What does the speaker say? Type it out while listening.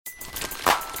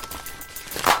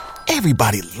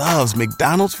Everybody loves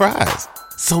McDonald's fries.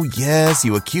 So yes,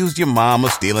 you accused your mom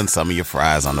of stealing some of your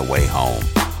fries on the way home.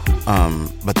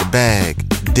 But the bag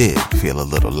did feel a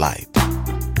little light.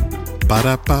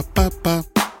 Ba-da-ba-ba-ba.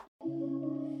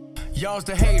 Y'all used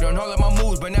to hate on all of my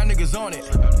moves, but now niggas on it.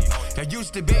 Y'all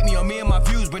used to bait me on me and my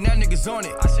views, but now niggas on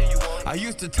it. I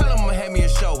used to tell them I'ma have me a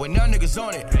show, but now niggas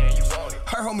on it.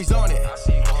 Her homies on it.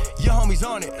 Your homies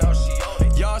on it.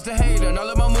 Y'all used to hate on all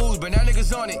of my moves, but now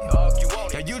niggas on it.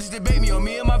 Y'all used to debate me on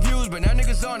me and my views, but now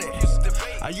niggas on it.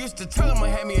 I used to tell them I'ma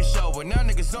have me a show, but now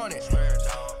niggas on it.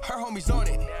 Her homies on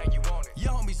it.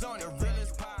 Your homies on it.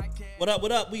 Realest podcast. What up,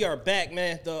 what up? We are back,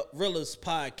 man. The realest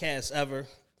podcast ever.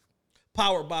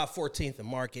 Powered by 14th and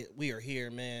Market. We are here,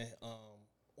 man,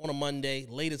 on a Monday,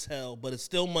 late as hell, but it's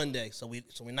still Monday, so we're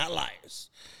not liars.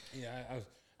 Yeah,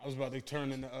 I was about to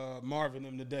turn into Marvin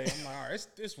them today. I'm like, all right,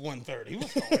 it's 1:30.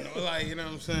 What's going on? Like, you know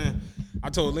what I'm saying? I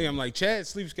told Lee, I'm like, Chad's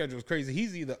sleep schedule is crazy.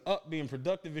 He's either up being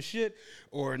productive as shit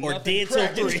or dead till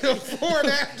 3. Till 4 in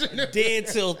the afternoon. Dead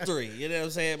till 3. You know what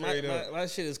I'm saying? My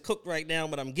shit is cooked right now,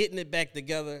 but I'm getting it back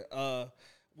together.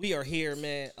 We are here,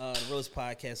 man. The realest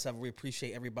podcast ever. We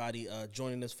appreciate everybody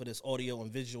joining us for this audio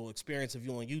and visual experience. If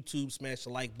you're on YouTube, smash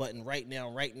the like button right now.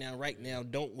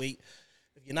 Don't wait.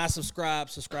 If you're not subscribed,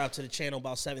 subscribe to the channel.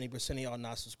 About 70% of y'all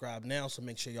not subscribed now, so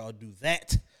make sure y'all do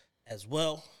that as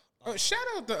well. Shout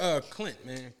out to Clint,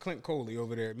 man. Clint Coley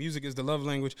over there. Music is the love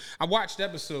language. I watched the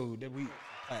episode that we...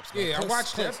 Yeah, I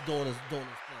watched Clint's doing his thing.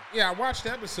 Yeah, I watched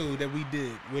the episode that we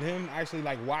did with him. I actually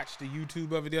watched the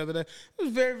YouTube of it the other day. It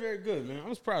was very, very good, man. I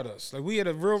was proud of us. Like, we had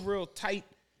a real tight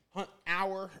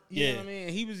hour. You know what I mean?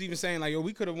 And he was even saying, like, yo,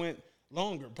 we could have went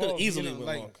longer. Could easily went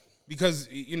longer. Because,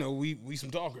 you know, we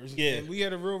some talkers. Yeah. And we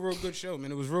had a real good show, man.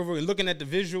 It was real. And looking at the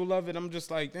visual of it, I'm just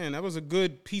like, man, that was a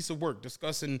good piece of work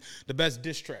discussing the best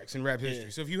diss tracks in rap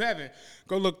history. So if you haven't,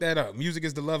 go look that up. Music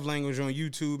is the love language on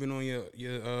YouTube and on your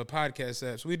podcast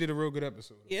apps. We did a real good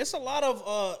episode. Yeah, it's a lot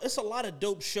of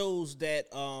dope shows that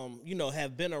you know,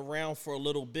 have been around for a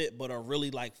little bit but are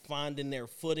really like finding their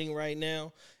footing right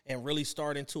now and really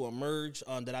starting to emerge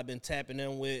that I've been tapping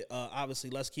in with. Obviously,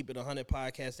 Let's Keep It 100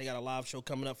 podcast. They got a live show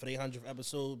coming up for their 100th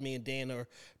episode. Me and Dan are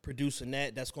producing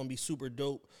that. That's going to be super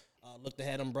dope. Look to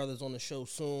have them brothers on the show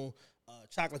soon.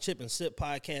 Chocolate Chip and Sip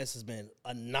podcast has been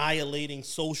annihilating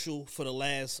social for the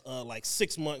last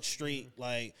 6 months straight.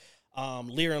 Like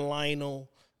Lear and Lionel.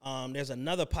 There's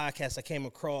another podcast I came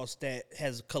across that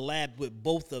has collabed with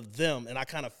both of them, and I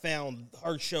kind of found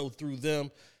her show through them.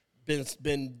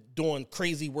 Been doing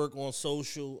crazy work on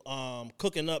social.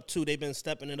 Cooking Up too. They've been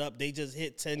stepping it up. They just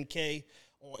hit 10K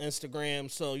on Instagram.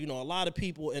 So, you know, a lot of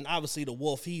people, and obviously the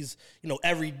Wolf, he's, you know,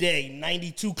 every day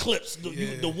 92 clips.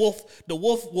 The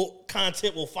Wolf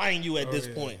content will find you at this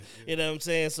point. You know what I'm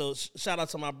saying? So shout out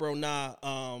to my bro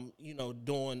Nah, you know,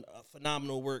 doing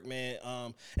phenomenal work, man.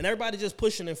 And everybody just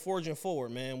pushing and forging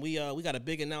forward, man. We got a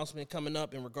big announcement coming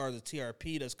up in regards to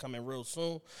TRP that's coming real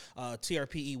soon.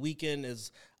 TRPE weekend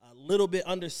is a little bit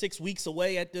under 6 weeks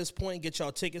away at this point. Get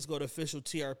y'all tickets. Go to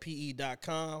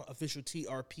officialtrpe.com,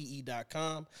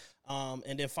 officialtrpe.com.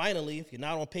 And then finally, if you're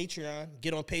not on Patreon,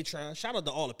 get on Patreon. Shout out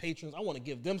to all the patrons. I want to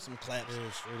give them some claps.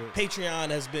 Patreon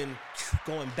has been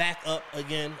going back up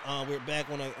again. We're back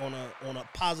on a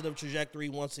positive trajectory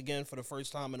once again for the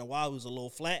first time in a while. It was a little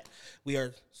flat. We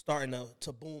are starting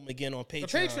to boom again on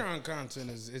Patreon. The Patreon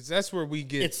content is that's where we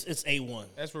get. It's A1.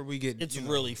 That's where we get. It's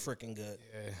really freaking good.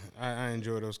 Yeah, I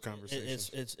enjoy those conversations.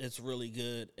 It's really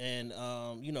good. And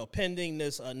you know, pending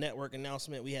this network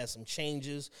announcement, we had some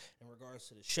changes in regards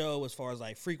to the show as far as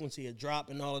like frequency of drop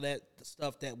and all of that, the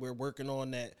stuff that we're working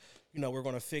on that, you know, we're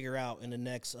going to figure out in the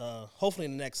next, hopefully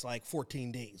in the next like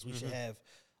 14 days. We should have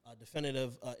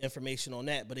definitive information on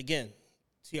that. But again,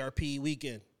 TRP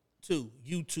weekend, 2,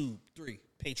 YouTube, 3,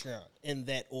 Patreon, in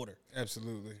that order.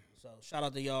 Absolutely. So shout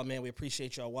out to y'all, man. We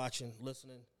appreciate y'all watching,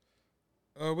 listening.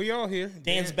 We all here.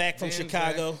 Dan's back from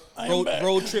Chicago. Back.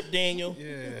 Road trip Daniel.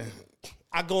 Yeah.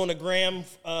 I go on the gram,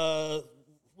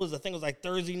 I think it was like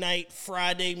Thursday night,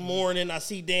 Friday morning. I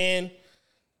see Dan,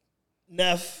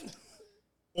 Neff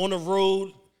on the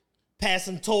road,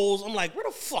 passing tolls. I'm like, where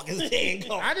the fuck is Dan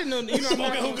going? I didn't know. You know, I'm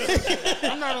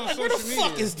not on social media. Where the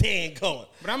fuck is Dan going?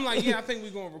 But I'm like, yeah, I think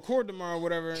we're going to record tomorrow or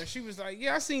whatever. And she was like,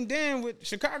 yeah, I seen Dan with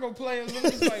Chicago players. I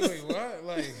was like, wait, what?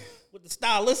 Like, with the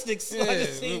stylistics.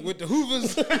 Yeah, with the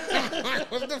Hoovers. Like,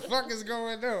 what the fuck is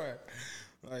going on?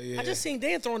 I just seen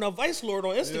Dan throwing a Vice Lord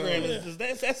on Instagram. Yeah.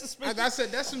 That's suspicious. I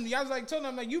said that's some. I was like, told him,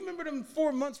 I'm like, you remember them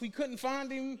 4 months we couldn't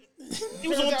find him? He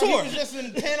was on tour. He was just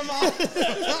in Panama.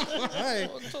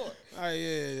 On tour.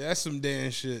 Yeah, that's some Dan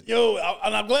shit. Yo,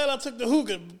 and I'm glad I took the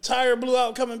hookah. Tire blew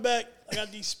out coming back. I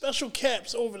got these special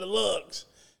caps over the lugs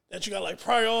that you got like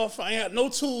pry off. I ain't had no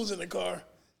tools in the car.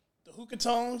 The hookah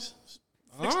tongs.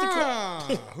 Fix the car.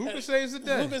 Hookah saves the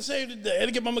day. Hookah saved the day. I had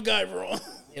to get my MacGyver on.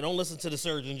 Yeah, don't listen to the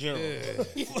Surgeon General. Yeah.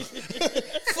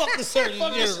 Fuck the Surgeon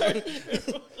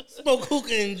General. Smoke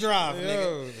hookah and drive,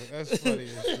 nigga. That's funny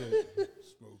as shit.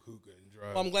 Smoke hookah and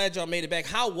drive. Well, I'm glad y'all made it back.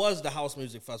 How was the House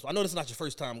Music Festival? I know this is not your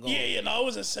first time going. Yeah, no, it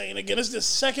was insane. Again, it's the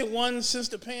second one since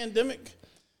the pandemic.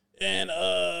 And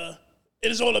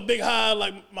it is all a big high.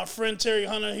 Like, my friend Terry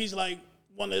Hunter, he's like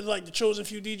one of like the chosen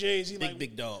few DJs. He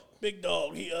Big dog. Big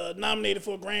dog. He nominated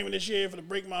for a Grammy this year for the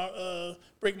Break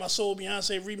My Soul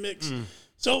Beyonce remix.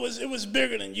 So it was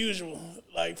bigger than usual.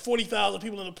 Like 40,000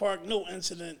 people in the park, no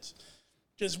incidents.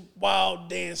 Just wild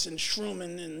dancing,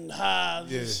 shrooming, and high.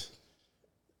 Yeah.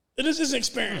 It is just an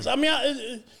experience. I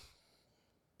mean,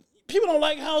 people don't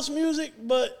like house music,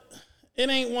 but it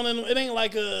ain't one of them. It ain't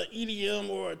like a EDM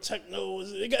or a techno.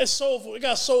 It's soulful. It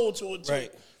got soul to it too.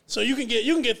 Right. So you can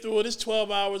get through it. It's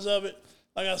 12 hours of it.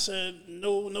 Like I said,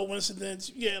 no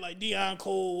incidents. Yeah, like Deion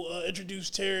Cole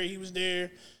introduced Terry. He was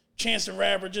there. Chance the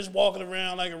Rapper just walking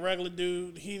around like a regular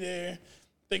dude. He there.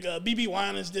 I think BB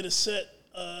Winans did a set.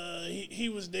 He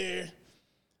was there.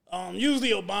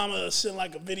 Usually Obama sent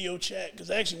like a video chat because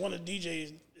actually one of the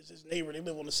DJs is his neighbor. They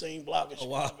live on the same block as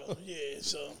Chicago. Wow. Yeah,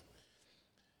 so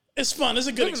it's fun. It's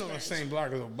a good Living on the experience. same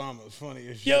block as Obama is funny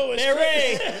as shit. Yo, it's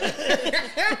crazy.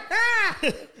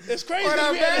 It's crazy. What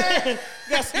up, man?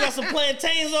 got some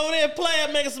plantains over there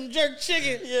playing, making some jerk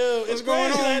chicken. Yo, it's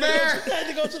going crazy. on, I man? had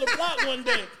to go to the block one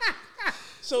day.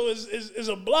 So it's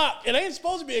a block. It ain't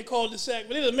supposed to be a cul-de-sac,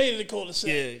 but it done made it a cul-de-sac.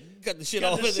 Yeah, got the shit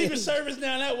Got off the of there. Secret Service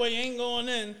down that way. You ain't going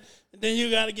in. And then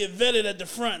you got to get vetted at the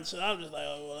front. So I was just like,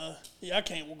 yeah, I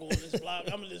can't go on this block.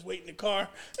 I'm going to just wait in the car.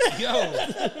 Yo,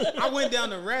 I went down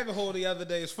the rabbit hole the other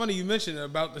day. It's funny you mentioned it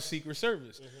about the Secret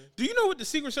Service. Do you know what the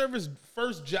Secret Service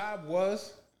first job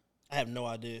was? I have no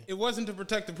idea. It wasn't to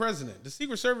protect the president. The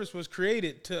Secret Service was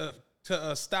created to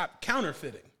stop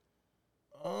counterfeiting.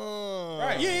 Oh.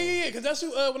 Right. Yeah, because that's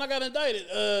who, when I got indicted,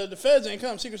 the feds ain't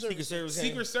come, Secret Service. Secret Service.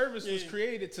 Secret Service was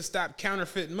created to stop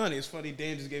counterfeiting money. It's funny,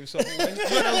 Dan just gave himself away.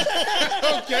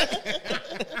 Okay.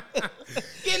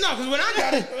 Yeah, no, because when I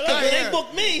got it, They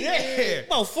booked me. Yeah.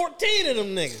 About 14 of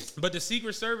them niggas. But the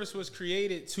Secret Service was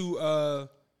created to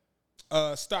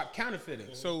stop counterfeiting.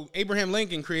 So Abraham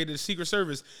Lincoln created the Secret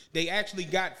Service. They actually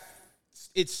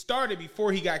it started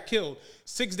before he got killed.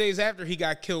 6 days after he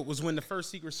got killed was when the first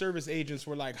Secret Service agents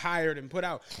were like hired and put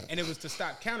out, and it was to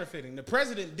stop counterfeiting. The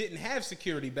president didn't have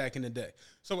security back in the day.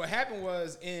 So what happened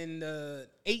was in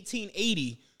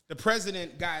 1880, the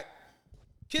president got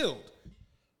killed.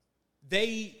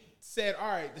 They said, all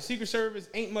right, the Secret Service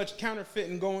ain't much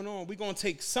counterfeiting going on. We're going to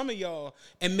take some of y'all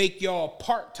and make y'all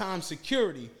part-time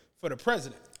security for the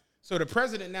president. So the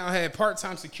president now had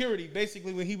part-time security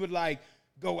basically when he would like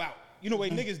go out. You know,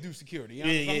 way niggas do security. You know,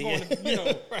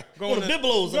 going to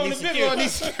Biblos. Going to Biblos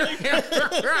need security.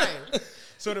 Right.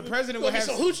 So the president would have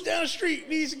some hooch down the street,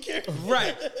 need security.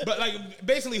 Right. But like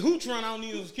basically hooch run, I don't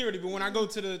need no security. But when I go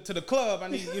to the club, I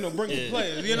need, bring the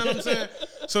players. You know what I'm saying?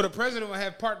 So the president would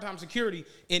have part-time security.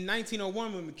 In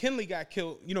 1901, when McKinley got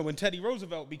killed, when Teddy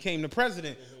Roosevelt became the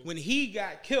president, when he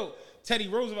got killed, Teddy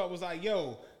Roosevelt was like,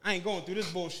 yo, I ain't going through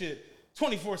this bullshit.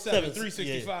 24/7,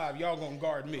 365, y'all gonna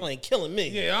guard me. Y'all ain't killing me.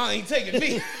 Yeah, y'all ain't taking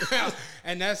me.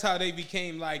 And that's how they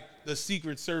became like the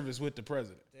Secret Service with the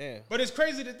president. Damn. But it's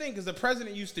crazy to think because the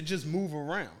president used to just move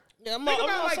around. Yeah, I'm Think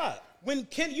about outside. when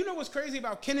what's crazy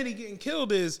about Kennedy getting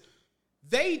killed is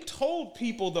they told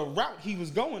people the route he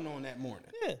was going on that morning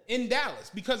in Dallas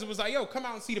because it was like, yo, come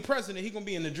out and see the president. He gonna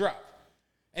be in the drop.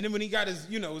 And then when he got his,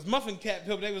 his muffin cap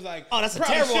pill, they was like, oh, that's a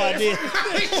terrible idea.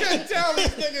 They shouldn't tell these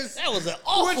niggas. That was an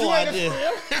awful idea.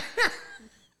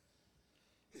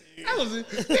 That was they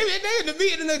in the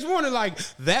meeting the next morning like,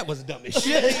 that was dumb as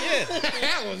shit.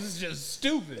 That was just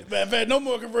stupid. Matter of fact, no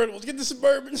more convertibles. Get the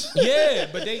Suburbans. Yeah,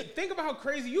 but they think about how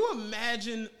crazy. You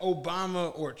imagine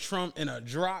Obama or Trump in a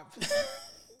drop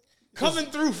coming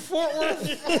through Fort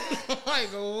Worth? Like,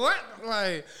 what?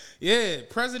 Like, yeah,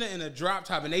 president in a drop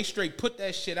top, and they straight put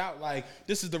that shit out like,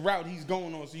 this is the route he's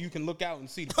going on so you can look out and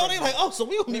see the Oh, they like, so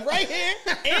we gonna be right here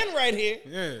and right here.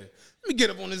 Yeah. Let me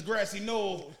get up on this grassy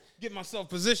knoll, get myself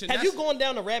positioned. Have you gone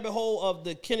down the rabbit hole of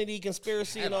the Kennedy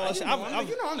conspiracy and all that shit? I'm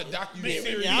the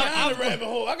documentary. I'm the rabbit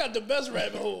hole. I got the best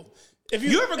rabbit hole. If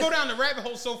you ever go down the rabbit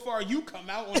hole so far, you come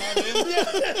out on all this.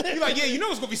 You're like, it's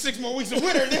going to be 6 more weeks of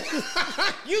winter.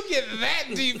 You get that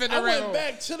deep in the I rabbit went hole.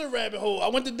 back to the rabbit hole. I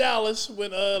went to Dallas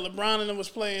when LeBron and them was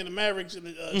playing the Mavericks in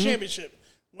the championship.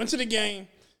 Went to the game.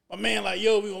 My man like,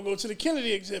 yo, we going to go to the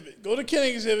Kennedy exhibit. Go to the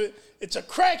Kennedy exhibit. It's a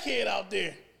crackhead out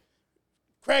there.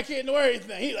 Crackhead know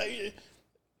everything. He like,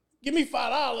 give me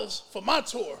 $5 for my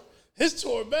tour. His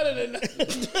tour better than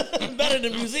better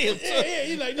than museum. Yeah,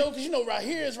 you like, no, because right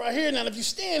here is right here. Now, if you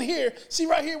stand here, see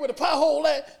right here where the pothole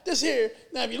at, this here.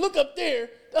 Now, if you look up there,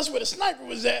 that's where the sniper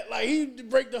was at. Like, he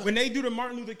break the... When they do the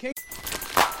Martin Luther King...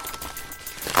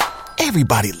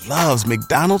 Everybody loves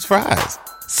McDonald's fries.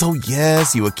 So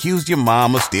yes, you accused your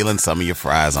mom of stealing some of your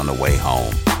fries on the way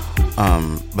home.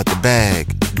 But the bag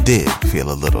did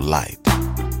feel a little light.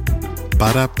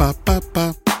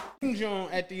 Ba-da-ba-ba-ba.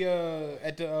 At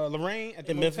the Lorraine at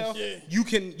the Memphis? motel, Yeah.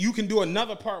 you can do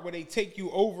another part where they take you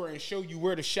over and show you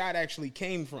where the shot actually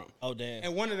came from. Oh, damn.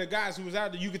 And one of the guys who was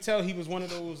out there, you could tell he was one of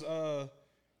those.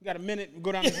 You got a minute?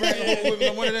 Go down this rabbit hole with me.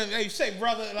 One of them. Hey, say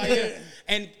brother, like, yeah.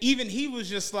 And even he was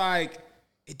just like,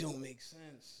 it don't make sense.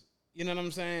 You know what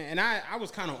I'm saying? And I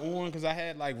was kind of on because I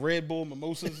had like Red Bull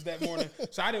mimosas that morning,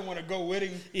 so I didn't want to go with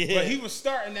him. Yeah. But he was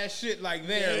starting that shit like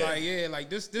there, like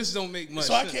this don't make much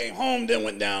So sense. I came home, then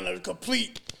went down a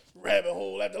complete rabbit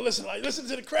hole after listen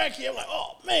to the crackhead. I'm like,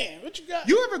 oh, man, what you got?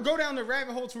 You ever go down the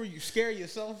rabbit hole to where you scare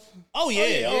yourself? Oh,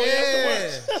 yeah. Oh, yeah,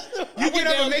 that's the worst. You get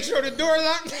up and make sure the door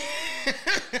locked.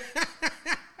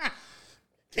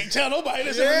 Can't tell nobody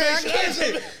this Yeah, I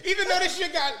information. can't. Even though this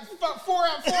shit got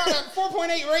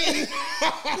 4.8 rating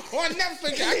on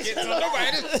Netflix, I can't tell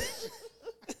nobody this.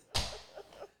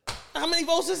 How many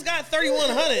votes this got?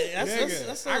 3,100.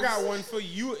 That's I got one for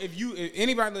you. If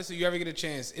anybody listen, you ever get a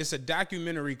chance, it's a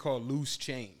documentary called Loose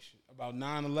Change about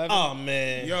 9/11. Oh,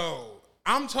 man. Yo,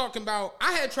 I'm talking about,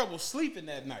 I had trouble sleeping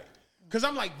that night because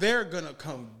I'm like, they're gonna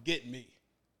come get me.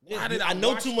 Why did I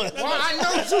know too much. Why I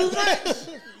know too much?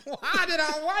 Why did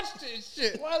I watch this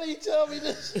shit? Why do you tell me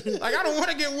this? Like, I don't want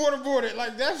to get waterboarded.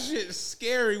 Like, that shit's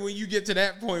scary when you get to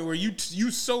that point where you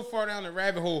so far down the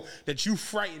rabbit hole that you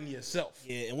frighten yourself.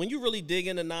 Yeah, and when you really dig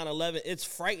into 9/11, it's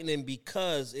frightening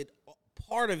because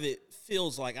part of it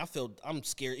feels like I'm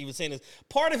scared even saying this.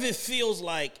 Part of it feels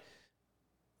like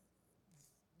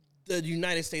the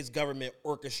United States government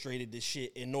orchestrated this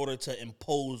shit in order to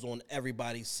impose on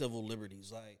everybody's civil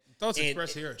liberties. Like, Thoughts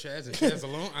expressed here, Chaz and Chaz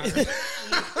alone.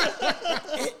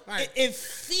 It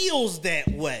feels that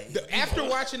way. After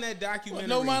watching that documentary,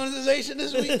 No monetization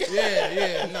this week?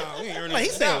 yeah, no, we ain't earning. Like, he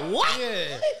said, what?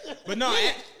 Yeah, but no,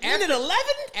 After 11?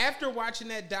 after watching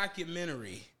that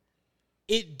documentary,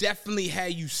 it definitely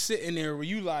had you sitting there where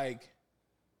you like,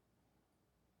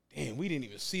 damn, we didn't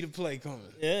even see the play coming.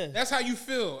 Yeah. That's how you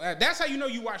feel. That's how you know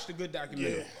you watched a good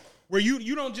documentary. Yeah. Where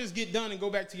you don't just get done and go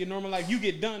back to your normal life. You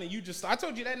get done and you just, I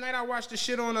told you that night I watched the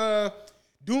shit on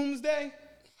Doomsday.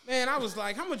 Man, I was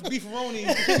like, how much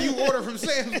beefaroni can you order from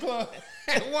Sam's Club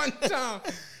at one time?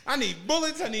 I need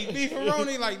bullets, I need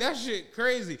beefaroni. Like, that shit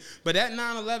crazy. But that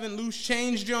 9/11 Loose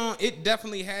Change, John, it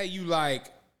definitely had you like,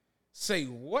 say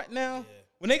what now? Yeah.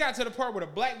 When they got to the part where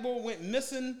the black boy went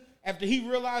missing after he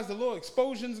realized the little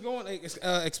explosions going,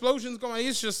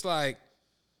 it's just like,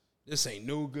 this ain't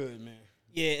no good, man.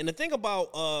 Yeah, and the thing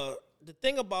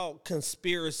about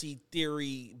conspiracy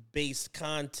theory based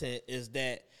content is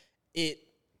that it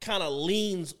kind of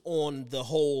leans on the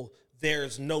whole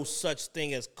there's no such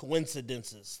thing as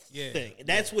coincidences thing.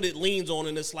 That's what it leans on,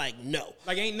 and it's like, no.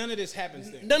 Like, ain't none of this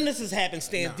happenstance. None of this is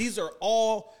happenstance. Nah. These are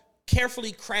all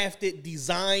carefully crafted,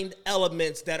 designed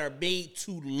elements that are made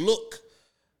to look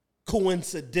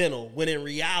coincidental, when in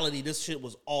reality, this shit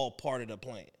was all part of the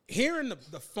plan. Hearing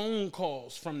the phone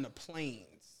calls from the planes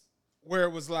where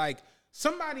it was like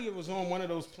somebody was on one of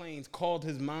those planes called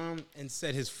his mom and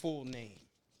said his full name.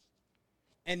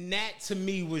 And that to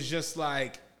me was just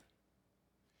like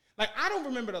I don't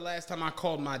remember the last time I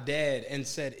called my dad and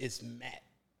said it's Matt.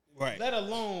 Right. Let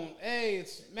alone, hey,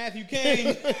 it's Matthew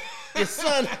Kane. Your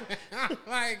son.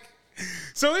 Like,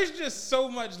 so it's just so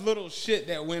much little shit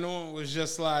that went on was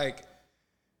just like,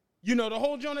 you know, the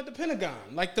whole joint at the Pentagon.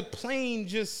 Like, the plane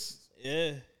just...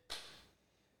 Yeah.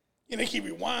 And they keep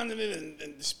rewinding it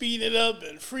and speeding it up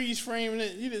and freeze framing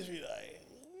it. You just be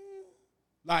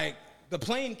like, the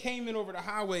plane came in over the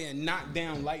highway and knocked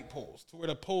down light poles to where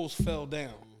the poles fell down.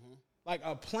 Mm-hmm. Like,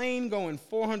 a plane going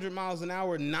 400 miles an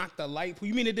hour knocked the light pole.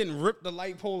 You mean it didn't rip the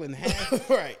light pole in half?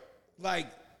 Right. Like,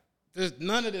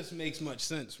 none of this makes much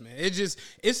sense, man.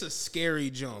 It's a scary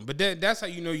joint. But that's how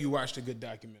you know you watched a good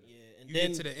documentary. Yeah, and you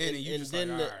get to the end and you just like,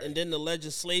 all right. And then the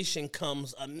legislation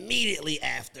comes immediately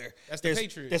after. That's the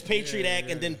Patriot. There's Patriot Act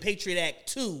and then Patriot Act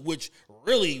 2, which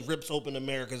really rips open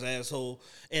America's asshole.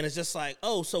 And it's just like,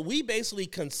 oh, so we basically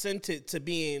consented to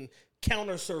being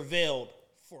counter-surveilled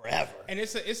forever. And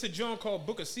it's a joint called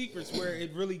Book of Secrets where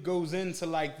it really goes into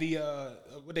like the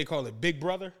what they call it, Big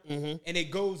Brother, and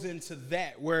it goes into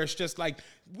that where it's just like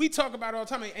we talk about it all the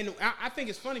time, and I think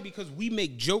it's funny because we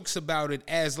make jokes about it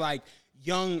as like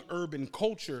young urban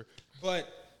culture, but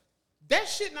that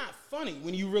shit not funny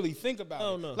when you really think about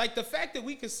it. No. Like the fact that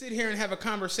we could sit here and have a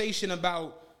conversation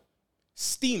about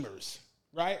steamers,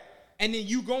 right? And then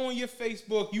you go on your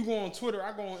Facebook, you go on Twitter,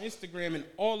 I go on Instagram, and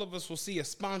all of us will see a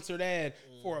sponsored ad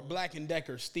for a Black &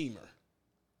 Decker steamer.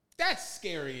 That's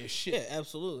scary as shit. Yeah,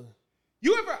 absolutely.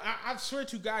 You ever, I swear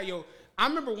to God, yo, I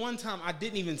remember one time I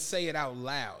didn't even say it out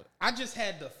loud. I just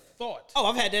had the thought. Oh,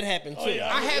 I've had that happen too.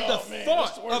 yeah. I had the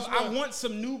thought the worst of I one. want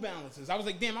some New Balances. I was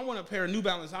like, damn, I want a pair of New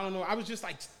Balances. I don't know. I was just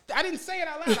like, I didn't say it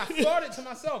out loud. I thought it to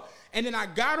myself. And then I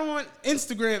got on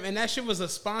Instagram and that shit was a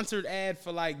sponsored ad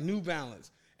for like New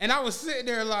Balance. And I was sitting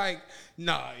there like,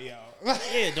 nah, yo.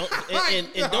 Yeah,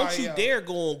 don't you yo. dare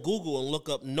go on Google and look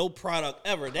up no product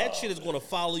ever. That shit is going to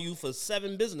follow you for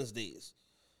 7 business days.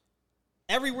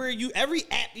 Every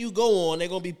app you go on, they're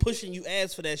going to be pushing you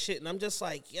ads for that shit. And I'm just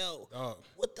like, yo,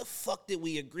 what the fuck did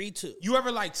we agree to? You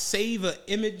ever like save an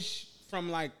image from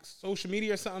like social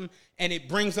media or something and it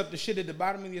brings up the shit at the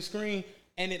bottom of your screen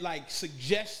and it like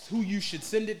suggests who you should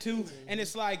send it to? And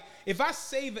it's like, if I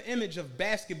save an image of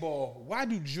basketball, why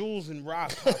do Jules and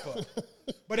Ross pop up?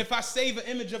 But if I save an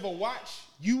image of a watch,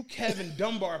 you, Kevin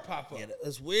Dunbar, pop up. Yeah,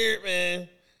 that's weird, man.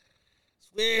 It's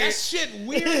weird. That shit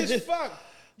weird as fuck.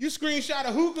 You screenshot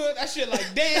a hookah, that shit like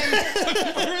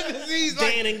Dan. Disease,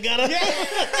 like, Dan and Gunner. yeah.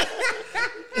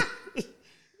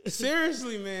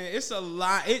 Seriously, man, it's a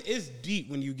lot. It's deep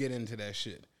when you get into that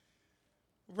shit.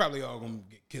 We're probably all gonna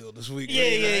get killed this week.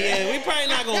 Yeah. We probably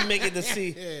not gonna make it to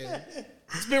see. Yeah.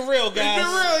 It's been real, guys. It's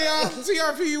been real, y'all.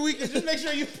 TRP weekend. Just make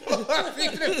sure you pull up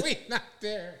even if we not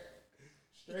there.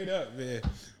 Straight up, man.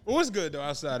 Well, what's good though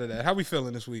outside of that? How we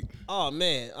feeling this week? Oh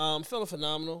man, I'm feeling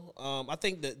phenomenal. I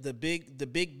think that the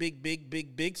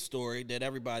big story that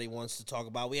everybody wants to talk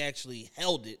about, we actually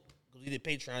held it because we did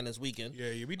Patreon this weekend.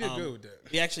 Yeah, we did good with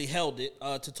that. We actually held it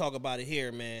to talk about it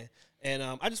here, man. And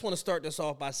I just want to start this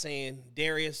off by saying,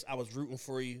 Darius, I was rooting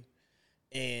for you.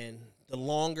 And the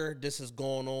longer this has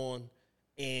gone on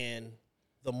and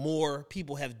the more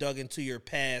people have dug into your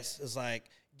past, it's like,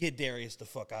 get Darius the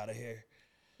fuck out of here.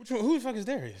 Which one? Who the fuck is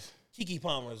Darius? Keke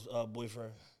Palmer's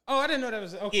boyfriend. Oh, I didn't know that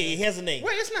was okay. Yeah, he has a name.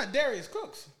 Wait, it's not Darius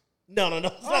Cooks. No.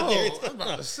 It's not Darius. I was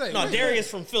about to say, No, wait.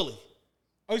 Darius from Philly.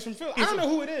 Oh, he's from Philly. I don't know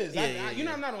who it is. Yeah, You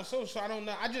know, I'm not on social, so I don't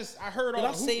know. I heard all But the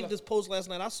I hoopla. saved this post last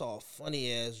night. I saw a funny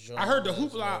ass joint. I heard the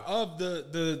hoopla of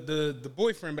the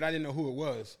boyfriend, but I didn't know who it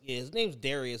was. Yeah, his name's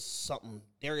Darius something.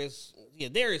 Darius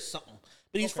something.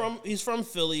 But he's from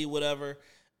Philly, whatever.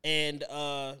 And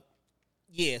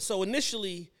yeah, so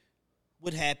initially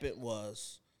what happened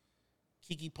was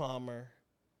Keke Palmer,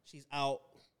 she's out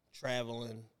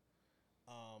traveling,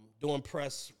 doing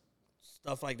press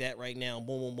stuff like that right now.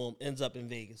 Boom, boom, boom. Ends up in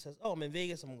Vegas. Says, "Oh, I'm in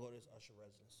Vegas. I'm gonna go to this Usher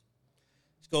residency."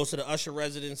 She goes to the Usher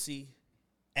residency,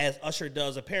 as Usher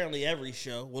does apparently every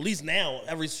show. Well, at least now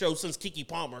every show since Keke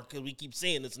Palmer, because we keep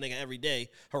seeing this nigga every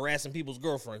day harassing people's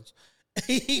girlfriends.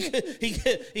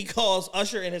 he calls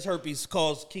Usher and his herpes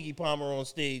calls Keke Palmer on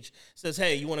stage. Says,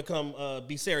 "Hey, you want to come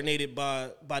be serenaded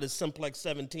by the Simplex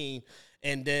 17?"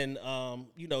 And then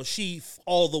she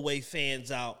all the way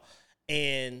fans out.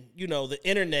 And, the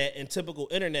internet in typical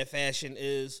internet fashion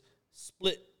is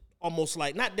split almost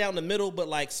like, not down the middle, but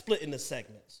like split into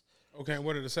segments. Okay,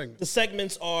 what are the segments? The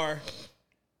segments are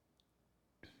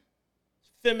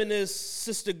feminist,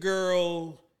 sister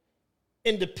girl,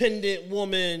 independent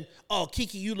woman. "Oh,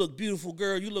 Keke, you look beautiful,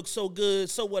 girl. You look so good.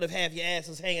 So what if half your ass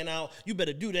is hanging out? You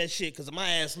better do that shit because if my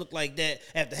ass look like that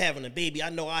after having a baby, I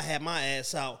know I had my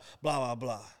ass out, blah, blah,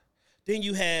 blah." Then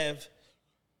you have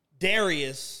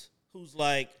Darius, who's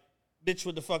like, "Bitch,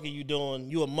 what the fuck are you doing?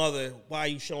 You a mother. Why are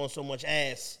you showing so much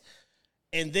ass?"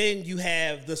 And then you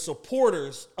have the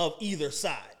supporters of either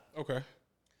side. Okay.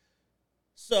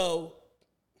 So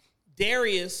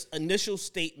Darius' initial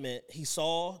statement, he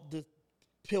saw the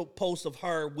post of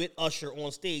her with Usher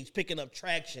on stage picking up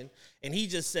traction, and he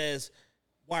just says,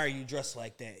 "Why are you dressed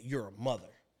like that? You're a mother."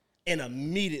 And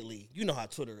immediately, you know how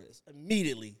Twitter is,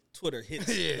 immediately Twitter hits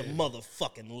the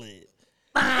motherfucking lid.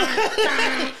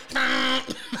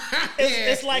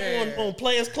 It's like on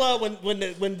Players Club when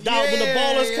the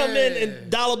ballers come in and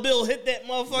Dollar Bill hit that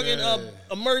motherfucking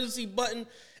emergency button.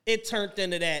 It turned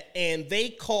into that, and they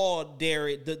called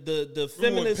Darius the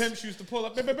feminist. Pimps used to pull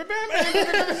up.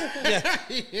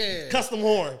 Custom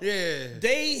horn. Yeah.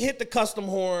 They hit the custom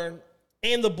horn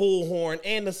and the bull horn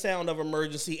and the sound of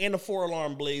emergency and the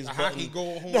 4-alarm blaze button. Hockey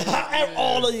goal horn.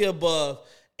 All of the above.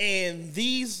 And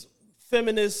these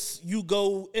feminists, you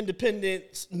go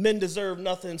independent, men deserve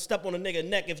nothing, step on a nigga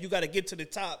neck if you got to get to the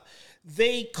top.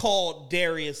 They called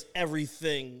Darius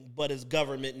everything but his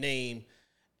government name.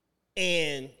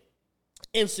 And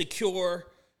Insecure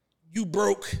you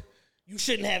broke. You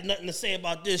shouldn't have nothing to say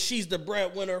about this. She's the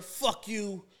breadwinner. Fuck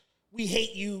you. We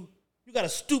hate you. You got a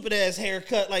stupid ass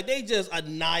haircut. Like, they just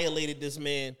annihilated this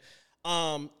man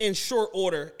in short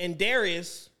order. And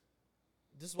Darius,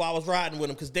 this is why I was riding with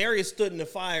him, because Darius stood in the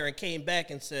fire and came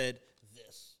back and said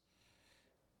this.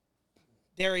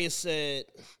 Darius said,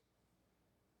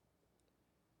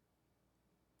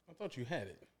 I thought you had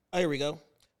it. oh, here we go.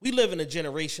 We live in a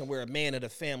generation where a man of the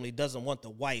family doesn't want the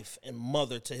wife and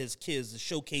mother to his kids to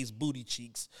showcase booty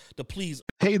cheeks to please.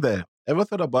 Hey there, ever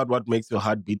thought about what makes your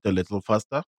heart beat a little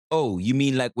faster? Oh, you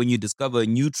mean like when you discover a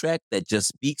new track that just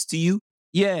speaks to you?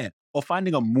 Yeah, or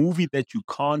finding a movie that you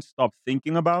can't stop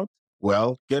thinking about?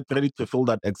 Well, get ready to feel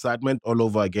that excitement all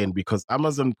over again because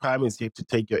Amazon Prime is here to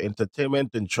take your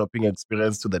entertainment and shopping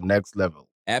experience to the next level.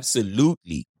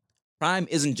 Absolutely. Prime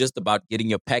isn't just about getting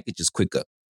your packages quicker.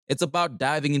 It's about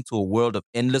diving into a world of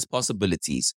endless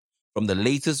possibilities, from the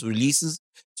latest releases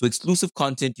to exclusive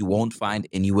content you won't find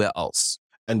anywhere else.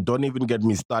 And don't even get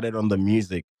me started on the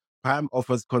music. Prime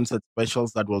offers concert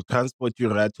specials that will transport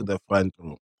you right to the front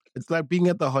row. It's like being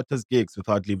at the hottest gigs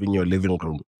without leaving your living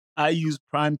room. I use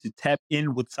Prime to tap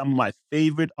in with some of my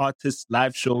favorite artists'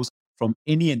 live shows from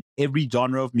any and every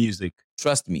genre of music.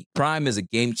 Trust me, Prime is a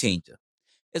game changer.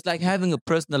 It's like having a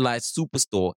personalized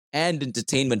superstore and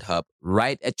entertainment hub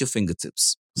right at your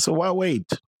fingertips. So why wait?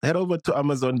 Head over to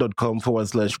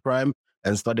amazon.com/Prime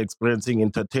and start experiencing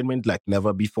entertainment like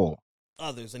never before.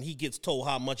 Others, and he gets told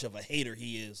how much of a hater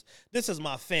he is. This is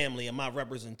my family and my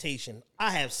representation.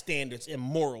 I have standards and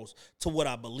morals to what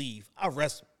I believe. I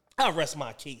rest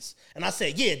my case. And I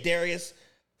said, yeah, Darius,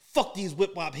 fuck these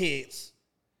whip wop heads.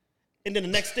 And then the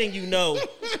next thing you know,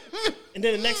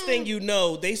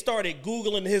 they started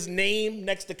Googling his name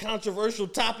next to controversial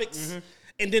topics. Mm-hmm.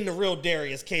 And then the real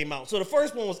Darius came out. So the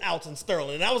first one was Alton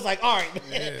Sterling. And I was like, all right,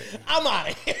 man, I'm out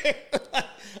of here.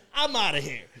 I'm out of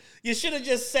here. You should have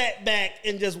just sat back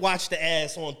and just watched the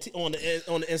ass on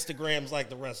the Instagrams like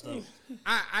the rest of them.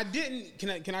 I didn't.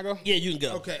 Can I go? Yeah, you can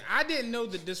go. Okay, I didn't know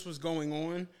that this was going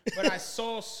on, but I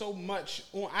saw so much.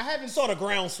 Saw the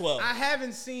groundswell. I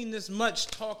haven't seen this much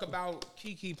talk about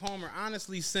Keke Palmer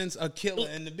honestly since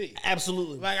Akilla and the Bee.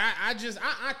 Absolutely. Like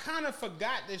I kind of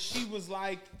forgot that she was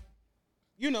like,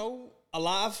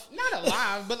 alive. Not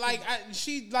alive, but like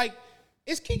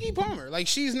it's Keke Palmer. Like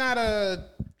she's not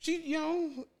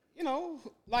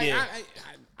like yeah.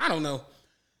 I don't know.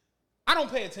 I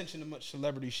don't pay attention to much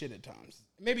celebrity shit at times.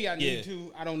 Maybe I need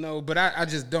to. I don't know, but I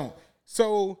just don't.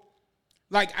 So,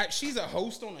 like, she's a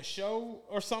host on a show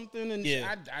or something, and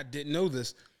I didn't know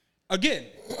this. Again,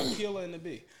 Akilla and the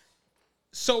Bee.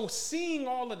 So seeing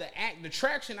all of the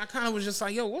traction, I kind of was just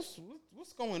like, yo, what's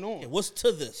going on? Yeah, what's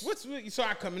to this? So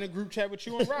I come in a group chat with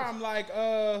you and Ra. I'm like,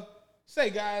 say,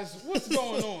 guys, what's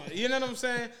going on? You know what I'm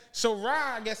saying? So,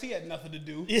 Ra, I guess he had nothing to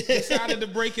do. Decided to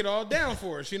break it all down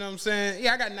for us. You know what I'm saying?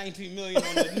 Yeah, I got $19 million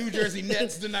on the New Jersey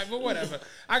Nets tonight, but whatever.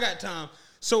 I got time.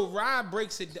 So, Ra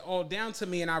breaks it all down to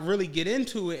me, and I really get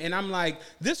into it, and I'm like,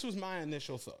 this was my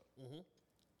initial thought. Mm-hmm.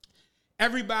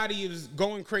 Everybody is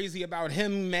going crazy about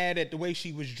him, mad at the way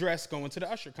she was dressed going to the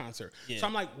Usher concert. Yeah. So,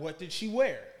 I'm like, what did she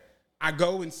wear? I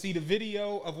go and see the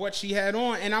video of what she had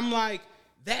on, and I'm like,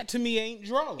 that to me ain't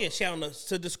drama. Yeah, she had on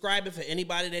to describe it for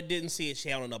anybody that didn't see it, she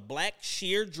had on a black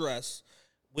sheer dress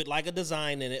with like a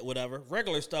design in it, whatever.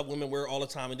 Regular stuff women wear all the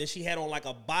time. And then she had on like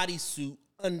a bodysuit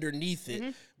underneath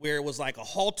it where it was like a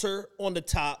halter on the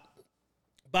top,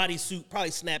 bodysuit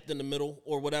probably snapped in the middle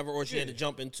or whatever, or she had to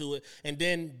jump into it. And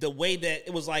then the way that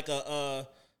it was like a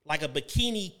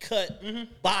bikini cut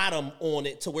bottom on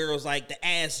it to where it was like the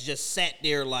ass just sat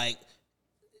there like,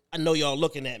 I know y'all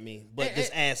looking at me, but this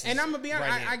ass is. And I'm going to be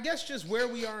honest, I guess just where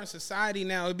we are in society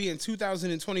now, it'd be in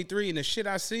 2023, and the shit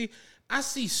I see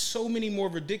so many more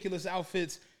ridiculous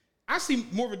outfits. I see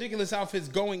more ridiculous outfits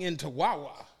going into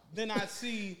Wawa than I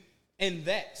see in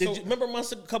that. Remember a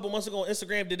couple months ago on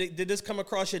Instagram, did this come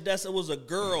across your desk? It was a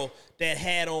girl that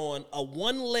had on a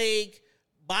one-leg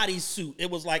bodysuit. It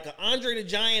was like an Andre the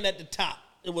Giant at the top.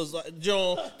 It was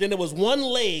John. Then there was one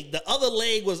leg. The other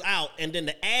leg was out, and then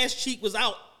the ass cheek was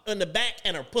out in the back,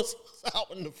 and her pussy was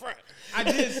out in the front. I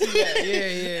did see that.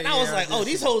 Yeah. And I was like, oh,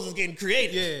 these hoes is getting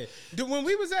creative. Yeah. When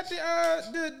we was at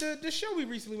the show we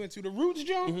recently went to, the Roots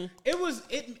Joint,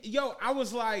 I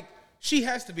was like, she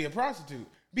has to be a prostitute.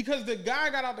 Because the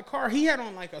guy got out the car, he had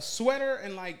on like a sweater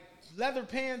and like leather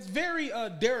pants, very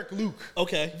Derek Luke.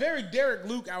 Okay. Very Derek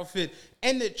Luke outfit.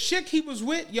 And the chick he was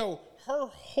with, her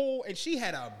whole, and she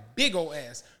had a big old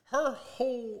ass. Her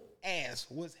whole ass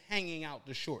was hanging out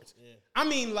the shorts. Yeah. I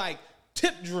mean, like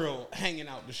tip drill hanging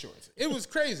out the shorts. It was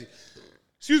crazy.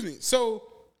 Excuse me. So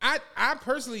I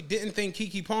personally didn't think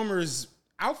Keke Palmer's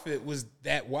outfit was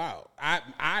that wild.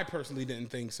 I personally didn't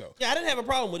think so. Yeah, I didn't have a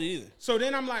problem with it either. So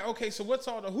then I'm like, okay, so what's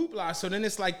all the hoopla? So then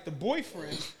it's like the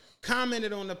boyfriend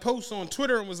commented on the post on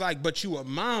Twitter and was like, but you a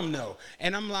mom though.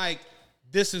 And I'm like,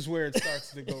 this is where it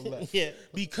starts to go left. Yeah.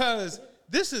 Because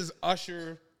this is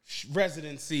Usher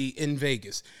residency in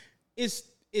Vegas. It's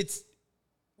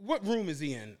what room is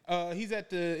he in? Is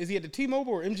he at the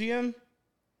T-Mobile or MGM?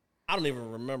 I don't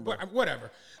even remember.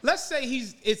 Whatever. Let's say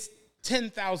it's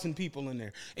 10,000 people in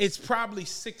there. It's probably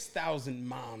 6,000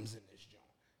 moms in this joint.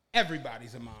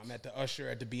 Everybody's a mom at the Usher,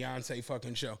 at the Beyonce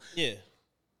fucking show. Yeah.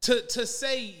 To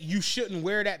say you shouldn't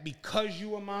wear that because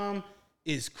you a mom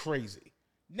is crazy.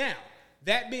 Now,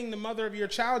 that being the mother of your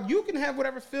child, you can have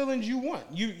whatever feelings you want.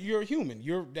 You're a human.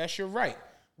 That's your right.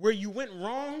 Where you went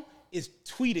wrong is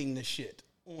tweeting the shit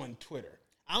on Twitter.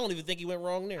 I don't even think he went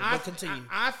wrong there. But continue.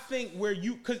 I think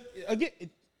because again,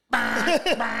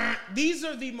 these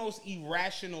are the most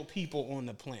irrational people on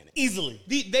the planet. Easily.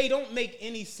 They don't make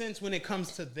any sense when it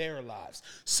comes to their lives.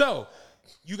 So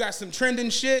you got some trending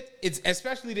shit. It's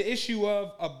especially the issue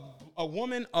of a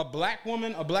woman, a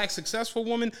black successful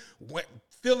woman,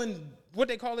 feeling what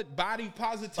they call it, body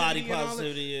positivity. Body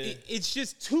positivity, yeah. It's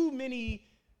just too many.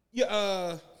 You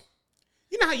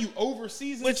know how you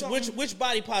overseason something? Which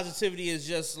body positivity is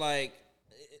just like,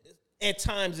 at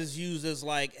times is used as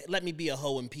like, let me be a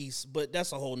hoe in peace, but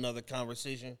that's a whole nother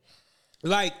conversation.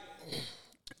 Like,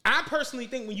 I personally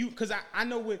think because I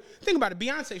know think about it,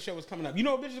 Beyonce show is coming up. You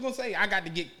know what bitch is gonna say? I got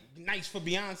to get nice for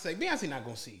Beyonce. Beyonce not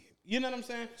gonna see you. You know what I'm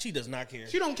saying? She does not care.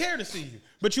 She don't care to see you.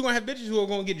 But you're going to have bitches who are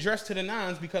going to get dressed to the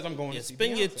nines because I'm going to see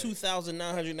spend Beyonce. your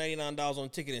 $2,999 on a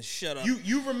ticket and shut up.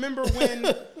 You remember when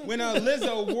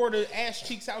Lizzo wore the ass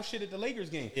cheeks out shit at the Lakers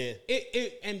game? Yeah.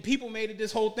 And people made it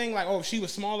this whole thing like, oh, if she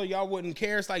was smaller, y'all wouldn't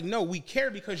care. It's like, no, we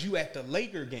care because you at the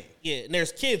Laker game. Yeah, and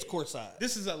there's kids courtside.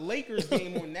 This is a Lakers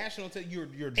game on national you're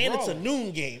and it's a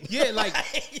noon game. Yeah, like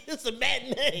it's a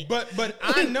matinee. But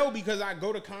I know because I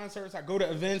go to concerts, I go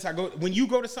to events, when you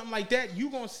go to something like that,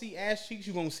 you gonna see ass cheeks,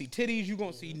 you gonna see titties, you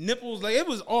gonna see nipples. Like it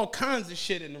was all kinds of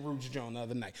shit in the Roots Joint the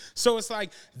other night. So it's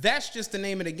like that's just the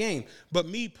name of the game. But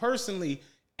me personally,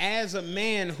 as a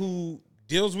man who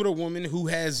deals with a woman who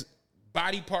has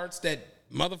body parts that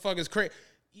motherfuckers create,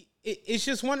 it's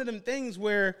just one of them things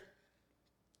where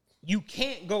you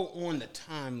can't go on the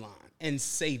timeline and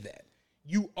say that.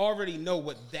 You already know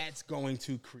what that's going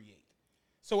to create.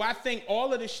 So I think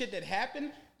all of the shit that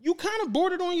happened, you kind of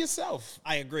brought it on yourself.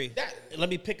 I agree. Let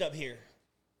me pick up here.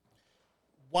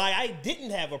 Why I didn't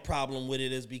have a problem with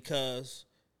it is because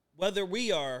whether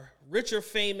we are rich and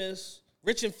famous,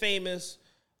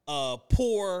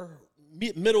 poor,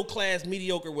 middle class,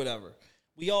 mediocre, whatever,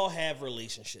 we all have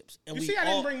relationships. And I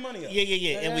didn't bring money up. Yeah.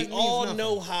 That And we means all nothing.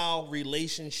 know how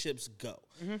relationships go.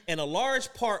 Mm-hmm. And a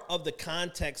large part of the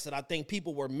context that I think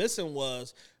people were missing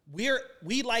was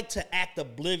we like to act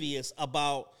oblivious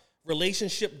about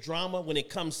relationship drama when it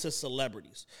comes to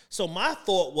celebrities. So my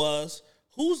thought was,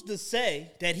 who's to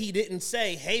say that he didn't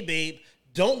say, hey, babe,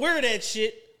 don't wear that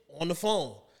shit on the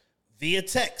phone, via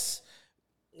text,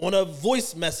 on a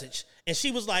voice message. And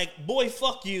she was like, boy,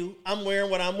 fuck you. I'm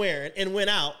wearing what I'm wearing, and went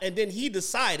out. And then he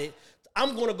decided,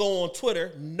 I'm going to go on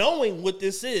Twitter knowing what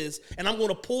this is, and I'm going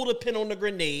to pull the pin on the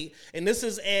grenade. And this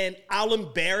is an I'll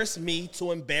embarrass me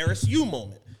to embarrass you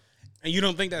moment. And you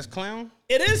don't think that's clown?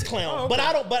 It is clown, Oh, okay. but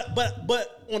I don't.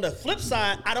 But on the flip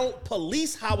side, I don't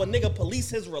police how a nigga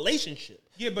police his relationship.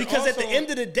 Yeah, but because at also- the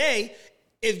end of the day,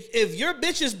 if your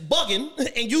bitch is bugging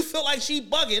and you feel like she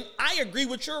bugging, I agree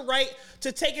with your right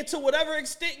to take it to whatever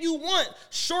extent you want,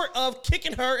 short of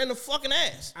kicking her in the fucking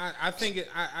ass. I think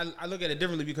I look at it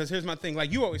differently because here's my thing.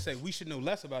 Like you always say, we should know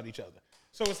less about each other.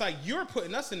 So it's like you're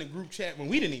putting us in the group chat when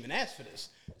we didn't even ask for this.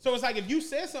 So it's like if you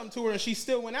said something to her and she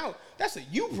still went out, that's a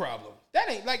you problem. That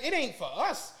ain't like it ain't for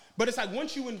us. But it's like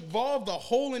once you involve the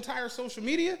whole entire social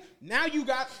media, now you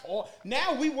got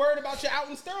now we worried about your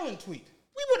Alton Sterling tweet.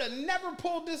 We would have never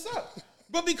pulled this up.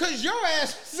 But because your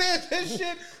ass said this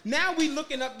shit, now we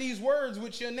looking up these words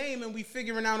with your name and we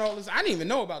figuring out all this. I didn't even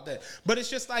know about that. But it's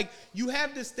just like you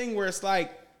have this thing where it's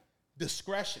like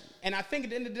discretion. And I think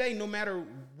at the end of the day, no matter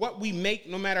what we make,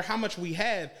 no matter how much we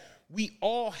have, we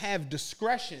all have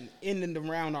discretion in and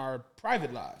around our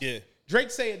private lives. Yeah. Drake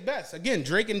say it best. Again,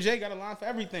 Drake and Jay got a line for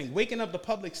everything. Waking up to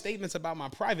public statements about my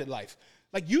private life.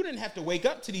 Like, you didn't have to wake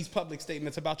up to these public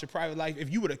statements about your private life if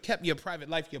you would have kept your private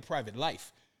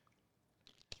life.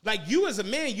 Like, you as a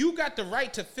man, you got the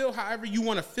right to feel however you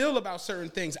want to feel about certain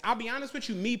things. I'll be honest with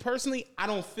you, me personally, I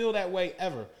don't feel that way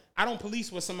ever. I don't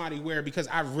police what somebody wear because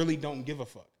I really don't give a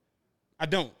fuck. I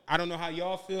don't know how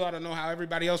y'all feel. I don't know how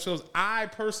everybody else feels. I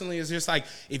personally is just like,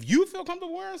 if you feel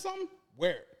comfortable wearing something,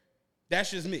 wear it. That's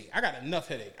just me. I got enough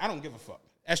headache. I don't give a fuck.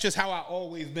 That's just how I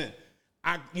always been.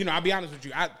 I'll be honest with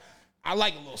you. I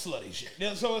like a little slutty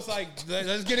shit. So it's like,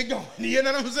 let's get it going. You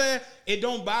know what I'm saying? It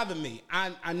don't bother me.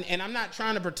 And I'm not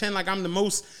trying to pretend like I'm the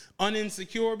most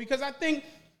uninsecure, because I think,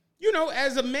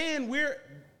 as a man,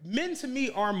 men to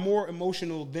me are more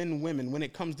emotional than women when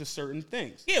it comes to certain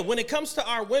things. Yeah, when it comes to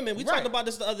our women, we talked about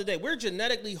this the other day. We're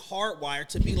genetically hardwired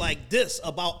to be like this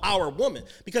about our woman,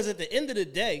 because at the end of the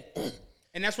day,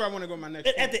 and that's where I want to go with my next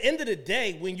point. At the end of the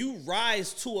day, when you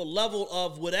rise to a level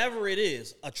of whatever it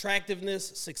is,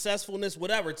 attractiveness, successfulness,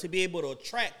 whatever, to be able to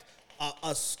attract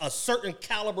a certain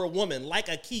caliber woman like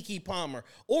a Keke Palmer,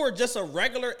 or just a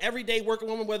regular everyday working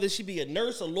woman, whether she be a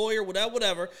nurse, a lawyer,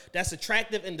 whatever, that's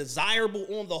attractive and desirable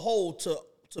on the whole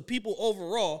to people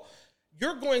overall,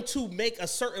 you're going to make a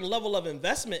certain level of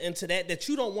investment into that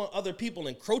you don't want other people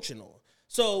encroaching on.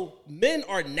 So men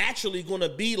are naturally going to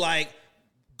be like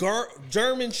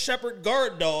German Shepherd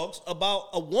guard dogs about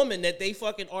a woman that they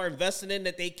fucking are invested in,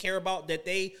 that they care about, that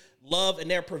they love, and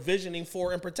they're provisioning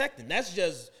for and protecting. That's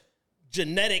just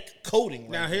genetic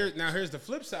coding. Now here's the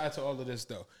flip side to all of this,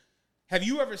 though. Have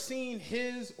you ever seen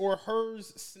his or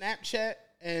hers Snapchat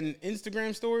and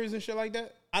Instagram stories and shit like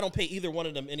that? I don't pay either one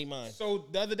of them any mind. So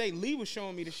the other day, Lee was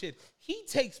showing me the shit. He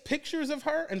takes pictures of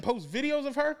her and posts videos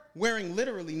of her wearing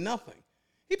literally nothing.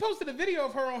 He posted a video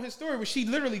of her on his story where she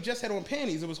literally just had on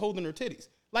panties and was holding her titties,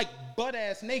 like butt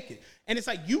ass naked. And it's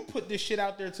like, you put this shit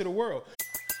out there to the world.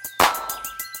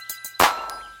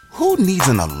 Who needs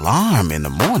an alarm in the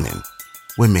morning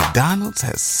when McDonald's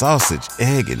has sausage,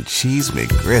 egg, and cheese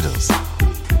McGriddles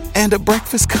and a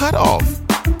breakfast cutoff?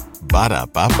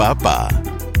 Ba-da-ba-ba-ba.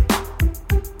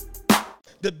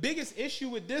 The biggest issue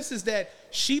with this is that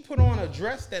she put on a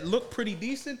dress that looked pretty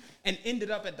decent and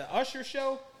ended up at the Usher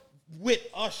show with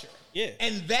Usher. Yeah.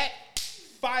 And that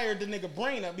fired the nigga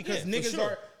brain up, because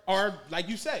niggas are like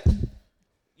you say.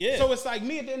 Yeah. So it's like,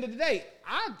 me at the end of the day,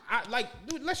 I like,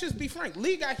 dude, let's just be frank.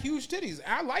 Lee got huge titties.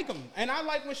 I like them. And I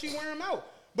like when she wear them out.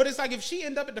 But it's like, if she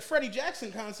end up at the Freddie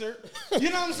Jackson concert, you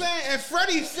know what I'm saying? And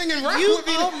Freddie's singing right with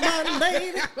me. You are my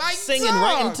lady. Like, singing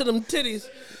right into them titties.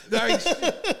 Like,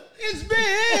 it's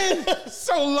been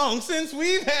so long since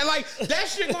we've had, like, that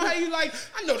shit gonna have you like,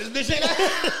 I know this bitch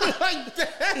ain't like,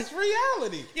 that's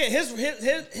reality. Yeah,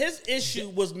 his issue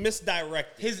was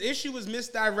misdirected. His issue was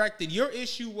misdirected. Your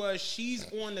issue was she's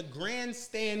on the grand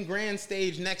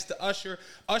stage next to Usher.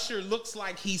 Usher looks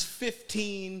like he's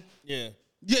 15. Yeah.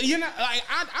 Yeah, you're not like,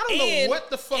 I don't know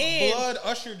what the fuck blood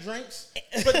Usher drinks,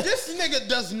 but this nigga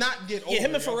does not get over. Yeah,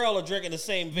 him and Pharrell are drinking the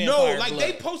same vampire blood.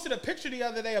 They posted a picture the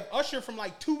other day of Usher from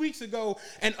like 2 weeks ago,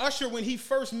 and Usher when he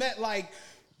first met like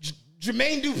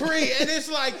Jermaine Dupri, and it's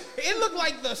like, it looked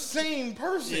like the same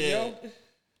person, yo.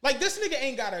 Like, this nigga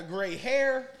ain't got a gray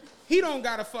hair. He don't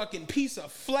got a fucking piece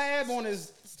of flab on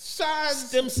his sides.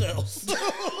 Stem cells.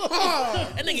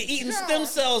 That nigga eating stem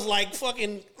cells like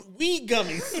fucking weed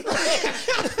gummies.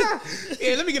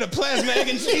 Yeah, let me get a plasma egg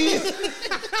and cheese.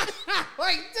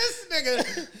 Like, this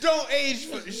nigga don't age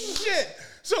for shit.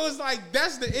 So it's like,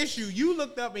 that's the issue. You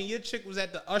looked up and your chick was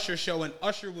at the Usher show and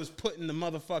Usher was putting the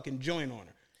motherfucking joint on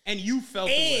her. And you felt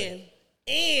the way.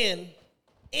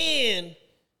 And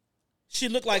she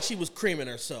looked like she was creaming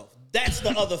herself. That's the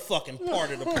other fucking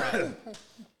part of the problem.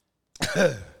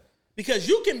 Because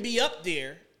you can be up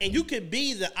there and you can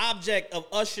be the object of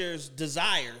Usher's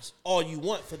desires all you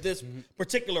want for this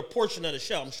particular portion of the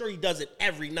show. I'm sure he does it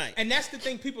every night. And that's the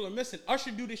thing people are missing.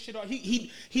 Usher do this shit all. He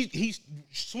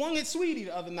swung at Sweetie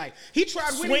the other night. He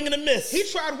tried Swing and a miss. He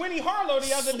tried Winnie Harlow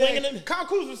the other day. Kyle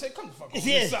Kuzma said, "Come the fuck on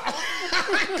this side."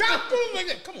 Kyle Kuzma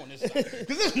said, "Come on this side,"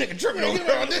 because this nigga tripping over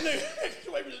this.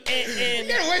 And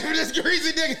get away from this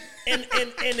greasy nigga.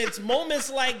 And it's moments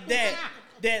like that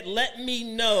that let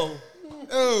me know.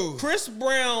 Oh. Chris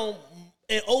Brown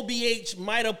and OBH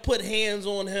might have put hands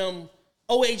on him.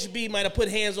 OHB might have put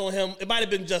hands on him. It might have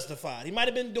been justified. He might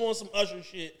have been doing some Usher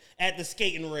shit at the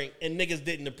skating rink, and niggas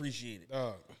didn't appreciate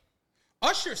it.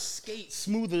 Usher skates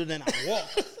smoother than I walk.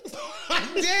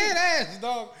 Dead ass,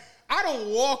 dog. I don't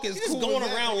walk as He's cool just going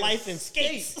as around that life in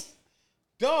skates.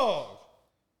 Dog.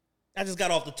 I just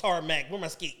got off the tarmac. Where my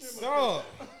skates? Dog.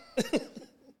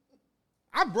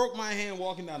 I broke my hand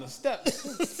walking down the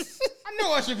steps. I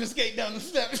know Usher can skate down the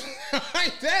steps.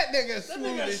 Like, that nigga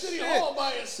smooth as shit. All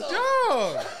by himself.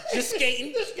 Dog. Just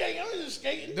skating. Just skating. I'm just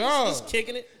skating. Dog. Just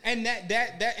kicking it. And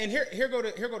and here go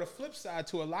the flip side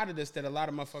to a lot of this, that a lot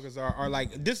of motherfuckers are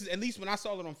like, this is, at least when I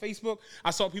saw it on Facebook,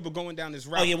 I saw people going down this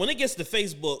route. Oh yeah, when it gets to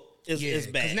Facebook, it's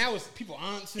bad. Because now it's people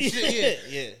aunts and shit.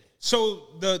 Yeah. So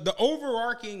the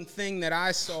overarching thing that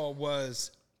I saw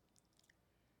was,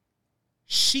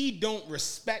 she don't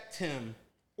respect him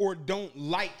or don't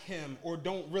like him or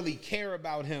don't really care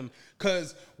about him.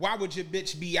 Because why would your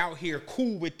bitch be out here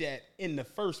cool with that in the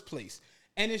first place?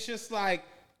 And it's just like,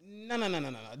 no.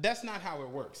 That's not how it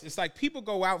works. It's like people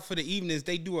go out for the evenings.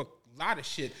 They do a lot of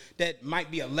shit that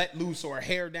might be a let loose or a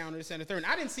hair down or this and the third. And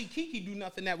I didn't see Kiki do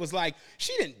nothing that was like,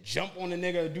 she didn't jump on a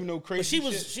nigga or do no crazy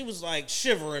shit. She was like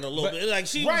shivering a little bit. Like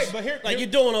she right, was, but here, like you're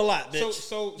doing a lot, bitch.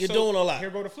 So you're doing a lot. Here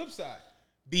go the flip side.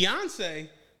 Beyonce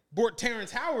brought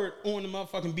Terrence Howard on the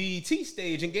motherfucking BET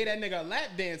stage and gave that nigga a lap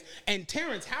dance, and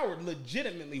Terrence Howard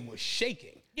legitimately was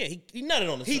shaking. Yeah, he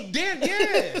nutted on himself. He did,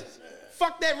 yeah.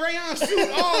 Fuck that rayon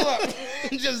suit all up.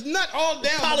 Just nut all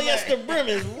down. Polyester brim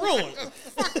is ruined.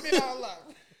 Fucked it all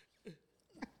up.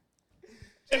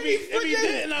 If he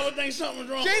didn't, I would think something was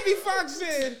wrong. Jamie Foxx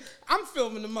said, I'm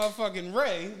filming the motherfucking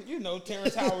Ray,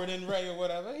 Terrence Howard and Ray or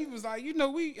whatever. He was like,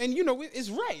 it's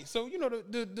Ray. So,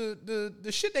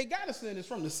 the shit they got us in is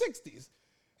from the 60s.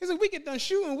 He said, we get done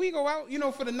shooting, we go out,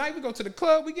 for the night, we go to the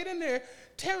club, we get in there.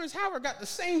 Terrence Howard got the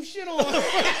same shit on.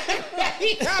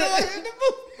 He got on in the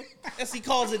booth. As he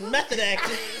calls it, method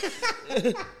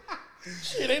acting.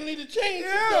 Shit, they need to change.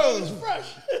 Yo. It's fresh.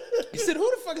 He said, who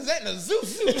the fuck is that in a zoo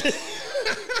suit?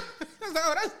 I was like,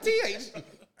 oh, that's TH.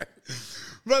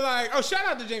 But shout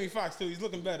out to Jamie Foxx too. He's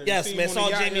looking better. Yes, man. Saw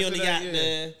Jamie on the yacht,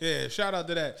 man. Yeah, shout out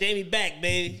to that. Jamie back,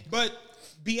 baby. But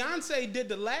Beyonce did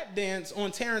the lap dance on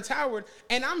Terrence Howard,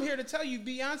 and I'm here to tell you,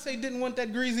 Beyonce didn't want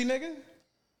that greasy nigga.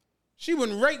 She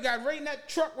got right in that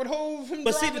truck with Hov.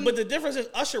 But the difference is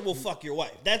Usher will fuck your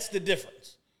wife. That's the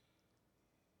difference.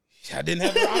 I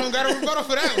don't got a rebuttal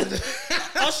for that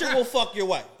one. Usher will fuck your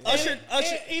wife. Usher.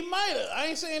 He might have. I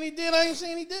ain't saying he did. I ain't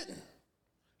saying he didn't.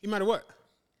 He might have what?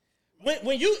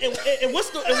 When you and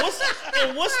what the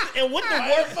word?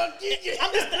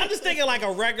 I'm just thinking like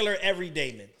a regular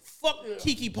everyday man. Fuck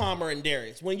Keke Palmer and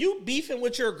Darius. When you beefing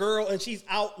with your girl and she's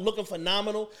out looking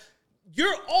phenomenal,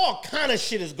 all kind of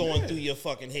shit is going through your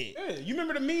fucking head. Yeah. You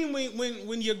remember the meme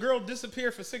when your girl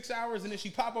disappeared for 6 hours and then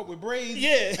she pop up with braids?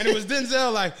 Yeah. And it was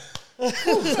Denzel like.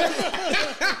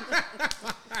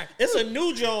 It's a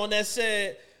new John that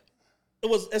said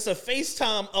it's a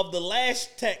FaceTime of the lash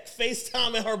tech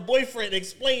FaceTime her boyfriend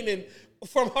explaining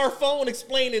from her phone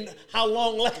how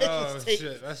long lashes take.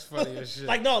 Shit, that's funny as shit.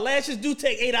 Like, no, lashes do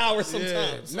take 8 hours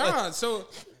sometimes. Yeah. Nah, so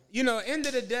end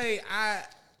of the day,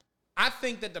 I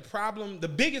think that the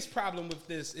biggest problem with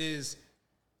this is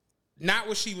not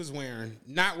what she was wearing,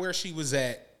 not where she was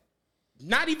at,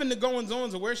 not even the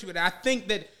goings-ons of where she was at. I think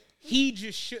that he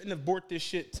just shouldn't have brought this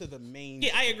shit to the main.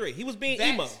 Yeah, I agree. He was being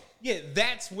emo. Yeah,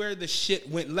 that's where the shit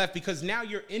went left, because now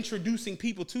you're introducing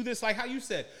people to this. Like how you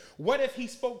said, what if he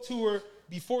spoke to her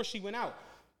before she went out?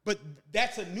 But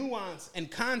that's a nuance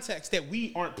and context that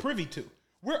we aren't privy to.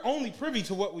 We're only privy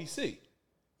to what we see.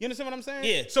 You understand what I'm saying?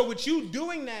 Yeah. So with you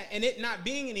doing that and it not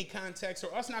being any context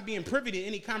or us not being privy to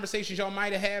any conversations y'all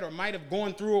might have had or might have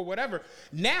gone through or whatever,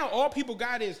 now all people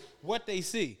got is what they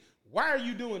see. Why are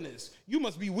you doing this? You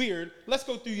must be weird. Let's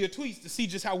go through your tweets to see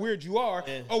just how weird you are.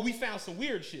 Yeah. Oh, we found some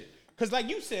weird shit. Because like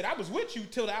you said, I was with you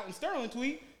till the Alton Sterling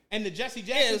tweet and the Jesse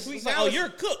Jackson tweet. Like, you're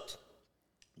cooked.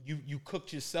 You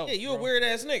cooked yourself. Yeah, you a weird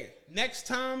ass nigga. Next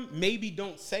time, maybe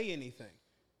don't say anything.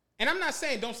 And I'm not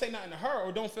saying don't say nothing to her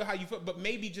or don't feel how you feel, but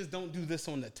maybe just don't do this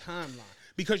on the timeline.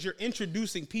 Because you're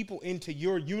introducing people into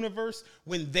your universe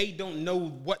when they don't know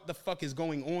what the fuck is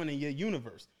going on in your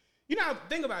universe.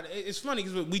 Think about it. It's funny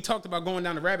because we talked about going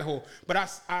down the rabbit hole, but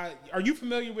are you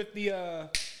familiar with the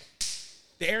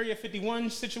Area 51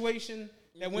 situation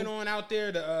that went on out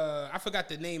there? I forgot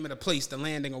the name of the place, the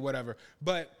landing or whatever,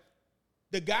 but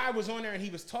the guy was on there and he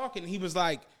was talking. He was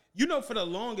like, for the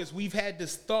longest we've had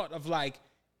this thought of like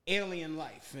alien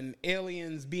life and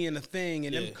aliens being a thing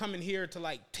and them coming here to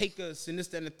like take us and this,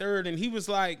 that, and the third. And he was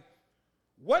like,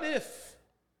 what if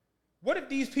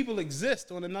these people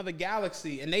exist on another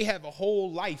galaxy and they have a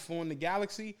whole life on the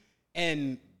galaxy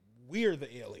and we're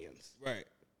the aliens? Right.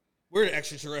 We're the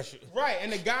extraterrestrials. Right.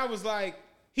 And the guy was like,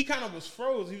 he kind of was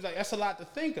froze. He was like, that's a lot to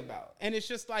think about. And it's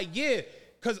just like, yeah,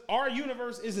 because our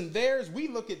universe isn't theirs. We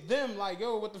look at them like,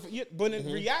 yo, what the fuck? But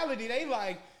in reality, they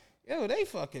like, yo, they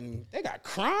got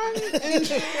crime. And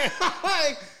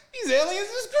like, these aliens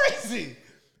is crazy.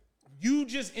 You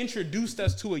just introduced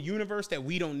us to a universe that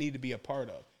we don't need to be a part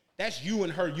of. That's you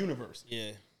and her universe.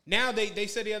 Yeah. Now they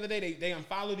said the other day they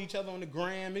unfollowed each other on the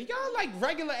gram, and y'all like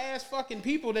regular ass fucking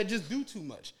people that just do too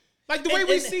much. Like the way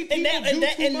we see people do too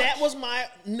much. And that was my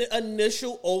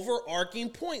initial overarching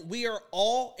point. We are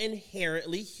all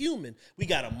inherently human. We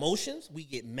got emotions. We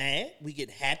get mad. We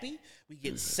get happy. We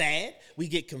get sad. We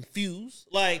get confused.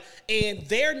 And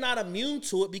they're not immune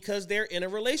to it because they're in a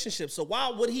relationship. So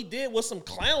while what he did was some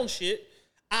clown shit,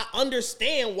 I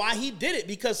understand why he did it,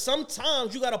 because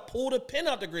sometimes you got to pull the pin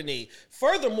out the grenade.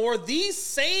 Furthermore, these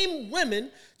same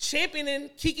women championing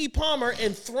Keke Palmer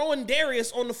and throwing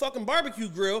Darius on the fucking barbecue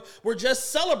grill were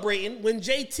just celebrating when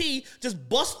JT just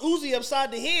bust Uzi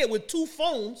upside the head with 2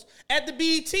 phones at the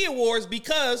BET Awards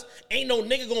because ain't no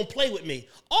nigga gonna play with me.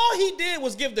 All he did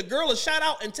was give the girl a shout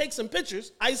out and take some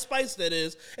pictures, Ice Spice that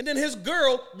is, and then his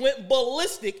girl went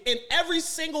ballistic, and every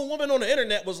single woman on the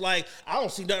internet was like, I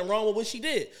don't see nothing wrong with what she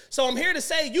did. So I'm here to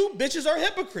say you bitches are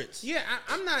hypocrites. Yeah,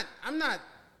 I'm not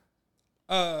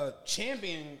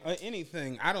championing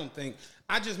anything. I don't think.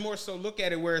 I just more so look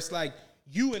at it where it's like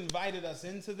you invited us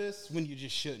into this when you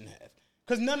just shouldn't have,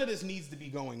 because none of this needs to be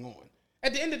going on.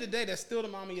 At the end of the day, that's still the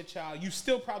mom of your child. You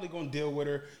still probably gonna deal with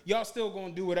her. Y'all still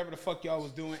gonna do whatever the fuck y'all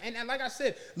was doing. And like I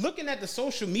said, looking at the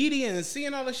social media and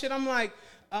seeing all this shit, I'm like,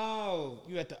 oh,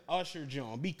 you at the Usher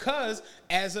John. Because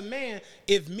as a man,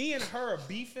 if me and her are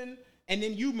beefing, and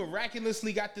then you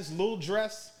miraculously got this little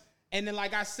dress, and then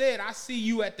like I said, I see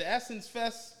you at the Essence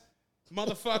Fest,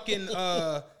 motherfucking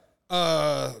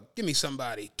give me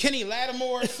somebody. Kenny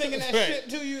Lattimore singing that shit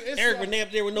to you. It's Eric like, Benet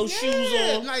up there with no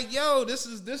shoes on. Like, yo, this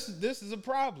is a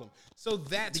problem. So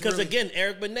that's Because really, again,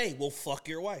 Eric Benet will fuck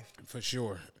your wife. for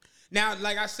sure. Now,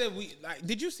 like I said,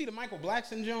 did you see the Michael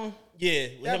Blackson Joint? Yeah,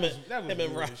 That was him and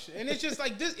weird Rob. as shit. And it's just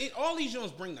like this. All these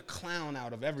Jones bring the clown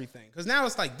out of everything. Because now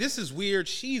it's like, this is weird.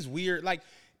 She's weird. Like,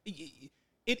 it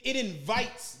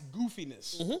invites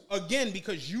goofiness. Again,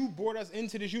 because you brought us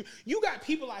into this. You got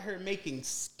people out here making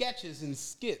sketches and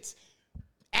skits,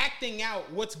 acting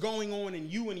out what's going on in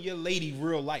you and your lady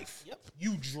real life. Yep.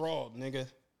 You drawed, nigga.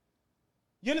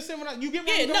 You understand you get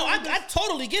what Yeah, I'm no, going with I this?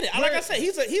 totally get it. Like I said,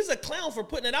 he's a clown for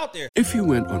putting it out there. If you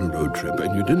went on a road trip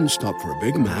and you didn't stop for a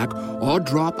Big Mac or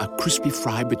drop a crispy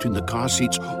fry between the car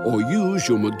seats or use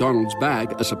your McDonald's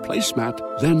bag as a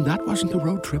placemat, then that wasn't a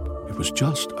road trip. It was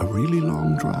just a really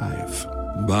long drive.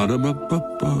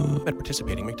 Ba-da-ba-ba-ba. At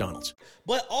participating McDonald's.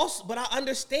 But I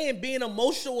understand being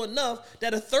emotional enough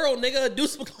that a thorough nigga would do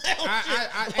some clown shit.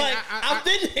 I've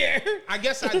been there. I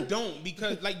guess I don't,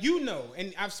 because, like,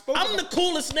 and I've spoken. I'm the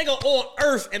coolest nigga on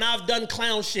earth, and I've done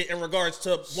clown shit in regards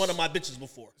to one of my bitches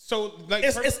before. So, like,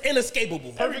 it's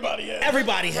inescapable. Everybody has.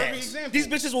 Everybody Perfect has. example. These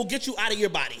bitches will get you out of your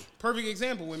body. Perfect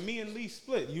example, when me and Lee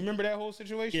split. You remember that whole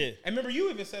situation? Yeah. And remember, you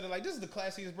even said it like, this is the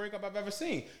classiest breakup I've ever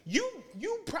seen. You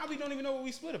probably don't even know what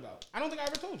we split about. I don't think I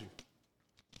ever told you.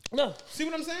 No. See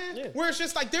what I'm saying? Yeah. Where it's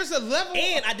just like, there's a level.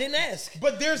 And I didn't ask.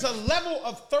 But there's a level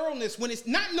of thoroughness when it's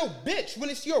not no bitch, when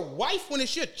it's your wife, when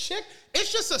it's your chick.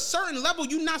 It's just a certain level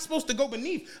you're not supposed to go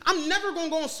beneath. I'm never going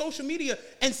to go on social media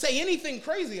and say anything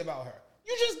crazy about her.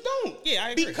 You just don't. Yeah, I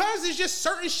agree. Because it's just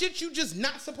certain shit you just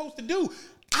not supposed to do.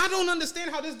 I don't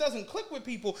understand how this doesn't click with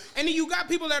people. And then you got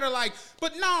people that are like,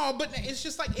 but it's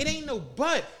just like, it ain't no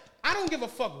but. I don't give a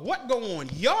fuck what go on.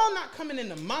 Y'all not coming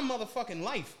into my motherfucking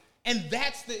life. And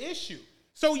that's the issue.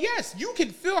 So yes, you can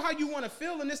feel how you want to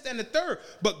feel and this, that, and the third.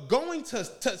 But going to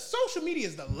social media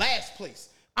is the last place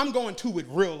I'm going to with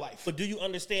real life. But do you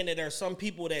understand that there are some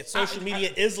people that social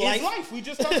media is life? It's life. We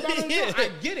just talked about it. Yeah.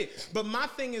 I get it. But my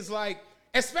thing is like,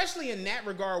 especially in that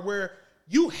regard where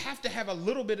you have to have a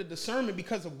little bit of discernment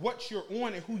because of what you're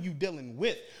on and who you dealing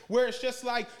with. Where it's just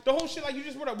like the whole shit like you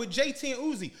just brought up with JT and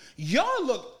Uzi. Y'all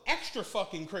look extra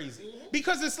fucking crazy.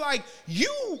 Because it's like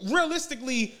you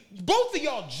realistically, both of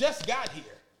y'all just got here.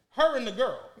 Her and the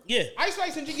girl. Yeah. Ice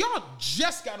Spice and y'all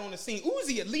just got on the scene.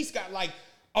 Uzi at least got like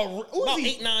About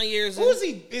 8-9 years in.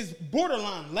 Uzi is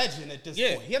borderline legend at this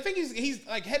Yeah. point. I think he's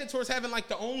like headed towards having like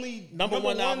the only Number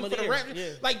one album for of the the rap.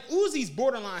 year. Yeah. Like Uzi's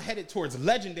borderline headed towards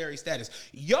legendary status.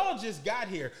 Y'all just got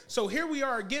here. So here we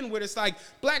are again where it's like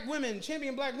black women,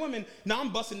 champion black women. Now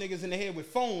I'm busting niggas in the head with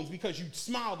phones because you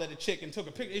smiled at a chick and took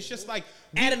a picture. It's just like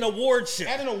At an award show.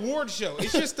 At an award show.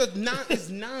 It's just it's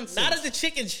nonsense. Not at the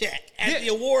Chicken Shack. At Yeah. the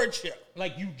award show.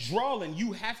 Like you drawing,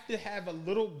 you have to have a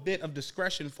little bit of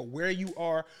discretion for where you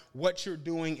are, what you're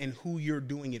doing, and who you're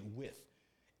doing it with.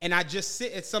 And I just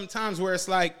sit at some times where it's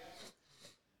like,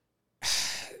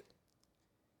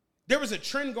 there was a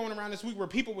trend going around this week where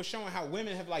people were showing how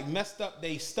women have like messed up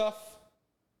their stuff.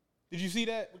 Did you see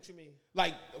that? What you mean?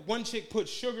 Like one chick put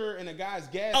sugar in a guy's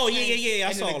gas. Oh, tank, yeah. I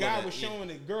and saw then all the of guy that, was yeah. showing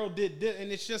the girl did this, and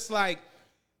it's just like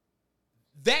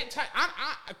that type.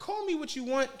 I call me what you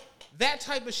want. That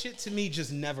type of shit to me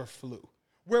just never flew.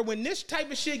 Where when this type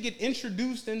of shit get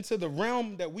introduced into the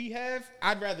realm that we have,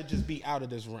 I'd rather just be out of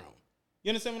this realm. You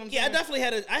understand what I'm saying? Yeah, I definitely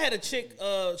had a chick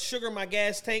sugar my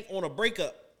gas tank on a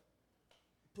breakup.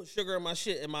 put sugar in my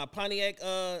shit in my Pontiac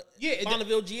Yeah,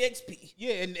 Bonneville GXP.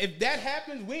 Yeah, and if that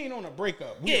happens, we ain't on a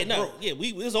breakup. We Yeah, are no, broke. yeah,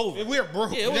 it's over. We're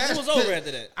broke. Yeah, it was over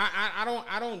after that.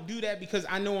 I don't do that because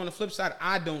I know on the flip side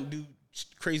I don't do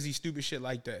crazy stupid shit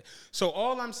like that. So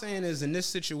all I'm saying is in this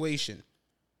situation,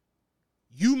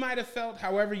 you might have felt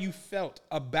however you felt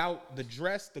about the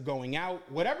dress, the going out,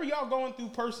 whatever y'all going through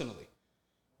personally,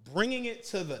 bringing it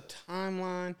to the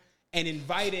timeline and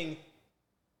inviting.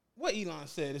 What Elon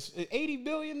said, it's 80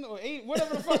 billion or 80,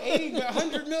 whatever the fuck, 80,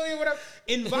 100 million, whatever.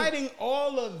 Inviting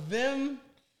all of them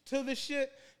to the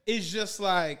shit is just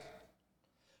like.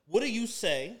 What do you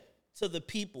say to the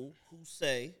people who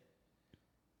say,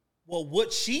 well,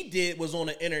 what she did was on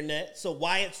the internet, so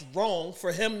why it's wrong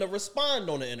for him to respond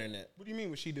on the internet? What do you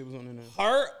mean what she did was on the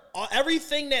internet?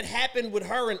 Everything that happened with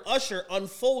her and Usher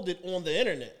unfolded on the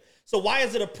internet. So why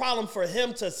is it a problem for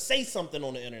him to say something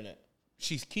on the internet?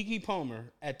 She's Keke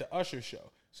Palmer at the Usher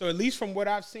show. So at least from what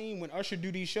I've seen when Usher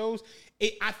do these shows,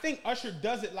 I think Usher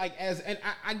does it like as, and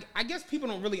I guess people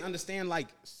don't really understand like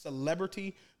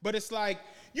celebrity, but it's like,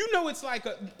 it's like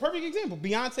a perfect example.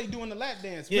 Beyonce doing the lap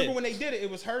dance. Yeah. Remember when they did it? It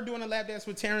was her doing a lap dance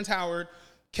with Terrence Howard.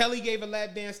 Kelly gave a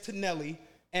lap dance to Nelly.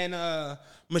 And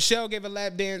Michelle gave a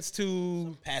lap dance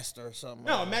to... Pastor or something.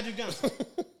 No, Magic Johnson.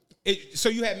 So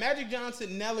you had Magic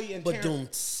Johnson, Nelly, and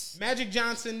Terrence. Magic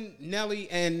Johnson, Nelly,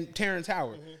 and Terrence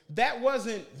Howard. Mm-hmm. That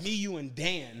wasn't Me, You, and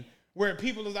Dan, where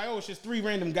people was like, oh, it's just three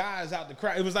random guys out the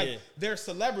crowd. It was like they're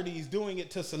celebrities doing it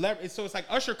to celebrities. So it's like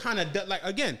Usher kind of, like,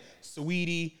 again,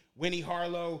 Saweetie, Winnie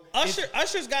Harlow.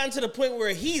 Usher's gotten to the point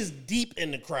where he's deep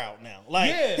in the crowd now. Like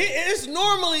it's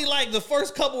normally like the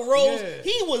first couple rows. Yeah.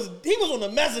 He was on the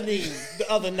mezzanine the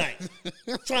other night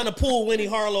trying to pull Winnie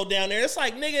Harlow down there. It's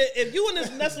like, nigga, if you and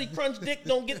this Nestle Crunch dick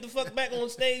don't get the fuck back on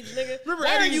stage, nigga,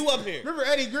 why are you up here? Remember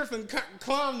Eddie Griffin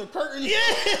climbed the curtain?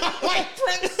 Yeah, like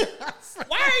Prince.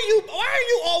 Why are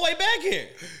you all the way back here?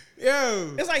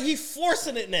 Yo, it's like he's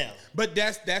forcing it now. But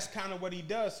that's kind of what he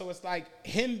does. So it's like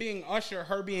him being Usher,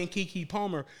 her being Keke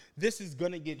Palmer. This is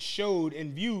gonna get showed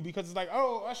and viewed because it's like,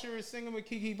 oh, Usher is singing with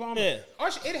Keke Palmer. Yeah.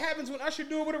 It happens when Usher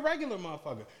do it with a regular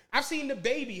motherfucker. I've seen the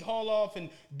baby haul off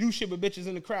and do shit with bitches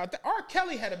in the crowd. R.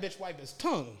 Kelly had a bitch wipe his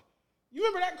tongue. You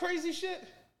remember that crazy shit?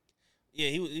 Yeah,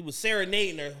 he was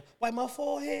serenading her. Wipe my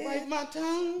forehead. Wipe my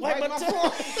tongue. Wipe my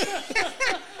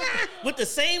forehead. With the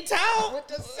same towel? With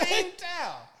the same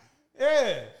towel.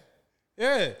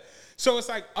 Yeah. So it's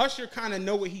like Usher kind of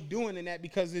know what he doing in that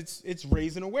because it's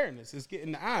raising awareness. It's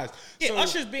getting the eyes. Yeah, so,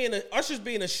 Usher's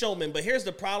being a showman, but here's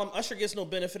the problem. Usher gets no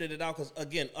benefit of the doubt because,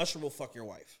 again, Usher will fuck your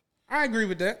wife. I agree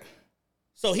with that.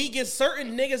 So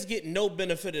certain niggas get no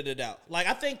benefit of the doubt. Like,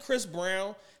 I think Chris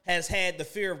Brown has had the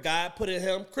fear of God put in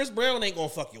him. Chris Brown ain't gonna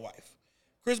fuck your wife.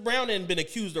 Chris Brown ain't been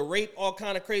accused of rape, all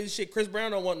kind of crazy shit. Chris Brown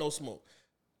don't want no smoke.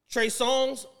 Trey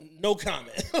Songz, no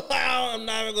comment. I'm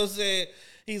not even gonna say it.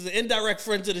 He's an indirect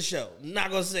friend to the show.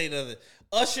 Not gonna say nothing.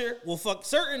 Usher will fuck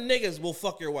certain niggas will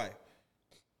fuck your wife.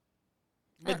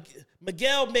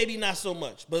 Miguel maybe not so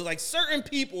much, but like certain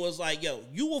people is like, yo,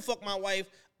 you will fuck my wife.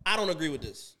 I don't agree with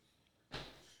this.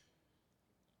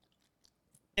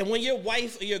 And when your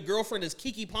wife or your girlfriend is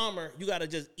Keke Palmer, you gotta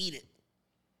just eat it.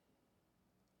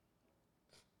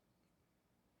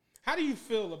 How do you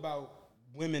feel about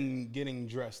women getting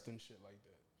dressed and shit like that?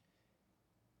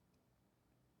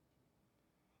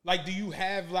 Like, do you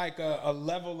have like a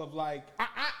level of like,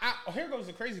 here goes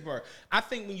the crazy part. I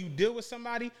think when you deal with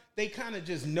somebody, they kind of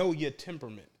just know your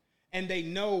temperament and they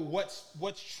know what's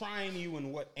trying you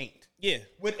and what ain't. Yeah.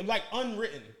 With like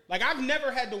unwritten. Like I've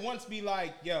never had to once be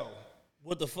like, yo,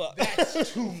 what the fuck?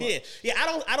 That's too much. Yeah.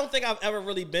 I don't think I've ever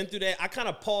really been through that. I kind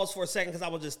of paused for a second because I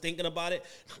was just thinking about it.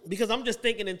 Because I'm just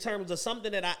thinking in terms of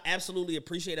something that I absolutely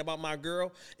appreciate about my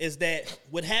girl is that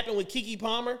what happened with Keke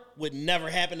Palmer would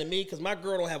never happen to me because my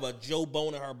girl don't have a Joe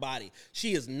bone in her body.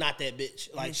 She is not that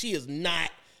bitch. Like, she is not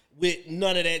with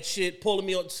none of that shit pulling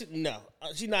me on. No.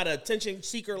 She's not an attention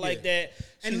seeker like that.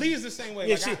 And Lee's the same way.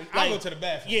 Yeah, I go to the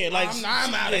bathroom. Yeah, like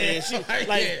I'm out of here.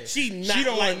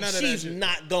 She's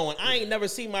not going. I ain't never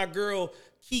seen my girl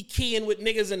keying with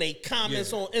niggas in they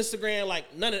comments on Instagram.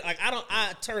 Like none of I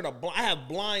have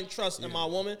blind trust in my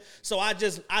woman. So I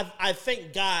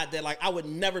thank God that like I would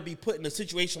never be put in a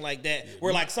situation like that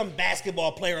where like some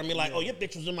basketball player and me like, oh, your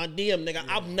bitch was in my DM, nigga.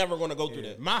 I'm never gonna go through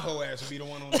that. My whole ass would be the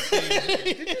one on the stage.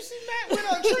 Did you see Matt with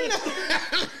Trina?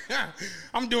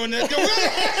 I'm doing that.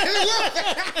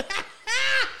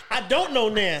 I don't know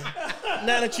now.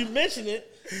 Now that you mention it.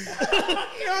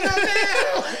 You don't know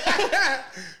now.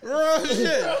 Real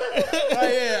shit.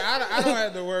 Like, yeah, I don't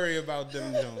have to worry about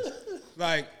them Jones.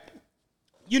 Like,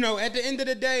 at the end of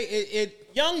the day,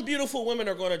 young, beautiful women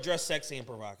are going to dress sexy and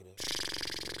provocative.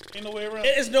 Ain't no way around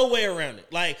There's no way around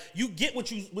it. Like you get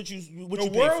what you The pay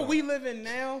world for. we live in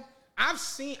now, I've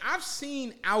seen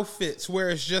outfits where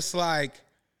it's just like,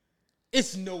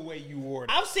 it's no way you wore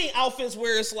that. I've seen outfits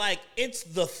where it's like it's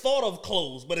the thought of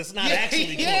clothes, but it's not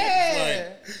actually clothes. Yeah.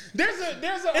 Like, There's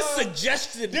a it's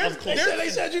suggested of clothes. They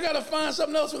said you gotta find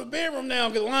something else for the bedroom now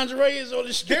because lingerie is on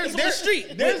the street. It's on the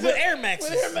street. There's with Air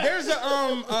Maxes. There's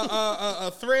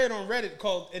a thread on Reddit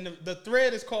called, and the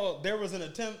thread is called "There Was an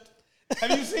Attempt."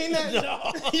 Have you seen that?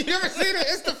 No. You ever seen it?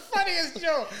 It's the funniest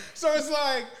joke. So it's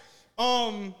like,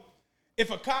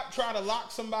 if a cop try to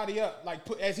lock somebody up, like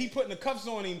as he putting the cuffs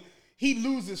on him, he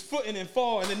lose his footing and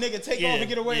fall, and the nigga take off and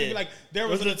get away and be like, there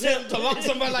was an attempt to lock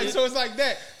somebody. Like, so it's like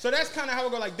that. So that's kind of how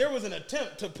it go. Like, there was an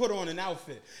attempt to put on an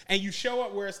outfit, and you show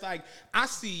up where it's like, I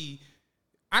see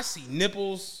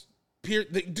nipples.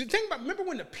 Remember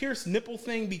when the pierced nipple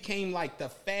thing became like the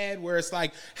fad, where it's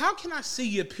like, how can I see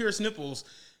your pierced nipples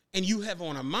and you have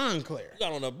on a Moncler? You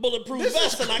got on a bulletproof This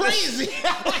vest. is crazy.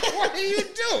 What do you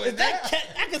do? Is that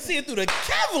I can see it through the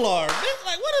Kevlar. It's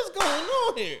like, what is going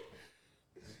on here?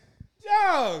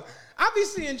 Yo, I be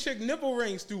seeing chick nipple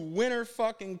rings through winter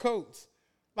fucking coats.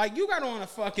 Like, you got on a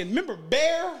fucking, remember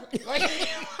Bear? Like,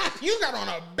 you got on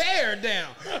a Bear down,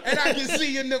 and I can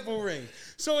see your nipple ring.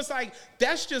 So it's like,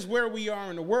 that's just where we are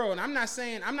in the world. And I'm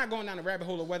not going down the rabbit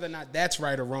hole of whether or not that's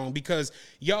right or wrong, because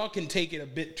y'all can take it a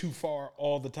bit too far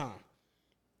all the time.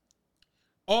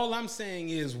 All I'm saying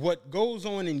is what goes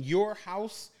on in your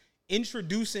house,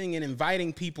 introducing and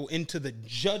inviting people into the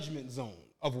judgment zone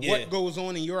of what goes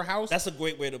on in your house. That's a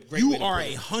great way to. You are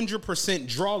 100%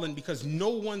 drawing, because no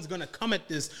one's gonna come at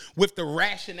this with the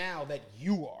rationale that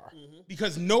you are,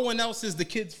 because no one else is the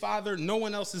kid's father, no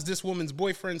one else is this woman's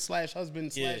boyfriend /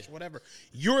 husband / whatever.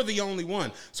 You're the only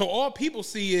one. So all people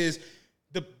see is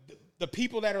the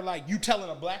people that are like, you telling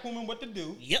a black woman what to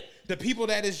do. Yep. The people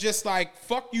that is just like,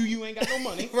 fuck you, you ain't got no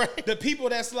money. Right. The people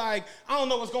that's like, I don't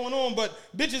know what's going on, but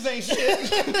bitches ain't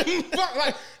shit.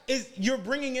 Like, you're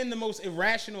bringing in the most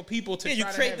irrational people to you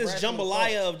try create to have this rational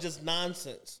jambalaya thoughts. of just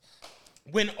nonsense.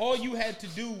 When all you had to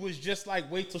do was just like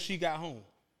wait till she got home.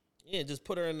 Yeah, just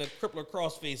put her in the crippler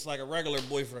crossface like a regular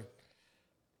boyfriend.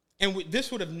 And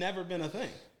this would have never been a thing,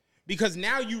 because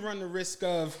now you run the risk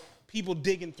of people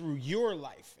digging through your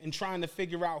life and trying to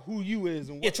figure out who you is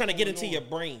and what's trying to get going into on. your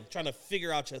brain, trying to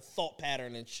figure out your thought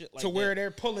pattern and shit like to that. where they're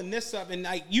pulling this up, and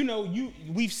like, you know,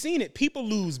 we've seen it. People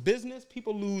lose business,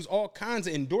 people lose all kinds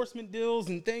of endorsement deals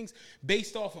and things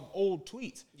based off of old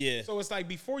tweets. Yeah. So it's like,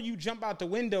 before you jump out the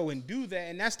window and do that,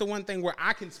 and that's the one thing where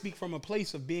I can speak from a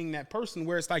place of being that person,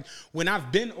 where it's like, when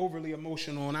I've been overly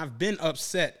emotional and I've been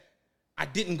upset, I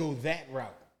didn't go that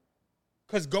route.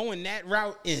 Because going that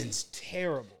route ends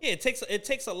terrible. Yeah, it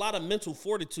takes a lot of mental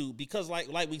fortitude, because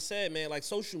like we said, man, like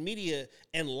social media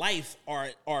and life are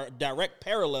direct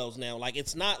parallels now. Like,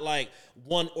 it's not like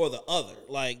one or the other.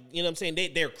 Like, you know what I'm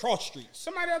saying? They're cross streets.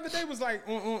 Somebody the other day was like,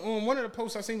 on one of the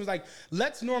posts I seen was like,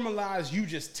 let's normalize you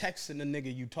just texting the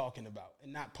nigga you talking about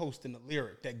and not posting the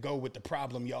lyric that go with the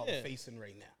problem y'all are facing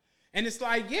right now. And it's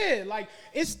like, yeah, like,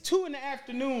 it's 2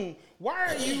 PM. Why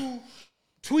are you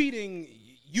tweeting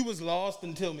you was lost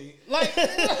until me? Like, like,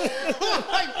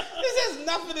 this has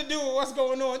nothing to do with what's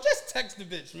going on. Just text the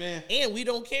bitch, man. And we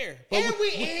don't care. And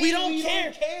we don't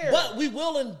care. But we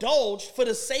will indulge for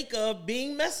the sake of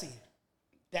being messy.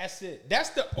 That's it.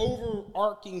 That's the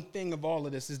overarching thing of all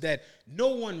of this, is that no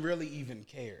one really even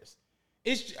cares.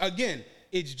 It's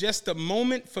just a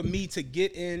moment for me to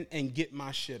get in and get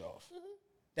my shit off.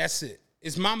 That's it.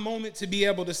 It's my moment to be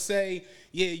able to say,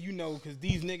 yeah, you know, because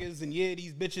these niggas and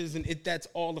these bitches, and that's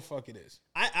all the fuck it is.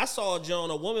 I saw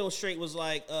a woman was straight was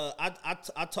like,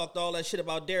 I talked all that shit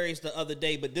about Darius the other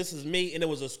day, but this is me, and it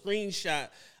was a screenshot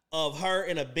of her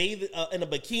in a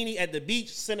bikini at the beach,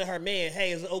 sending her man,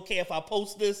 hey, is it okay if I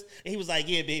post this? And he was like,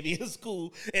 yeah, baby, it's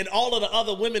cool. And all of the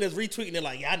other women is retweeting it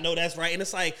like, yeah, I know that's right. And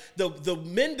it's like, the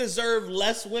men deserve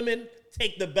less women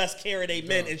take the best care of their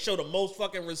men and show the most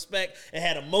fucking respect and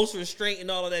had the most restraint and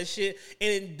all of that shit.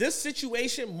 And in this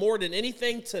situation, more than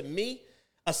anything, to me,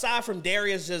 aside from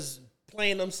Darius just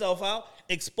playing himself out,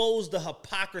 exposed the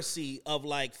hypocrisy of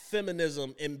like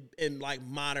feminism in like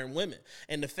modern women.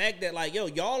 And the fact that like, yo,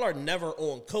 y'all are never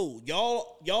on code.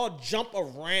 Y'all jump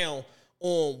around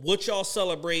on what y'all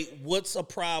celebrate, what's a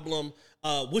problem,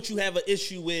 what you have an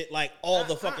issue with, like all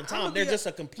the fucking time. There's just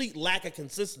a complete lack of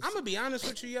consistency. I'm gonna be honest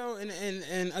with you, yo,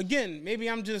 and again, maybe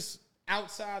I'm just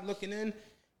outside looking in.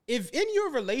 If in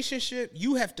your relationship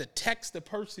you have to text the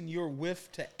person you're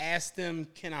with to ask them,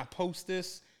 can I post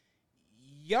this?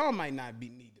 Y'all might not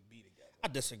need to be together. I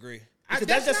disagree. Because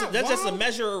that's just a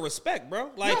measure of respect,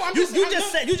 bro. Like you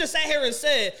just sat here and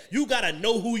said you gotta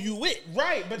know who you with.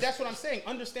 Right, but that's what I'm saying.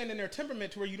 Understanding their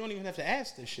temperament to where you don't even have to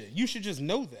ask this shit. You should just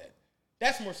know that.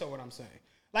 That's more so what I'm saying.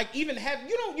 Like even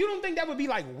you don't think that would be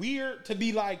like weird to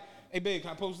be like, hey babe,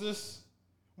 can I post this?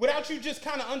 Without you just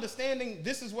kind of understanding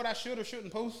this is what I should or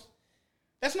shouldn't post.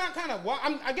 That's not kind of why.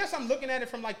 I guess I'm looking at it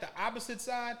from like the opposite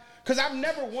side because I've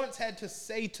never once had to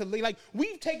say to Lee, like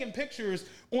we've taken pictures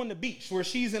on the beach where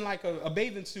she's in like a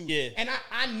bathing suit, and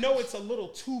I know it's a little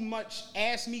too much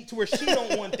ass meat to where she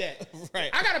don't want that.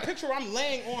 Right. I got a picture where I'm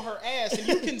laying on her ass, and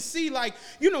you can see like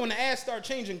when the ass start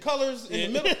changing colors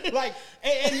in the middle, like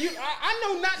and I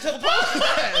know not to post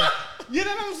that. You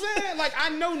know what I'm saying? Like I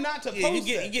know not to post that.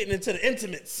 You're getting into the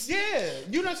intimates. Yeah,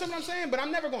 you know what I'm saying? But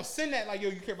I'm never gonna send that like, yo,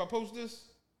 you care if I post this?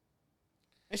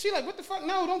 And she like, what the fuck?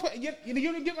 No, don't put. You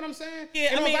get what I'm saying?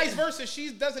 Yeah, and vice versa.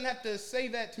 She doesn't have to say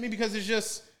that to me because it's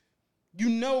just you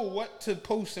know what to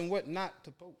post and what not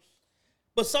to post.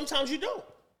 But sometimes you don't.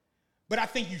 But I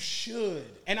think you should,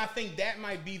 and I think that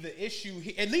might be the issue,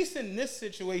 at least in this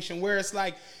situation, where it's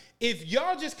like if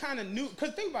y'all just kind of knew.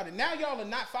 Because think about it, now y'all are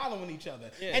not following each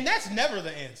other, and that's never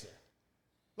the answer.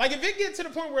 Like if it gets to the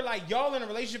point where like y'all in a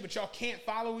relationship but y'all can't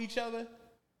follow each other.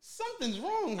 Something's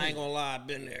wrong. I ain't gonna lie, I've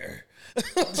been there.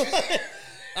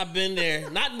 I've been there.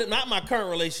 Not my current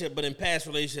relationship, but in past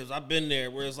relationships, I've been there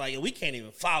where it's like we can't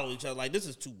even follow each other. Like this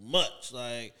is too much.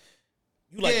 Like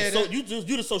you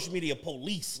you the social media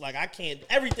police. Like I can't.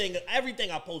 Everything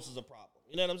I post is a problem.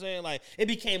 You know what I'm saying? Like it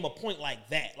became a point like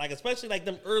that. Like especially like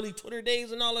them early Twitter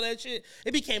days and all of that shit.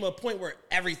 It became a point where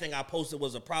everything I posted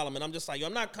was a problem, and I'm just like, yo,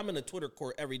 I'm not coming to Twitter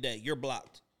court every day. You're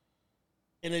blocked,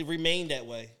 and it remained that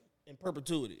way. In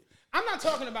perpetuity. I'm not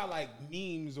talking about like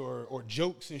memes or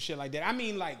jokes and shit like that. I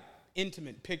mean like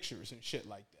intimate pictures and shit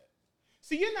like that.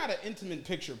 See, you're not an intimate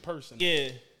picture person. Yeah.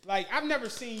 Like I've never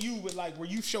seen you with like where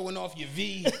you showing off your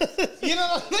V. You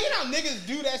know, look at how niggas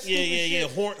do that stupid shit. Yeah.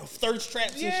 Thirst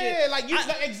traps and shit. Yeah, like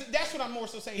that's what I'm more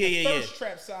so saying. The thirst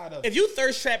trap side of it. If you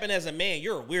thirst trapping as a man,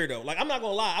 you're a weirdo. Like I'm not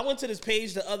gonna lie. I went to this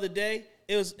page the other day.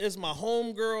 It's my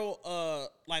homegirl,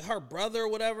 like her brother or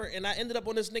whatever, and I ended up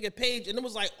on this nigga page, and it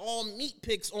was like all meat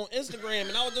pics on Instagram,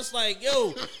 and I was just like,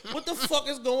 yo, what the fuck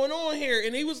is going on here?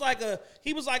 And he was like a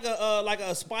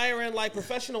aspiring like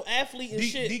professional athlete and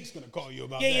shit. Deke's gonna call you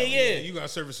about that. Yeah. You got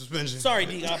service suspension. Sorry,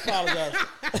 Deke, I apologize.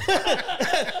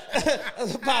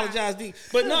 I apologize, Deke.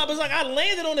 But no, it's like I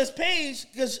landed on this page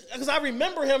because I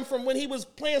remember him from when he was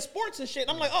playing sports and shit.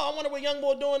 I'm like, oh, I wonder what young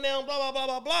boy doing now, blah blah blah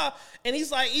blah blah. And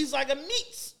he's like a meat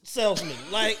salesman.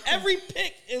 Like every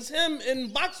pic is him in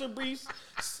boxer briefs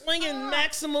slinging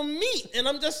maximum meat, and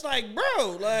I'm just like,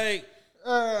 bro, like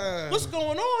what's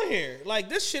going on here? Like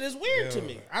this shit is weird to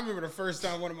me. I remember the first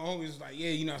time one of my homies was like,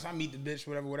 yeah, so I meet the bitch,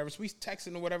 whatever. So we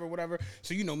texting or whatever.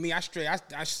 So me, I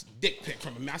dick pic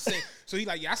from him. I said, so he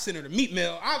like, yeah, I sent her the meat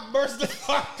mail. I burst the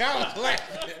fuck out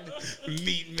laughing.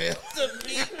 Meat mail.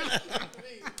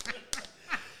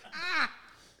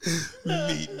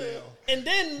 Meat mail. And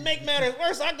then make matters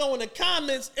worse, I go in the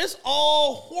comments, it's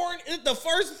all horny. The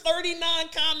first 39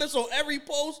 comments on every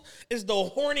post is the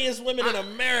horniest women in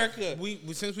America.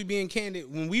 Since we being candid,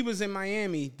 when we was in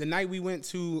Miami, the night we went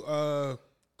to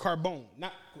Carbone,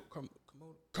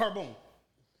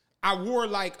 I wore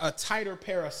like a tighter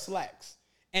pair of slacks.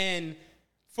 And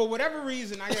for whatever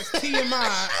reason, I guess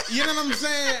TMI, you know what I'm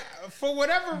saying? For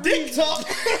whatever reason. Dick talk.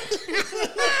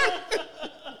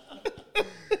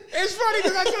 It's funny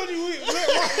because I told you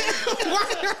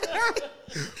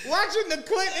watching the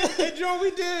Clinton and Joe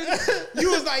we did.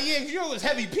 You was like, yeah, Joe was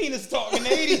heavy penis talk in the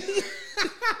 80s.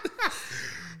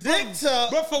 Dick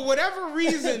talk. But for whatever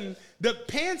reason, the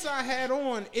pants I had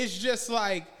on is just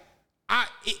like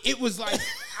it was like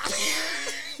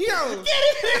yo. Get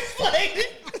it explained.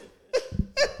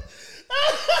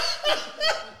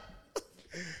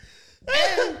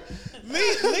 And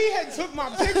Lee had took my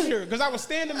picture because I was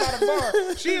standing by the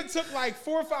bar. She had took like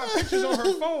 4 or 5 pictures on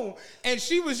her phone, and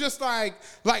she was just like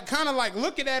kind of like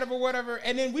looking at it or whatever.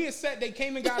 And then they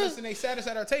came and got us, and they sat us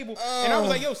at our table. And I was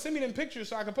like, yo, send me them pictures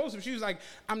so I can post them. She was like,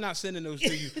 I'm not sending those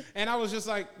to you. And I was just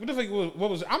like, what the fuck? What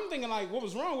was? I'm thinking like, what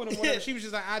was wrong with them? Whatever. She was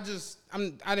just like,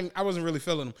 I wasn't really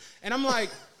feeling them. And I'm like,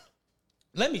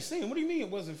 let me see him. What do you mean it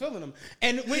wasn't feeling him?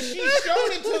 And when she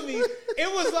showed it to me,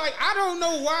 it was like, I don't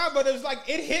know why, but it was like,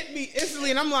 it hit me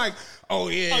instantly. And I'm like, oh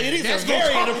yeah. These are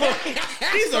very inappropriate.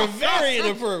 These are very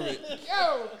inappropriate.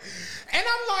 Yo. And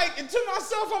I'm like, and to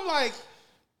myself, I'm like,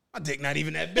 my dick not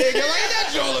even that big. I'm like,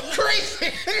 that Joe look crazy.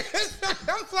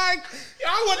 I'm like, yo,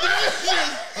 I want the shit.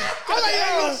 I'm like,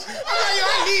 yo,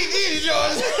 I need these Joes.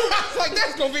 I was like,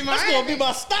 that's gonna be my That's gonna be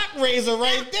my stock raiser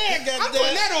right there. Goddamn. I'm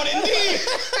putting that on Indeed.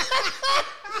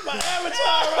 My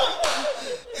avatar.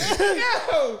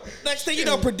 Yo. Next thing you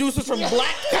know, producers from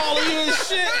Black calling you and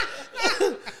shit.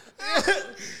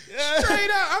 Straight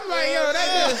up, I'm like, yo,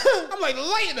 I'm like,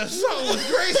 lighting the song was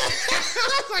crazy.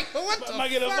 I was like, what the Might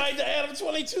get a fuck? bite to Adam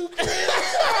 22.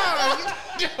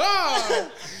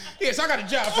 Oh. Yes, I got a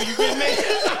job for you, good man.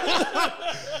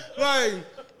 Like,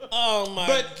 Oh my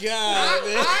but god,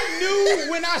 man. I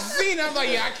knew when I seen it, I'm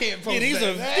like, yeah, I can't post These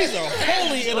that. are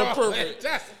wholly inappropriate.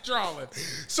 That's drawing.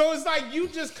 So it's like you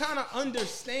just kind of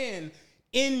understand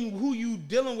in who you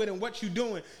dealing with and what you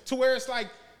doing, to where it's like,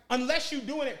 unless you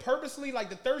doing it purposely, like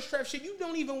the thirst trap shit, you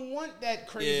don't even want that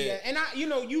crazy. Yeah. And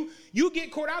you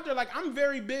get caught out there. Like, I'm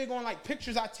very big on like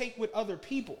pictures I take with other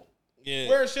people. Yeah.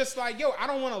 Where it's just like, yo, I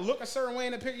don't want to look a certain way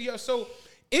in the picture. Yo, so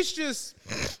it's just.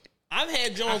 I've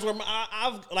had Jones where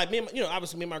I've like me, and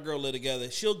obviously me and my girl live together.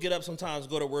 She'll get up sometimes,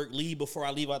 go to work, leave before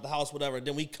I leave out the house, whatever.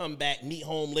 Then we come back, meet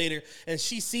home later, and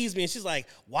she sees me and she's like,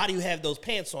 "Why do you have those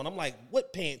pants on?" I'm like,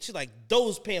 "What pants?" She's like,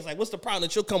 "Those pants." Like, what's the problem?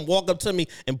 And she'll come walk up to me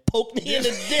and poke me in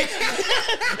the dick.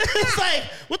 It's like,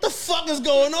 what the fuck is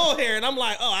going on here? And I'm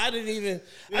like, oh, I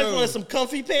just wanted some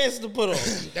comfy pants to put on.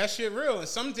 That shit real. And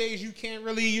some days you can't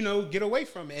really, get away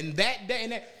from it. And that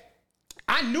day,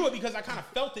 I knew it because I kind of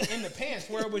felt it in the pants,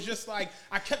 where it was just like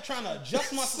I kept trying to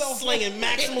adjust myself, Slinging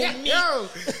maximum meat. Yo.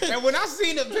 And when I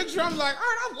seen the picture, I'm like, all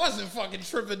right, I wasn't fucking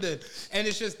tripping then. And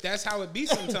it's just, that's how it be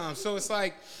sometimes. So it's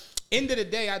like, end of the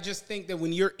day, I just think that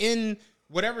when you're in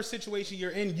whatever situation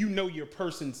you're in, you know your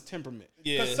person's temperament.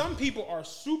 Yeah. Because some people are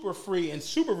super free and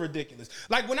super ridiculous.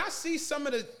 Like when I see some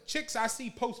of the chicks I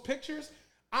see post pictures,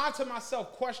 I to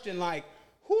myself question, like,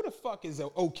 who the fuck is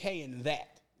okay in that?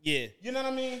 Yeah. You know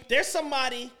what I mean? There's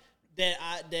somebody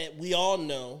that we all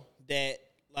know that,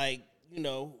 like,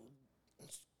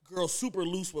 girl's super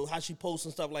loose with how she posts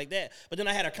and stuff like that. But then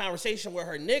I had a conversation with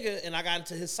her nigga, and I got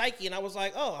into his psyche, and I was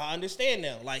like, oh, I understand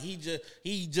now. Like, he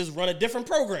just run a different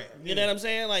program. You know what I'm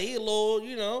saying? Like, he a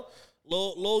little,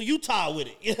 little Utah with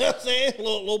it. You know what I'm saying?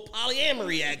 Little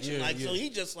polyamory action. So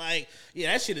he just like,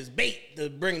 that shit is bait to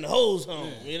bring the hoes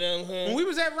home. You know what I'm saying? When we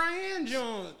was at Ryan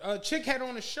Jones, a chick had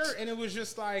on a shirt, and it was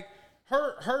just like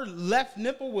her left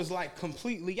nipple was like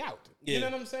completely out. You know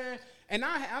what I'm saying? And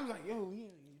I was like, yo,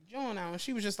 John out, and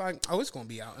she was just like, oh, it's gonna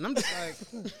be out. And I'm just like,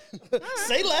 right,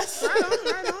 say less.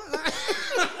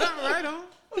 Right on.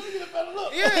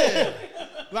 Yeah.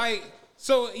 Like,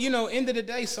 so, end of the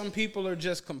day, some people are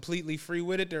just completely free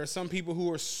with it. There are some people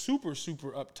who are super,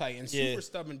 super uptight and super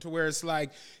stubborn, to where it's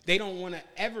like they don't want to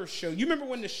ever show. You remember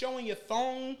when the showing your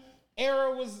thong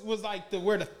era was like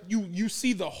where you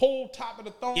see the whole top of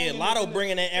the thong? Yeah, Lotto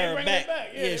bringing that era back.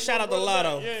 Yeah, shout out to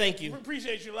Lotto. Yeah, Thank you.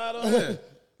 Appreciate you, Lotto. Yeah.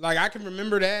 Like, I can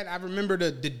remember that. I remember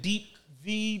the deep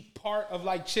V part of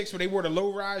like chicks where they wore the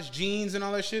low rise jeans and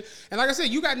all that shit. And like I said,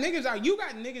 you got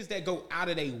niggas that go out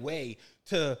of their way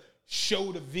to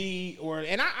show the V,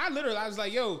 and I was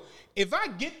like, yo, if I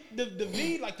get the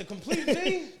V, like the complete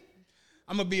V,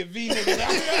 I'm gonna be a V nigga.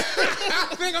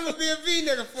 I think I'm gonna be a V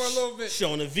nigga for a little bit.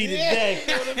 Showing the V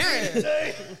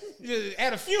today. Just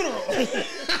at a funeral.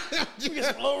 You get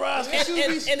some low rise and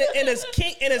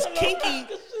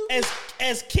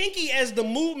as kinky as the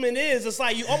movement is, it's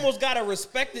like you almost gotta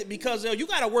respect it, because you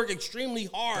gotta work extremely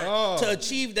hard to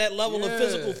achieve that level of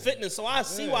physical fitness. So I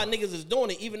see why niggas is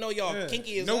doing it, even though y'all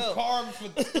kinky as hell. No carb for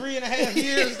 3.5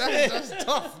 years. That's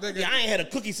tough, nigga. Yeah, I ain't had a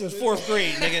cookie since 4th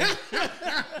grade, nigga.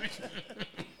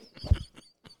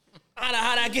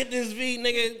 How'd I get this V,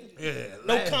 nigga? Yeah,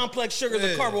 no complex sugars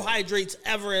or carbohydrates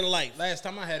ever in life. Last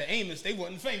time I had an Amos, they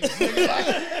wasn't famous. Nigga. Like,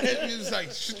 it was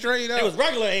like straight up. It was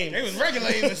regular Amos. It was regular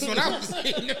Amos when I was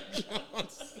eating them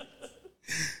Jones.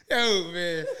 Yo,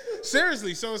 man.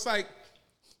 Seriously, so it's like,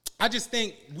 I just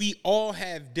think we all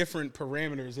have different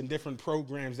parameters and different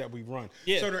programs that we run.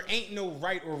 Yeah. So there ain't no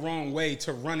right or wrong way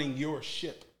to running your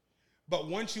ship. But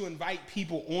once you invite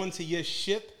people onto your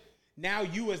ship, now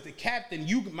you as the captain,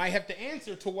 you might have to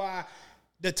answer to why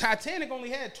the Titanic only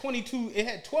had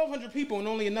 1,200 people and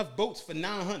only enough boats for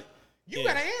 900. You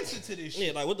got to answer to this shit.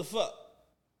 Yeah, like, what the fuck?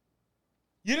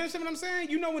 You know what I'm saying?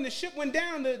 When the ship went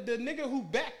down, the nigga who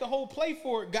backed the whole play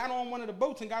for it got on one of the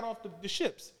boats and got off the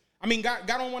ships. I mean, got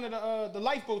on one of the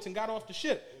lifeboats and got off the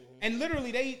ship. Mm-hmm. And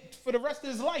literally, they, for the rest of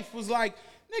his life, was like,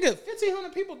 nigga,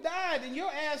 1,500 people died and your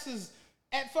ass is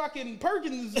at fucking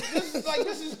Perkins. This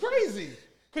is crazy.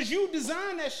 Because you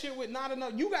designed that shit with not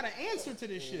enough. You got to answer to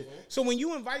this shit. So when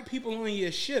you invite people on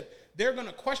your ship, they're going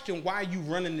to question why you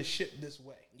running the ship this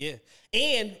way. Yeah.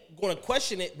 And going to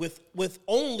question it with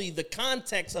only the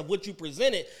context of what you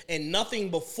presented and nothing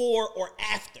before or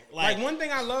after. Like one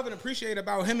thing I love and appreciate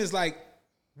about him is like,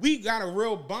 we got a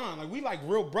real bond. Like, we like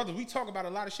real brothers. We talk about a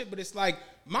lot of shit, but it's like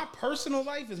my personal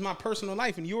life is my personal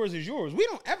life and yours is yours. We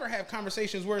don't ever have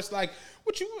conversations where it's like,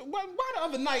 why the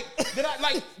other night did I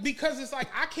like, because it's like,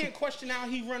 I can't question how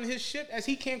he run his shit as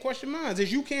he can't question mine.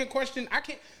 As you can't question,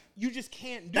 you just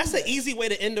can't do That's that. an easy way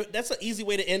to end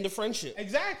the friendship.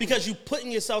 Exactly. Because you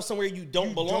putting yourself somewhere you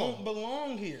don't belong. Don't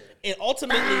belong here. And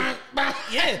ultimately,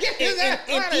 and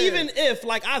even if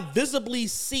like I visibly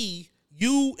see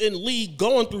you and Lee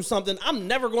going through something, I'm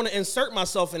never going to insert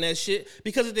myself in that shit,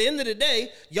 because at the end of the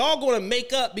day, y'all going to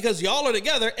make up because y'all are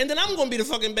together, and then I'm going to be the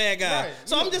fucking bad guy. Right.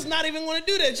 So I'm just not even going to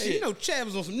do that shit. You know, Chad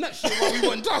was on some nut shit while we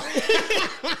wasn't talking.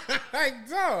 Like,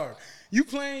 dog, you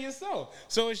playing yourself.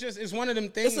 So it's one of them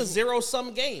things. It's a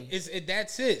zero-sum game.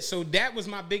 That's it. So that was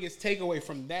my biggest takeaway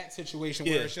from that situation,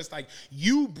 where it's just like,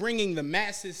 you bringing the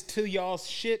masses to y'all's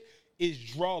shit is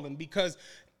drawing, because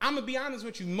I'm going to be honest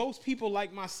with you, most people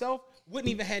like myself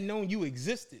wouldn't even have known you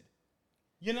existed.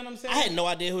 You know what I'm saying? I had no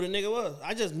idea who the nigga was.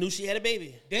 I just knew she had a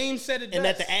baby. Dame said it and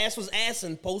best. that the ass was ass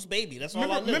and post baby. That's all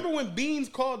I knew. Remember when Beans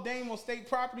called Dame on State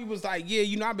Property, was like, yeah,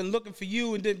 you know, I've been looking for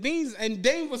you, and then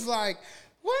Dame was like,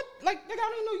 what? Like, nigga,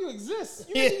 I don't know you exist.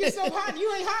 You making yourself hot,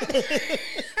 you ain't hot.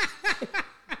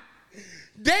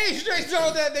 Dame straight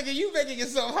told that nigga, you making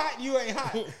yourself hot, you ain't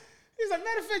hot. He's like,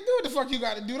 matter of fact, do what the fuck you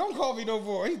gotta do. Don't call me no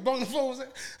more. He's bunging the phone and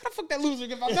like, how the fuck that loser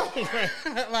if I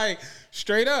don't? Like,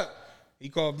 straight up. He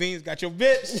called Beans, got your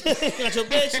bitch. Got your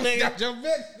bitch, nigga. Got your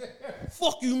bitch.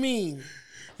 Fuck you mean?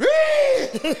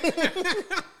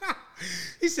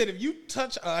 He said, if you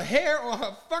touch a hair on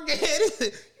her fucking head, he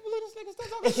said, you believe this nigga still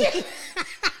talking shit?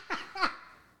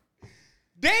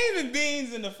 Dame and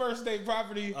Beans in the First State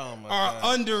Property are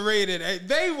underrated.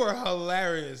 They were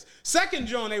hilarious. Second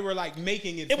joint, they were like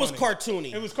making it funny. It was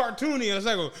cartoony. It was cartoony in a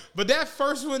second. But that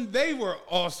first one, they were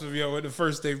awesome, yo, in the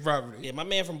First State Property. Yeah, my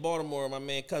man from Baltimore,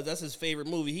 cuz that's his favorite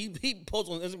movie. He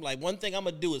posted on Instagram like, one thing I'm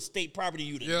gonna do is State Property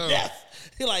you to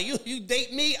death. He like, you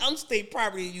date me, I'm State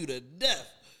Property you to death.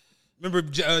 Remember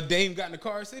Dame got in the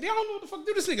car and said, I don't know what the fuck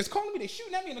do. This nigga's calling me. They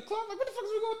shooting at me in the club. Like, what the fuck is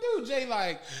we gonna do? Jay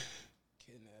like,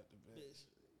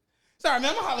 sorry,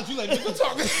 man, I'm gonna holler at you later. We're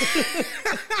talking.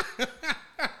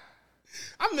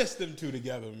 I missed them two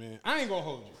together, man. I ain't gonna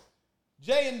hold you.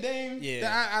 Jay and Dame,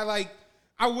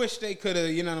 I wish they could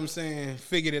have, you know what I'm saying,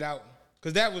 figured it out.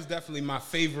 Because that was definitely my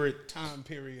favorite time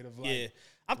period of life. Yeah.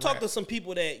 I've talked to some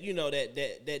people that, you know,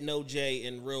 that know Jay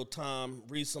in real time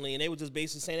recently, and they were just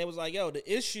basically saying, they was like, yo,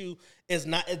 the issue is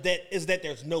that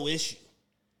there's no issue.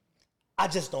 I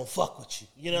just don't fuck with you.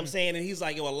 You know what I'm saying? And he's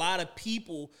like, yo, a lot of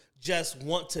people just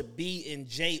want to be in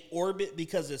Jay orbit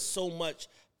because there's so much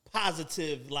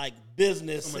positive like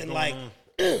business and like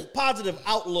positive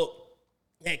outlook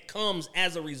that comes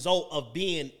as a result of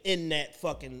being in that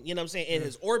fucking, you know what I'm saying, in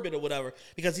his orbit or whatever,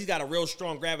 because he's got a real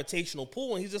strong gravitational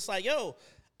pull, and he's just like, yo,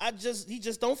 he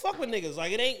just don't fuck with niggas.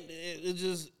 Like, it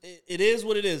is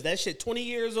what it is. That shit 20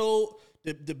 years old.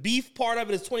 The beef part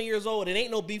of it is 20 years old. It ain't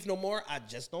no beef no more. I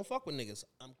just don't fuck with niggas.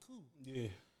 I'm cool. Yeah.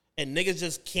 And niggas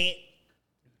just can't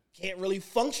really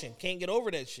function. Can't get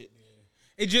over that shit.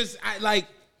 Yeah. It just, I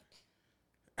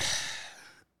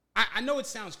know it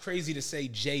sounds crazy to say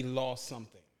Jay lost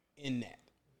something in that.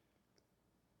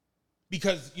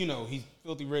 Because, you know, he's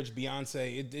filthy rich,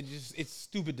 Beyonce. It's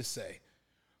stupid to say.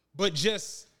 But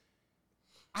just,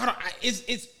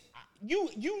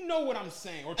 you know what I'm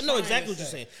saying. Or I know exactly what you're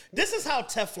saying. This is how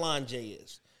Teflon Jay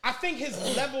is. I think his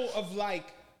level of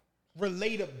like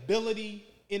relatability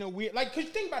in a weird, like, cause you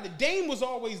think about it, Dame was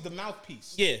always the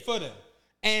mouthpiece for them.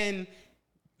 And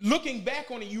looking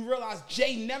back on it, you realize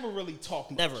Jay never really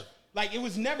talked much. Never. Like, it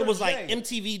was never It was Jay. like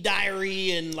MTV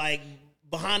Diary and like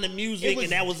Behind the Music, and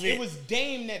that was it. It was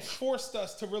Dame that forced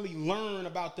us to really learn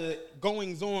about the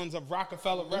goings-ons of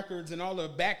Rockefeller Records and all the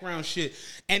background shit.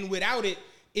 And without it,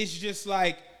 it's just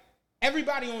like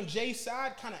everybody on Jay's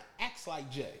side kind of acts like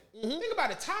Jay. Think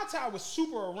about it. Ty was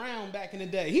super around back in the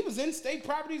day. He was in State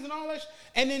Properties and all that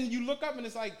and then you look up and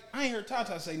it's like, I ain't heard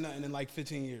Ty say nothing in like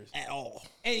 15 years. At all.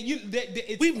 And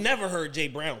we've never heard Jay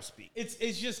Brown speak. It's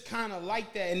just kind of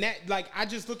like that. And that, like, I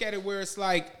just look at it where it's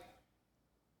like,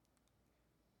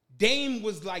 Dame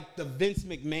was like the Vince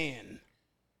McMahon.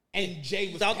 And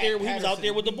Jay was out there. He was out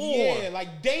there with the bullhorn. Yeah,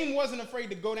 like Dame wasn't afraid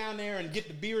to go down there and get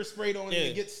the beer sprayed on him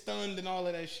and get stunned and all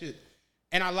of that shit.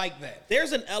 And I like that.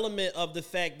 There's an element of the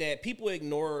fact that people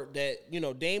ignore that, you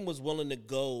know, Dame was willing to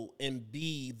go and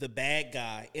be the bad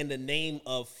guy in the name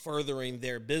of furthering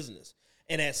their business.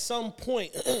 And at some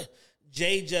point,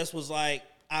 Jay just was like,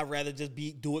 I'd rather just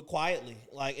do it quietly.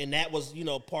 Like, and that was, you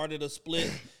know, part of the split.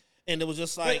 And it was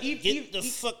just like, get the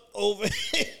fuck over.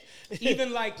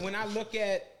 Even like when I look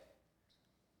at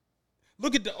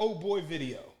the Oh Boy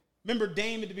video. Remember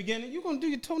Dame at the beginning? You gonna do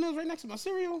your toenails right next to my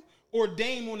cereal? Or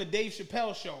Dame on the Dave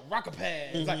Chappelle show,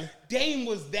 Rockapad. Like Dame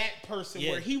was that person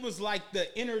where he was like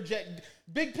the interject,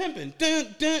 Big Pimpin'.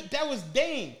 Dun, dun, that was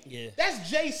Dame. Yeah. That's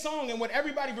Jay's song, and what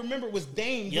everybody remembered was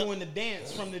Dame doing the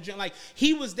dance from the gym. Like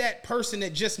he was that person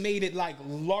that just made it like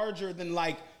larger than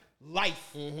like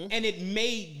life, and it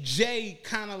made Jay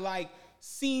kind of like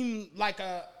seem like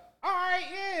a. All right,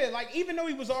 yeah. Like, even though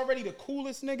he was already the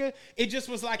coolest nigga, it just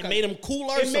was like made him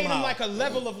cooler It somehow. made him like a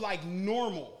level of like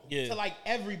normal to like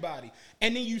everybody.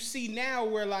 And then you see now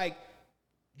where like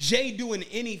Jay doing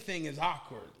anything is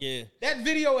awkward. Yeah. That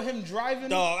video of him driving.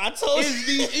 Dog, I told you.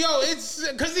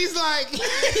 It's because he's like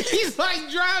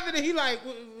driving and he like,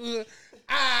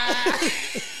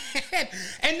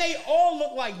 and they all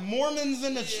look like Mormons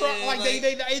in the truck. Like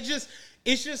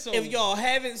it's just so. If y'all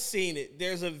haven't seen it,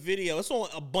 there's a video. It's on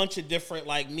a bunch of different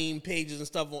like meme pages and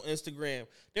stuff on Instagram.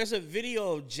 There's a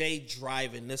video of Jay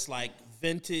driving this like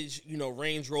vintage,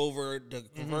 Range Rover, the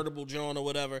convertible John or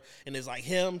whatever, and it's like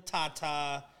him,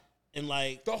 Tata, and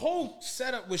like the whole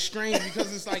setup was strange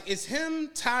because it's like it's him,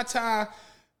 Tata,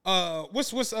 what's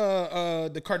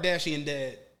the Kardashian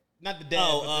dad? Not the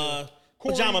dad.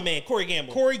 Pajama Man, Corey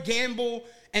Gamble. Corey Gamble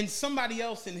and somebody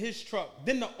else in his truck.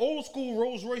 Then the old school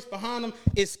Rolls Royce behind him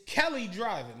is Kelly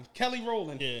driving, Kelly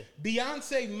rolling. Yeah.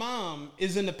 Beyonce mom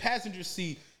is in the passenger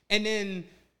seat, and then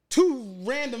two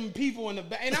random people in the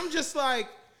back. And I'm just like,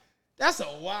 that's a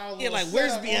wild. Yeah, like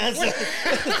where's Beyonce?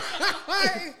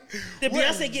 Did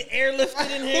Beyonce get airlifted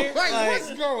in here? Like,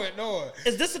 what's going on?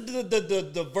 Is this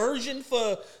the version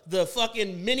for the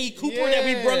fucking Mini Cooper that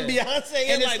we brought Beyonce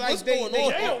in? Like, what's going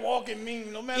on? Jay a walking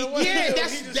meme, no matter what. Yeah,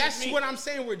 that's what I'm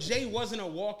saying. Where Jay wasn't a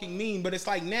walking meme, but it's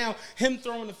like now him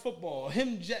throwing the football,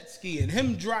 him jet skiing,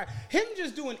 him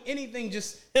just doing anything,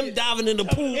 just him diving in the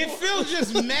pool. It feels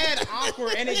just mad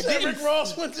awkward, and it didn't. Rick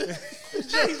Ross went to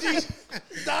Jay-Z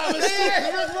diving.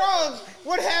 Yeah, Rick Ross.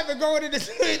 What happened going in the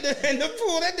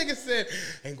pool? That nigga said,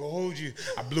 "Ain't gonna hold you.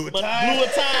 I blew a tire.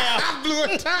 I blew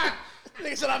a tire."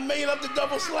 Nigga said I made up the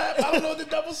double slap. I don't know what the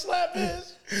double slap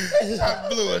is. I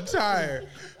blew a tire.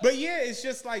 But yeah, it's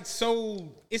just like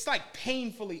it's like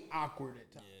painfully awkward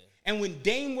at times. Yeah. And when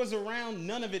Dame was around,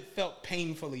 none of it felt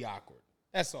painfully awkward.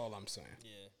 That's all I'm saying.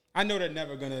 Yeah. I know they're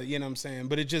never gonna, you know what I'm saying?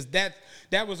 But it just that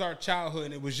was our childhood,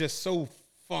 and it was just so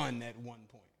fun at one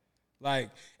point.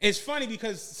 Like, it's funny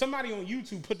because somebody on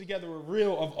YouTube put together a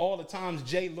reel of all the times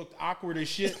Jay looked awkward as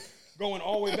shit. Going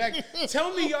all the way back.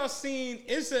 Tell me y'all seen,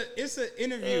 it's an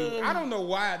interview. I don't know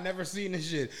why I've never seen this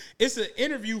shit. It's an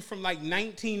interview from like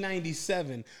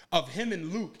 1997 of him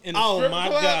and Luke in a strip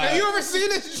club. God. Have you ever seen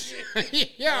this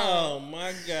shit? Yo. Oh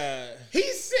my God.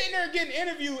 He's sitting there getting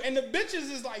interviewed and the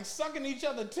bitches is like sucking each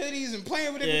other titties and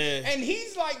playing with it. And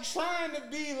he's like trying to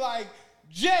be like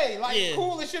Jay, like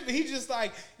cool as shit, but he's just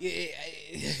like, like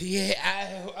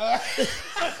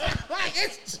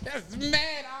it's just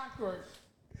mad awkward.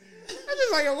 I'm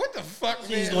just like, what the fuck, man?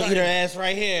 She's gonna eat her ass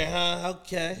right here, huh?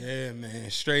 Okay. Yeah, man,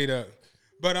 straight up.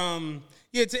 But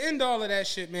to end all of that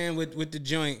shit, man, with the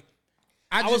joint,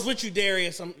 I was with you,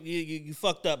 Darius. You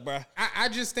fucked up, bro. I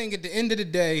just think at the end of the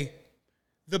day,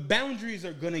 the boundaries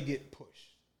are gonna get pushed.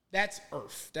 That's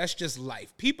Earth. That's just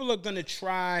life. People are gonna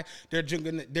try. They're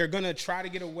gonna try to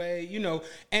get away,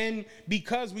 And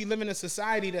because we live in a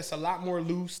society that's a lot more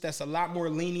loose, that's a lot more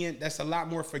lenient, that's a lot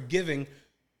more forgiving.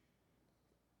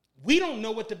 We don't know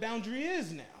what the boundary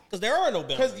is now. Because there are no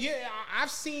boundaries. Because,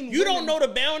 I've seen you don't know the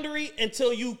boundary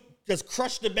until you just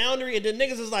crush the boundary, and then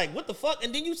niggas is like, what the fuck?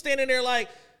 And then you standing there like,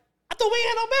 I thought we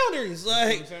had no boundaries. Like, you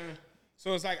know what I'm saying?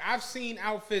 So it's like, I've seen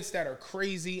outfits that are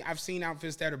crazy. I've seen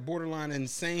outfits that are borderline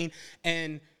insane.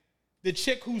 And the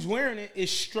chick who's wearing it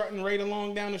is strutting right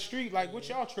along down the street. Like, what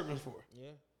y'all tripping for? Yeah.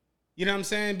 You know what I'm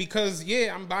saying? Because,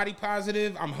 I'm body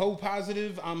positive. I'm hoe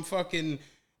positive. I'm fucking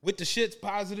with the shits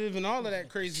positive and all of that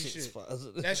crazy shit.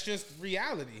 Positive. That's just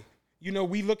reality.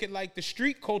 We look at like the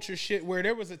street culture shit where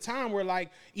there was a time where like,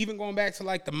 even going back to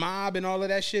like the mob and all of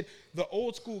that shit, the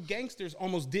old school gangsters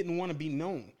almost didn't want to be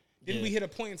known. Then we hit a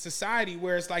point in society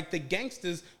where it's like the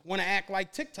gangsters want to act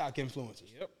like TikTok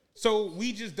influencers. Yep. So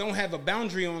we just don't have a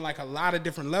boundary on like a lot of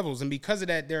different levels. And because of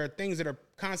that, there are things that are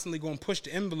constantly going to push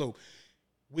the envelope.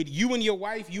 With you and your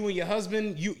wife, you and your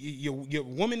husband, your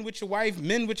woman with your wife,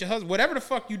 men with your husband, whatever the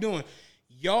fuck you doing,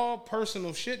 y'all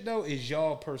personal shit, though, is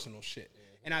y'all personal shit.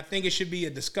 And I think it should be a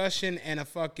discussion and a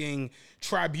fucking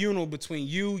tribunal between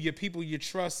you, your people you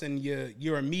trust, and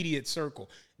your immediate circle,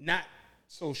 not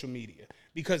social media.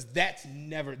 Because that's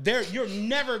never there. You're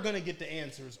never going to get the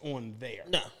answers on there.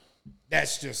 No.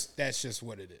 That's just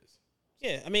what it is.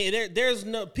 Yeah, I mean, there's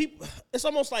no people. It's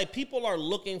almost like people are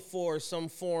looking for some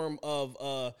form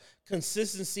of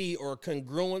consistency or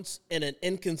congruence in an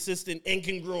inconsistent,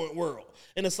 incongruent world.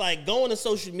 And it's like going to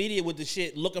social media with the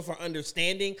shit, looking for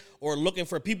understanding or looking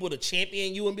for people to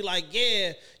champion you and be like,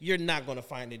 yeah, you're not going to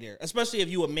find it there. Especially if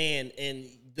you a man and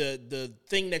the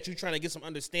thing that you're trying to get some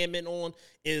understanding on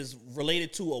is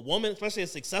related to a woman, especially a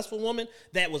successful woman.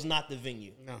 That was not the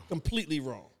venue. No. Completely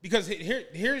wrong. Because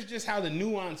here's just how the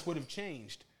nuance would have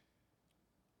changed.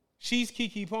 She's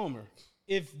Keke Palmer.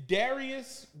 If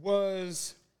Darius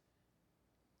was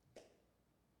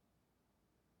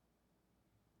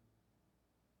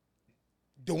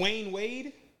Dwayne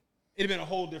Wade, it'd have been a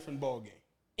whole different ballgame.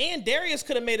 And Darius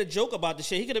could have made a joke about the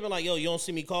shit. He could have been like, "Yo, you don't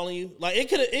see me calling you." Like he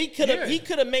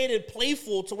could have made it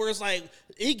playful to where it's like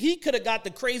he could have got the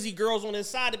crazy girls on his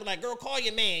side to be like, "Girl, call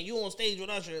your man. You on stage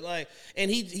with Usher." Like, and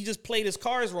he just played his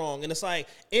cards wrong. And it's like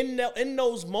in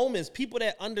those moments, people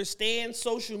that understand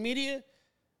social media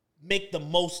make the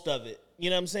most of it. You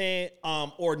know what I'm saying?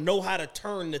 Or know how to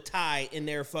turn the tide in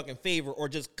their fucking favor, or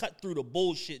just cut through the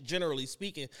bullshit, generally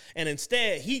speaking. And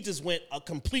instead, he just went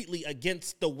completely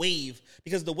against the wave,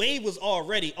 because the wave was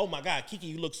already, oh my God, Keke,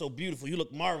 you look so beautiful. You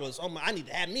look marvelous. Oh my, I need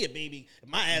to have me a baby.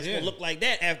 My ass gonna look like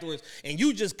that afterwards. And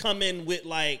you just come in with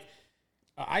like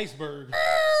an iceberg.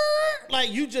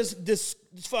 Like you just this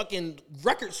fucking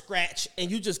record scratch, and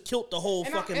you just killed the whole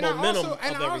momentum of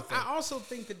everything. I also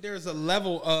think that there's a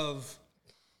level of,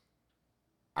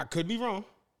 I could be wrong,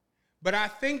 but I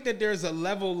think that there's a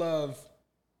level of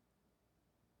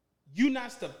you're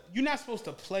not supposed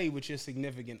to play with your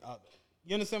significant other.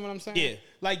 You understand what I'm saying? Yeah.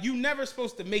 Like, you're never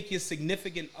supposed to make your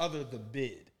significant other the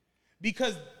bid.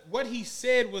 Because what he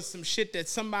said was some shit that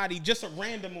somebody, just a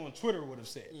random on Twitter, would have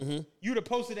said. Mm-hmm. You'd have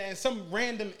posted that, and some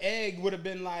random egg would have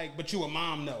been like, "But you a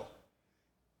mom, no."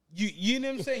 You know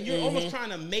what I'm saying? You're almost trying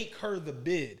to make her the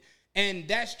bid. And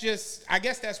that's just, I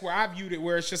guess that's where I viewed it,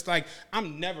 where it's just like,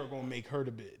 I'm never going to make her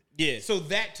the bid. Yeah. So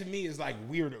that to me is like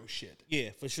weirdo shit.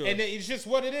 Yeah, for sure. And it's just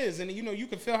what it is. And you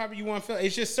can feel however you want to feel.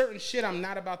 It's just certain shit I'm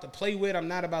not about to play with, I'm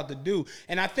not about to do.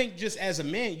 And I think just as a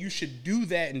man, you should do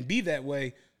that and be that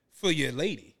way for your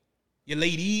lady. Your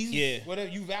ladies. Yeah. Whatever.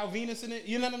 You Val Venus in it.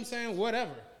 You know what I'm saying?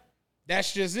 Whatever.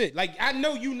 That's just it. Like, I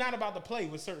know you're not about to play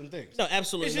with certain things. No,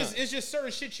 absolutely not. It's just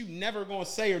certain shit you never gonna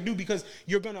say or do, because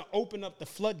you're gonna open up the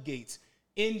floodgates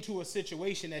into a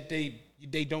situation that they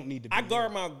don't need to be. I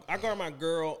guard my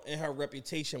girl and her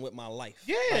reputation with my life.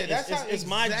 Yeah, like, it's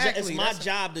my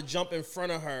job to jump in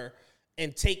front of her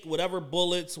and take whatever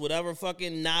bullets, whatever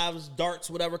fucking knives, darts,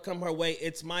 whatever come her way.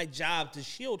 It's my job to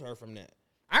shield her from that.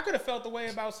 I could have felt the way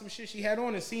about some shit she had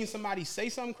on and seen somebody say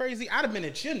something crazy. I'd have been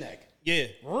at your neck. Yeah.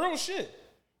 Real shit.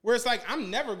 Where it's like,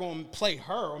 I'm never going to play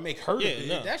her or make her the bid.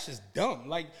 No. That's just dumb.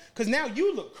 Like, because now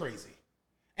you look crazy.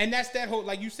 And that's that whole,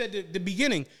 like you said at the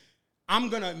beginning, I'm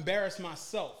going to embarrass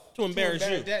myself. To embarrass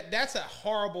you. That's a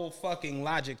horrible fucking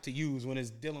logic to use when it's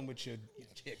dealing with your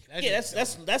chick.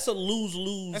 That's a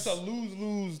lose-lose. That's a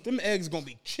lose-lose. Them eggs going to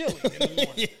be chilling in the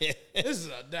morning. Yeah.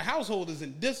 The household is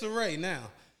in disarray now.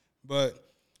 But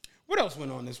what else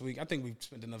went on this week? I think we've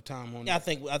spent enough time on that. I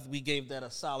think we gave that a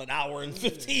solid hour and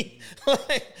 15.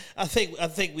 I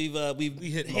think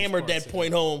we've hammered that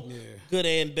point home, good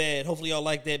and bad. Hopefully y'all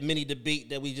like that mini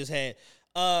debate that we just had.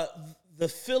 The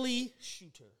Philly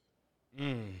shooter.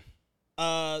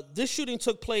 This shooting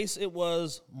took place. It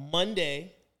was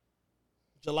Monday,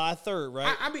 July 3rd,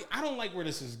 right? I don't like where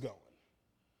this is going.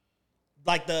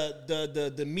 Like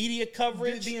the media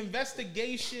coverage, the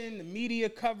investigation, the media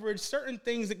coverage, certain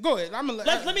things that go ahead.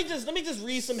 Let me just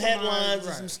read some headlines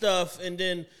and some stuff, and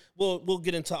then we'll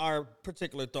get into our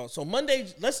particular thoughts. So Monday,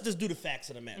 let's just do the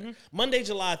facts of the matter. Mm-hmm. Monday,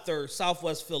 July 3rd,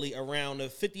 Southwest Philly, around the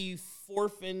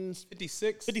 54th and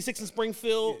 56 in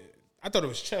Springfield. Yeah. I thought it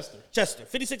was Chester.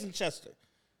 56 in Chester.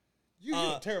 You're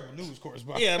a terrible news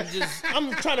correspondent. Yeah,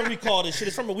 I'm trying to recall this shit.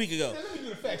 It's from a week ago. Yeah, let me do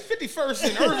the facts. 51st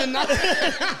and Irvin.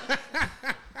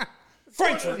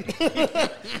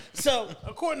 Frankfurt. So,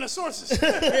 according to sources.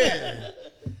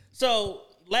 So,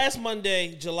 last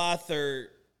Monday, July 3rd,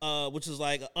 which is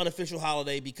like an unofficial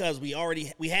holiday because we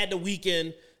had the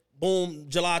weekend, boom,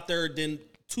 July 3rd, then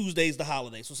Tuesday's the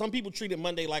holiday. So some people treated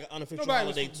Monday like an unofficial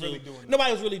holiday too.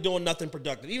 Nobody was really doing nothing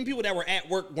productive. Even people that were at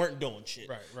work weren't doing shit.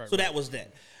 Right. So that was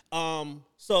that.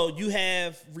 So you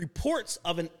have reports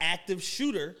of an active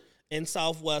shooter in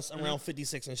Southwest around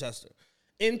 56 in Chester.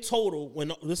 In total,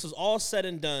 when this is all said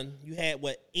and done, you had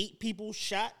 8 people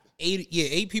shot?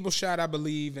 8 people shot, I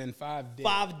believe, and 5 dead.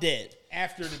 5 dead.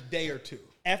 After the day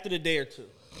or two.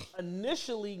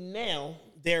 Initially now,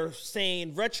 they're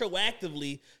saying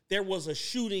retroactively there was a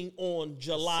shooting on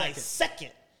July 2nd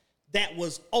that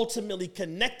was ultimately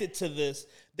connected to this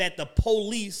that the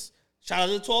police, shout out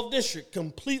to the 12th district,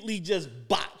 completely just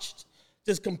botched.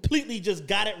 Just completely just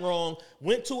got it wrong.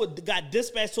 Got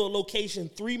dispatched to a location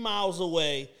 3 miles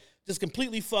away. Just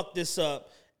completely fucked this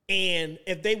up. And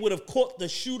if they would have caught the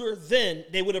shooter then,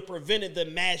 they would have prevented the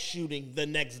mass shooting the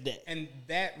next day. And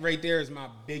that right there is my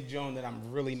big joint that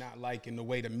I'm really not liking the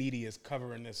way the media is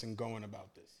covering this and going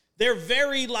about this. They're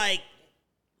very like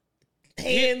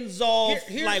hands off.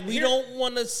 We don't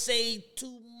want to say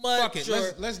too much. Fuck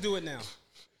it. Let's do it now.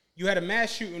 You had a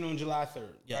mass shooting on July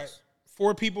 3rd. Yes. Right?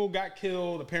 4 people got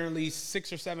killed. Apparently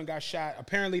 6 or 7 got shot.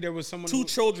 Apparently there was someone. 2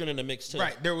 children in the mix too.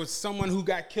 Right. There was someone who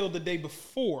got killed the day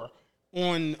before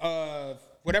on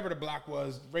whatever the block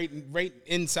was, right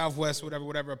in Southwest,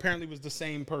 whatever. Apparently was the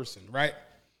same person, right?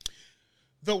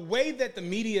 The way that the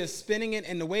media is spinning it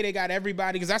and the way they got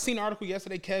everybody, because I seen an article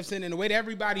yesterday, Kev sent, and the way that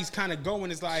everybody's kind of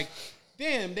going is like,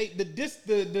 damn,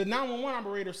 the 911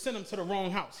 operator sent him to the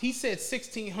wrong house. He said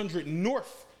 1600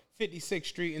 North 56th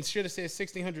Street and should have said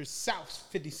 1600 South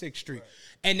 56th Street. Right.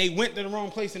 And they went to the wrong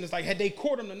place, and it's like, had they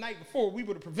caught him the night before, we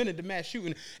would have prevented the mass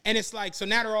shooting. And it's like, so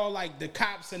now they're all like the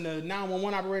cops and the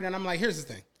 911 operator, and I'm like, here's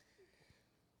the thing.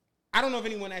 I don't know if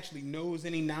anyone actually knows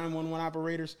any 911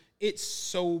 operators. It's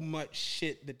so much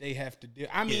shit that they have to do.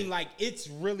 I mean, like, it's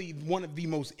really one of the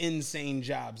most insane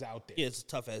jobs out there. Yeah, it's a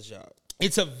tough-ass job.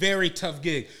 It's a very tough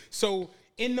gig. So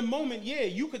in the moment, yeah,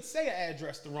 you could say an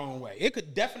address the wrong way. It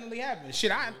could definitely happen.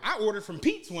 Shit, I ordered from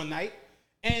Pete's one night,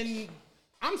 and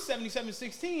I'm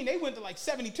 7716. They went to like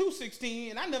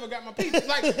 7216, and I never got my pizza.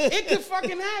 Like, it could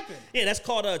fucking happen. Yeah, that's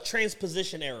called a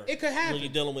transposition error. It could happen when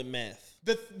you're dealing with math.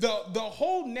 The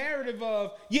whole narrative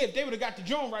of, yeah, if they would have got the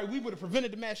joint right, we would have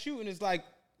prevented the mass shooting is like,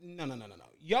 no.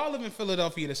 Y'all live in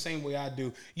Philadelphia the same way I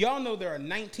do. Y'all know there are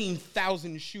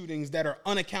 19,000 shootings that are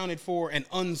unaccounted for and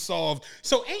unsolved.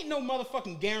 So ain't no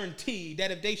motherfucking guarantee that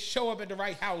if they show up at the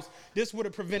right house, this would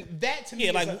have prevented that. To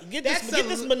me, get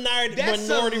this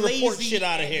minority report shit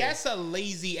out of here. That's a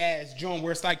lazy ass joint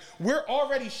where it's like we're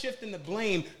already shifting the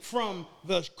blame from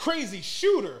the crazy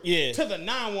shooter to the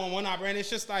 911 operator. And it's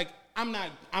just like I'm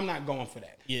not going for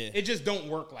that. Yeah, it just don't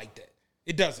work like that.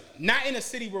 It doesn't. Not in a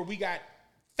city where we got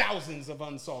thousands of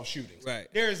unsolved shootings. Right.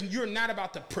 You're not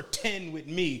about to pretend with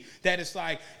me that it's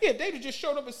like, yeah, they just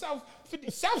showed up at South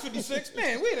 56.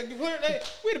 Man, we'd have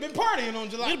been partying on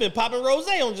July. You'd have been popping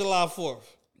rosé on July 4th.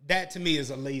 That to me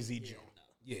is a lazy joke.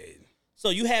 Yeah. So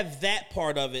you have that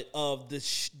part of it, of the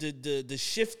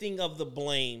shifting of the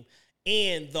blame,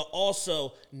 and the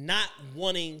also not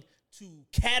wanting to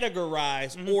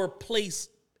categorize or place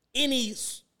any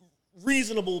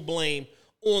reasonable blame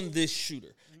on this shooter.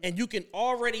 And you can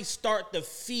already start to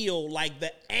feel like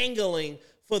the angling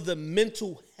for the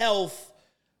mental health,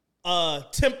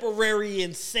 temporary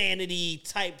insanity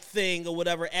type thing or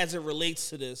whatever as it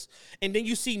relates to this. And then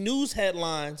you see news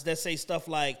headlines that say stuff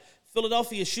like,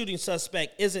 Philadelphia shooting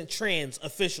suspect isn't trans,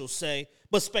 officials say,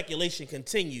 but speculation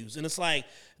continues. And it's like,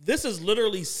 this is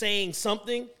literally saying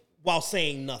something while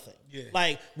saying nothing. Yeah.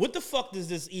 Like, what the fuck does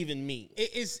this even mean?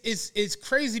 It's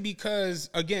crazy because,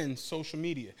 again, social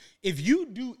media. If you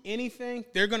do anything,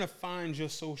 they're going to find your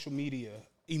social media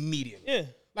immediately. Yeah.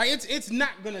 Like, it's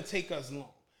not going to take us long.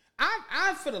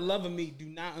 I, for the love of me, do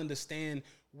not understand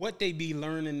what they be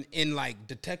learning in, like,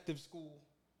 detective school.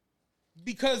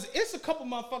 Because it's a couple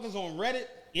motherfuckers on Reddit.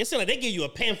 It's like they give you a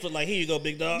pamphlet like, here you go,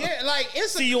 big dog. Yeah, like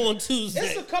see you on Tuesday.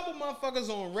 It's a couple motherfuckers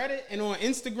on Reddit and on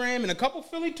Instagram and a couple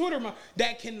Philly Twitter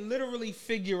that can literally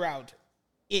figure out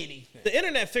anything. The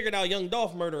internet figured out Young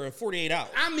Dolph murder in 48 hours.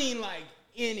 I mean, like,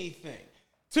 anything.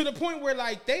 To the point where,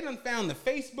 like, they done found the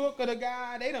Facebook of the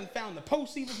guy. They done found the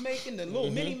post he was making, the little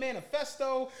mini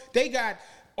manifesto. They got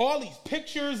all these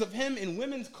pictures of him in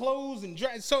women's clothes and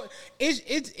dress. So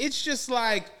it's just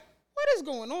like, what is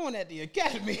going on at the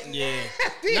academy? Yeah,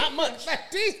 not much. Like,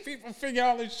 these people figure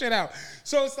all this shit out.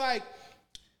 So it's like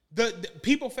the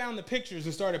people found the pictures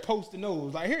and started posting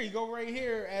those. Like, here you go, right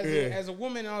here as a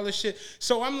woman and all this shit.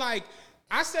 So I'm like,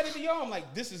 I said it to y'all. I'm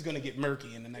like, this is gonna get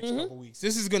murky in the next couple weeks.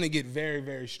 This is gonna get very,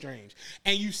 very strange.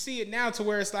 And you see it now to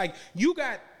where it's like you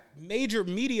got major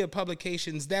media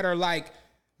publications that are like,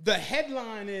 the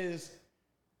headline is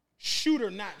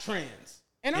 "Shooter Not Trans,"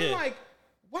 and I'm like,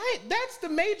 what? That's the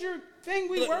major thing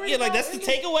we worried about? Yeah, like, that's the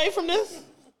takeaway from this?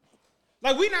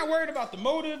 Like, we not worried about the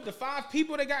motive, the 5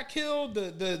 people that got killed,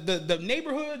 the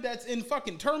neighborhood that's in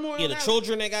fucking turmoil. Yeah, the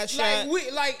children that got shot.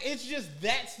 It's just,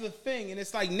 that's the thing. And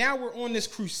it's like, now we're on this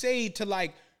crusade to,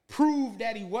 like, prove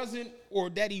that he wasn't or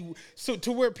that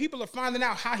to where people are finding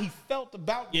out how he felt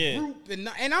about the group, and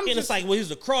it's like, well,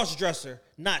 he's a cross dresser,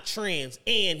 not trans,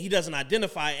 and he doesn't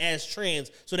identify as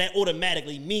trans, so that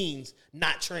automatically means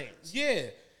not trans. Yeah,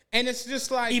 and it's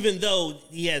just like, even though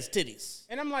he has titties,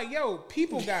 and I'm like, yo,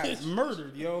 people got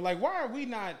murdered, yo. Like, why are we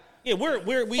not? Yeah,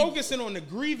 we're focusing on the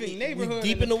grieving neighborhood,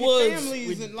 deep in the woods.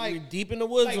 We're deep in the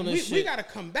woods on this shit. We got to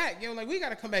come back, yo. Like, we got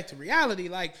to come back to reality.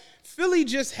 Like, Philly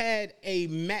just had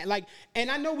and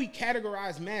I know we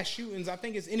categorize mass shootings. I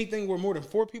think it's anything where more than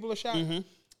 4 people are shot. Mm-hmm.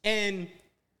 And,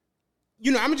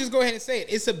 I'm gonna just go ahead and say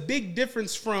it. It's a big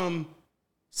difference from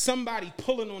somebody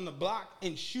pulling on the block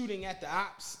and shooting at the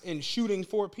ops and shooting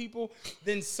 4 people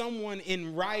than someone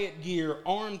in riot gear,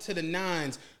 armed to the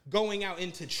nines, going out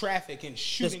into traffic and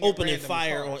shooting, just opening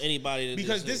fire on anybody.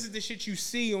 Because this is the shit you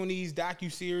see on these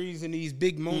docuseries and these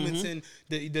big moments in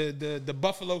the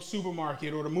Buffalo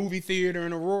supermarket or the movie theater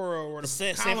in Aurora or the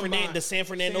San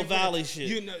Fernando Valley shit.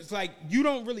 It's like you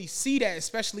don't really see that,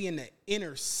 especially in the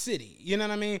inner city. You know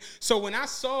what I mean? So when I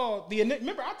saw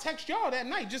remember I texted y'all that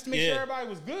night just to make sure everybody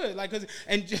was good. Like, I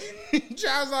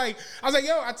was like,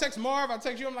 yo, I text Marv, I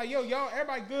text you. I'm like, yo, y'all,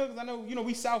 everybody good? Because I know,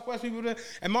 we Southwest people.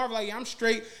 And Marv like, yeah, I'm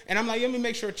straight. And I'm like, let me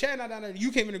make sure Chad not down there. You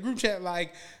came in the group chat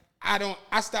like,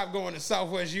 I stopped going to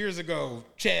Southwest years ago,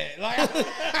 Chad. Like, all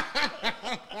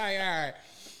right.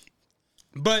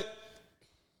 But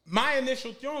my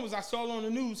initial throwing was I saw on the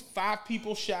news 5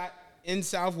 people shot in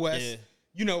Southwest. Yeah.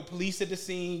 Police at the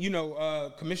scene,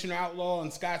 Commissioner Outlaw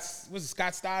and Scott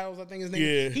Stiles, I think his name.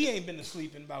 Yeah. He ain't been to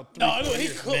sleep in about 3 years. He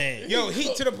cooked. Man. Yo, he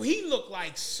looked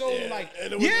like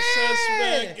and the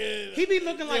suspect. He be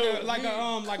looking like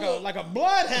a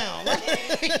bloodhound.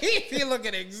 He be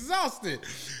looking exhausted.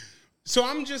 So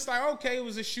I'm just like, okay, it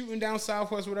was a shooting down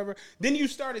Southwest, whatever. Then you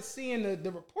started seeing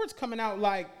the reports coming out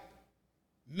like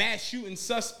mass shooting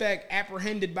suspect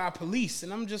apprehended by police,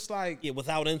 and I'm just like,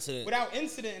 without incident,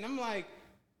 and I'm like,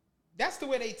 that's the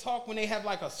way they talk when they have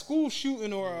like a school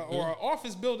shooting or an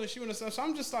office building shooting or something. So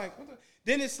I'm just like, what the?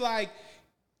 Then it's like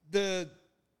the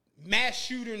mass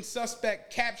shooter and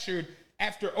suspect captured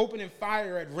after opening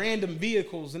fire at random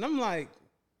vehicles, and I'm like,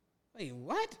 wait,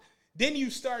 what? Then you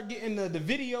start getting the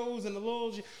videos and the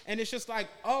little, and it's just like,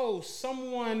 oh,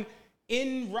 someone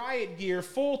in riot gear,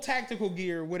 full tactical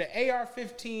gear with an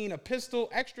AR-15, a pistol,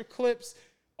 extra clips,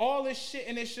 all this shit,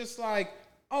 and it's just like,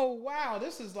 oh wow,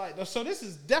 this is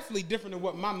definitely different than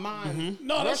what my mind. Mm-hmm.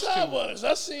 No, that's how it was.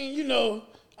 I seen,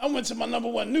 I went to my number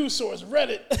 1 news source,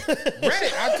 Reddit.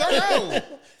 Reddit, I tell you.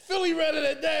 Philly Reddit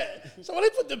at that. So when they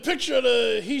put the picture of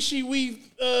the he, she, we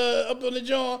up on the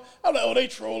joint, I'm like, oh, they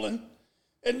trolling.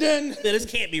 And then this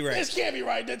can't be right. This can't be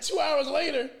right. Then 2 hours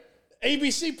later,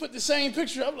 ABC put the same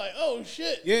picture. I'm like, oh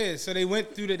shit. Yeah, so they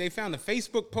went through they found a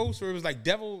Facebook post where it was like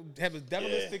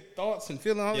devilistic thoughts and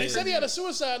feeling all that. They said he had a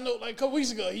suicide note like a couple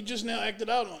weeks ago. He just now acted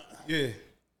out on it. Yeah.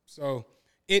 So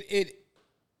it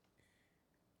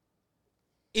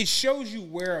shows you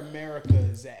where America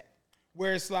is at.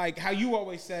 Where it's like how you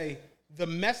always say the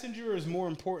messenger is more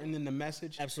important than the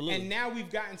message. Absolutely. And now we've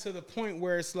gotten to the point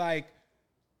where it's like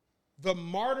the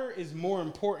martyr is more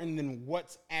important than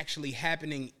what's actually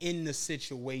happening in the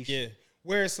situation. Yeah.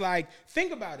 Where it's like,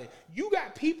 think about it. You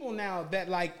got people now that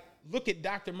like look at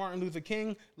Dr. Martin Luther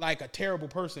King like a terrible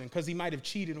person because he might have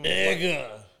cheated on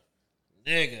his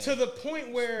wife. To the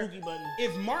point where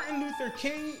if Martin Luther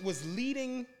King was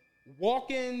leading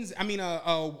walk-ins,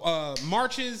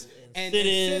 marches and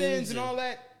sit-ins and all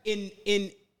that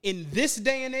in this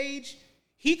day and age,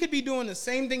 he could be doing the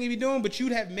same thing he'd be doing, but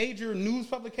you'd have major news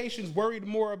publications worried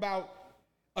more about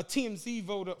a TMZ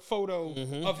photo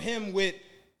of him with,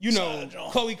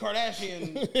 Khloe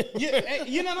Kardashian.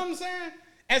 You know what I'm saying?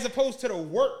 As opposed to the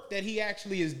work that he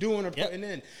actually is doing or putting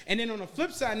in. And then on the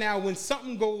flip side now, when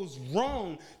something goes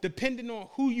wrong, depending on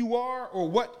who you are or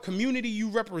what community you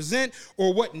represent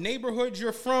or what neighborhood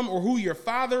you're from or who your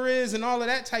father is and all of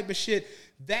that type of shit,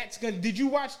 did you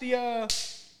watch the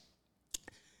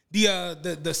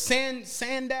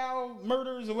Sandow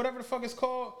murders or whatever the fuck it's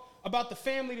called, about the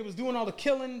family that was doing all the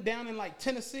killing down in like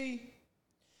Tennessee?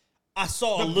 I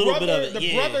saw a little bit of it.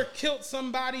 The brother killed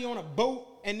somebody on a boat,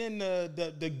 and then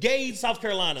the gay South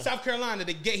Carolina.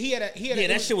 The gay he had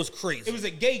that shit was crazy. It was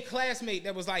a gay classmate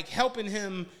that was like helping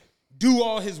him do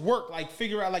all his work, like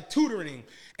figure out, like tutoring him.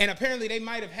 And apparently they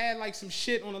might have had like some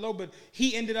shit on the low, but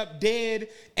he ended up dead.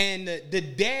 And the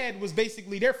dad was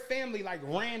basically, their family like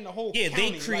ran the whole county.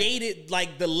 They created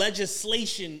like the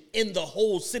legislation in the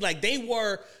whole city. Like they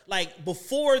were like,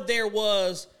 before there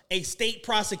was a state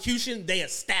prosecution, they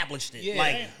established it. Yeah.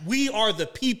 Like we are the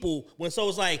people. So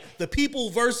it's like the people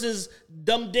versus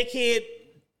dumb dickhead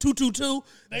 222.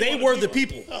 They were the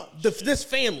people. Oh, this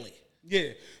family. Yeah.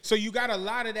 So you got a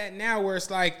lot of that now where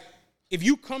it's like, if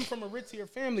you come from a ritzier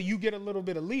family, you get a little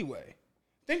bit of leeway.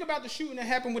 Think about the shooting that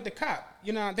happened with the cop.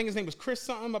 You know, I think his name was Chris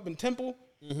something up in Temple.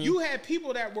 Mm-hmm. You had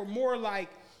people that were more like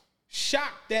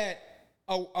shocked that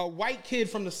a white kid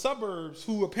from the suburbs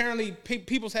who apparently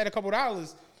people's had a couple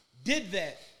dollars did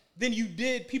that than you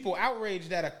did people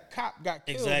outraged that a cop got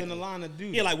killed in the line of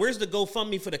duty. Yeah, like where's the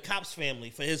GoFundMe for the cop's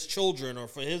family, for his children or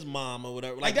for his mom or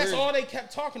whatever? Like that's all they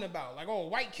kept talking about. Like, oh, a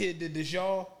white kid did this,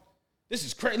 y'all. This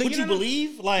is crazy. Would you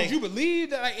believe? Like, would you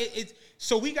believe that? Like, it's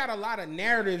so we got a lot of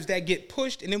narratives that get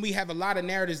pushed, and then we have a lot of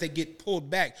narratives that get pulled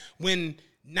back. When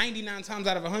 99 times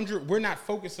out of 100, we're not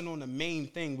focusing on the main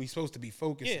thing we're supposed to be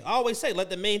focusing. Yeah, I always say, let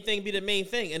the main thing be the main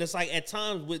thing. And it's like at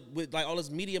times with like all this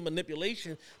media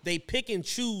manipulation, they pick and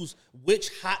choose which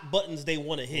hot buttons they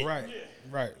want to hit. Right,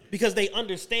 right. Because they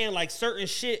understand like certain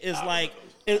shit is like.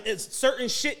 It's certain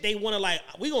shit they want to like.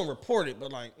 We gonna report it,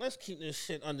 but like, let's keep this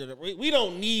shit under the. We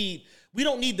don't need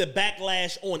the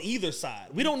backlash on either side.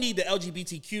 We don't need the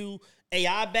LGBTQ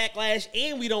AI backlash,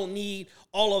 and we don't need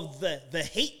all of the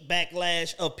hate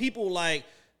backlash of people like.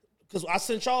 Because I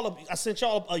sent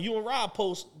y'all a you and Rob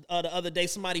post the other day.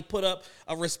 Somebody put up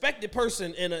a respected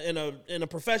person in a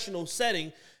professional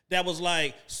setting that was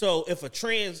like, so if a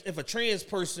trans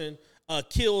person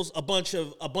kills a bunch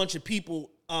of people.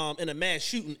 In a mass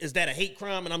shooting, is that a hate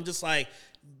crime? And I'm just like,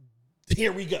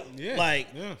 here we go. Yeah,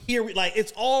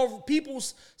 it's all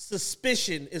people's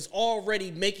suspicion is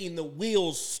already making the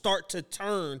wheels start to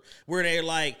turn where they're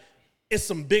like, it's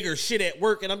some bigger shit at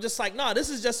work. And I'm just like, nah, this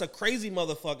is just a crazy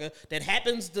motherfucker that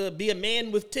happens to be a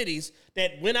man with titties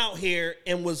that went out here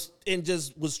and was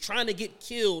trying to get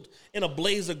killed in a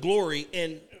blaze of glory,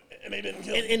 and they didn't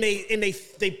kill him. And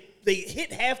they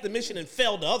hit half the mission and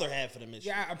failed the other half of the mission.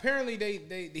 Yeah, apparently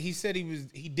he said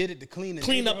he did it to clean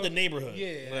up the neighborhood.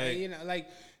 Yeah,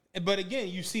 but again,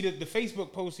 you see the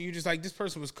Facebook post, and you're just like, this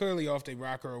person was clearly off their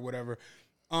rocker or whatever.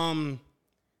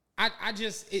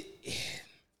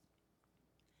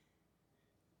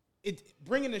 It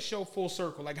bringing the show full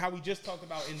circle, like how we just talked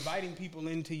about inviting people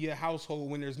into your household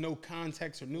when there's no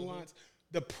context or nuance. Mm-hmm.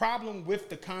 The problem with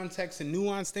the context and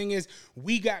nuance thing is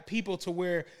we got people to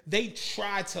where they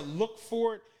try to look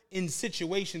for it in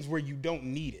situations where you don't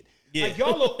need it. Yeah. Like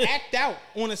y'all will act out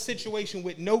on a situation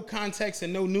with no context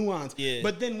and no nuance. Yeah.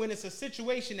 But then when it's a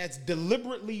situation that's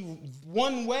deliberately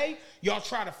one way, y'all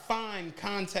try to find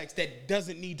context that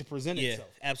doesn't need to present itself.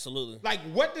 Yeah, absolutely. Like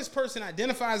what this person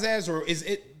identifies as, or is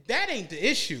it, that ain't the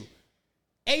issue.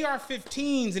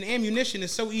 AR-15s and ammunition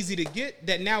is so easy to get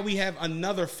that now we have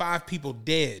another 5 people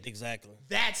dead. Exactly.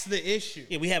 That's the issue.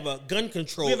 Yeah, we have a gun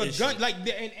control issue.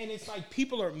 And it's like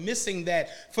people are missing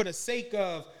that for the sake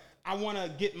of, I want to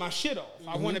get my shit off. Mm-hmm.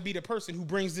 I want to be the person who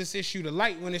brings this issue to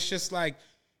light when it's just like,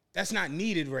 that's not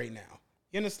needed right now.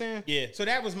 You understand? Yeah. So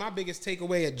that was my biggest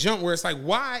takeaway at Jump, where it's like,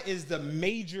 why is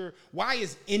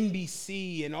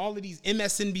NBC and all of these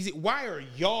MSNBC, why are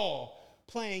y'all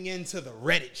playing into the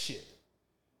Reddit shit?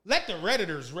 Let the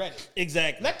Redditors Reddit.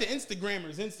 Exactly. Let the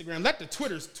Instagrammers Instagram. Let the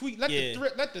Twitters tweet. Let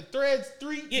the Threads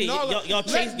tweet. Yeah, y'all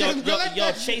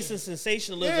chasing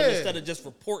sensationalism instead of just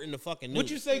reporting the fucking news.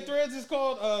 What you say Threads is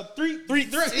called? Three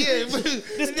threats. Yeah.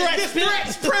 this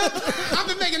threats. I've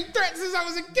been making threats since I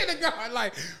was in kindergarten.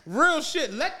 Like, real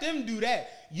shit. Let them do that.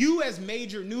 You as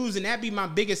major news, and that be my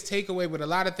biggest takeaway with a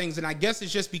lot of things. And I guess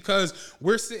it's just because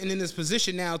we're sitting in this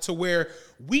position now to where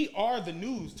we are the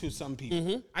news to some people.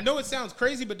 Mm-hmm. I know it sounds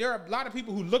crazy, but there are a lot of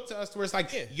people who look to us to where it's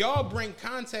like, y'all bring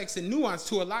context and nuance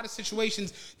to a lot of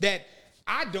situations that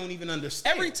I don't even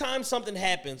understand. Every time something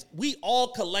happens, we all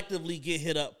collectively get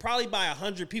hit up, probably by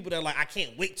 100 people that are like, I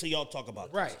can't wait till y'all talk about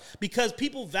this. Right. Because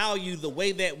people value the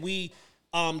way that we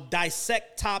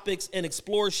dissect topics and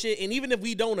explore shit. And even if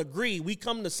we don't agree, we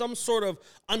come to some sort of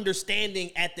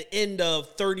understanding at the end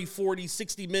of 30, 40,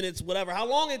 60 minutes, whatever. How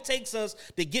long it takes us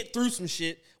to get through some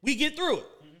shit, we get through it.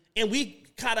 Mm-hmm. And we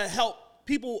kind of help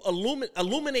people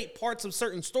illuminate parts of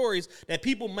certain stories that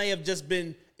people may have just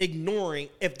been ignoring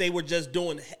if they were just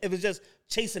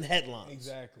chasing headlines.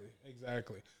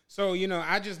 Exactly. So,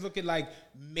 I just look at like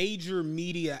major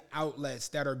media outlets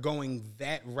that are going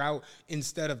that route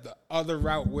instead of the other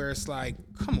route where it's like,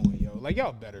 come on, yo, like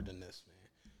y'all better than this, man.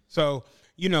 So,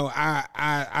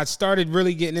 I started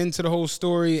really getting into the whole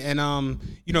story, and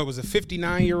it was a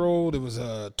 59-year-old, it was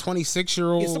a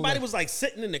 26-year-old. Yeah, somebody was like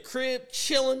sitting in the crib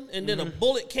chilling, and then a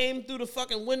bullet came through the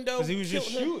fucking window. Because he was just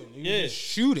shooting. He was just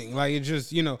shooting. Like, it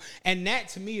just, and that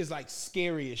to me is like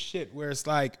scary as shit, where it's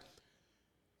like,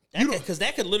 because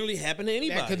that could literally happen to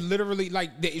anybody. That could literally,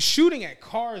 like, shooting at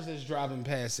cars that's driving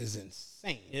past is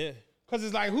insane. Yeah. Because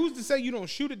it's like, who's to say you don't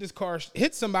shoot at this car,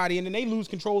 hit somebody, and then they lose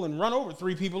control and run over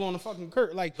 3 people on the fucking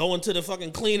curb? Like, going to the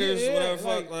fucking cleaners,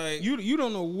 whatever. Like you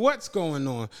don't know what's going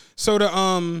on. So the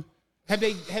have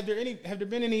there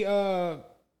been any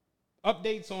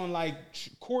updates on like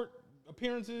court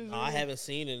appearances? No, I haven't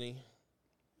seen any.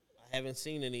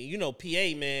 You know,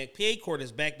 PA, man. PA court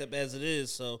is backed up as it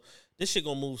is, so this shit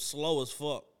gonna move slow as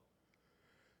fuck.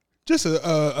 Just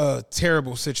a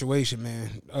terrible situation,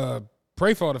 man.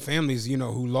 Pray for all the families, you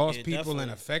know, who lost people definitely.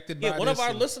 And affected by this. Yeah, one of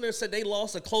our listeners said they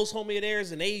lost a close homie of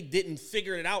theirs and they didn't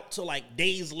figure it out till like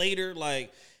days later.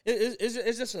 Like,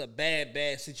 it's just a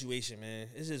bad situation, man.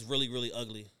 It's just really, really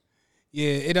ugly.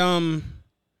 Yeah,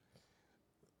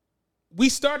 we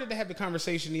started to have the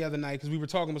conversation the other night because we were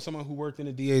talking with someone who worked in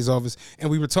the DA's office, and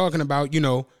we were talking about, you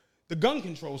know, the gun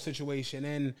control situation.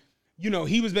 And, you know,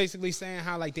 he was basically saying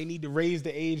how, like, they need to raise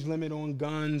the age limit on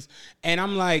guns. And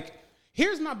I'm like,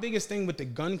 here's my biggest thing with the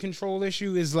gun control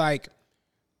issue is, like,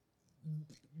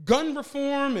 gun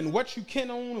reform and what you can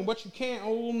own and what you can't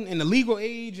own and the legal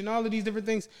age and all of these different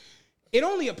things. It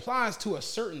only applies to a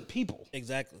certain people.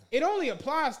 Exactly. It only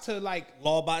applies to, like,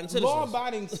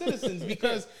 law-abiding citizens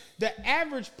because the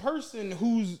average person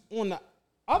who's on the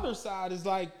other side is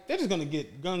like, they're just going to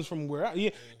get guns from where.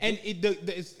 Yeah. And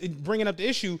it's bringing up the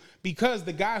issue because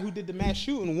the guy who did the mass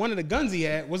shooting, one of the guns he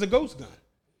had was a ghost gun.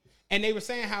 And they were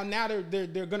saying how now they're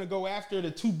going to go after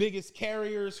the 2 biggest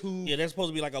carriers who... Yeah, there's supposed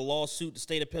to be like a lawsuit, the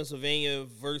state of Pennsylvania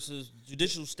versus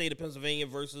judicial state of Pennsylvania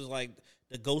versus like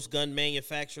the ghost gun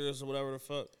manufacturers or whatever the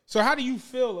fuck. So how do you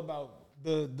feel about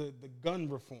the gun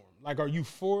reform? Like, are you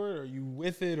for it? Are you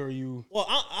with it? Or you... Well,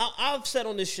 I've said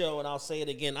on this show, and I'll say it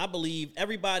again, I believe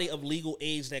everybody of legal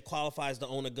age that qualifies to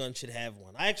own a gun should have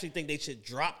one. I actually think they should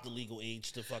drop the legal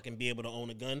age to fucking be able to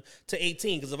own a gun to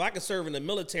 18. Because if I could serve in the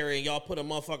military and y'all put a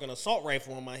motherfucking assault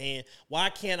rifle in my hand, why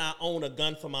can't I own a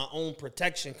gun for my own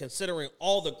protection, considering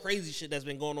all the crazy shit that's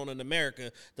been going on in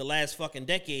America the last fucking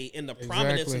decade and the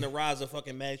prominence and the rise of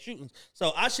fucking mass shootings?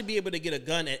 So I should be able to get a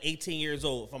gun at 18 years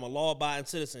old if I'm a law-abiding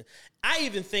citizen. I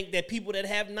even think that people that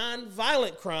have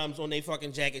non-violent crimes on their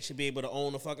fucking jacket should be able to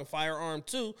own a fucking firearm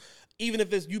too, even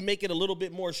if you make it a little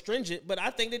bit more stringent. But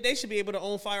I think that they should be able to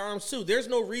own firearms too. There's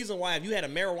no reason why if you had a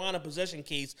marijuana possession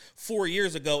case 4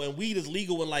 years ago and weed is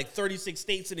legal in like 36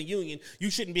 states in the union,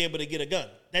 you shouldn't be able to get a gun.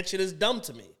 That shit is dumb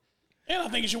to me. And I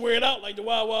think you should wear it out like the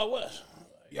Wild Wild West.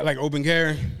 Yeah, like open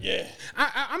carry? Yeah.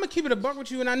 I'm going to keep it a buck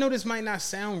with you, and I know this might not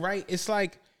sound right. It's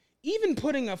like, even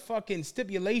putting a fucking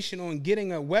stipulation on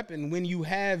getting a weapon when you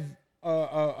have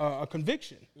a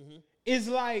conviction is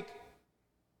like,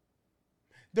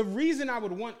 the reason I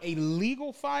would want a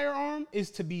legal firearm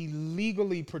is to be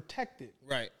legally protected.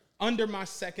 Right. Under my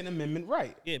Second Amendment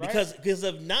right. Yeah, right? because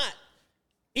if not,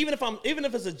 even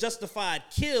if it's a justified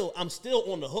kill, I'm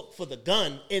still on the hook for the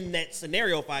gun in that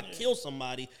scenario if I kill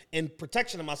somebody in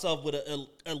protection of myself with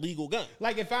a legal gun.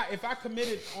 Like if I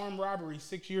committed armed robbery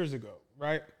 6 years ago,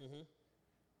 right?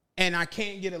 And I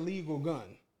can't get a legal gun.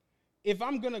 If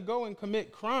I'm going to go and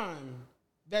commit crime,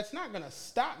 that's not going to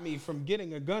stop me from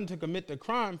getting a gun to commit the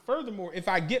crime. Furthermore, if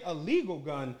I get a legal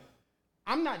gun,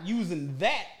 I'm not using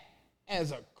that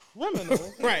as a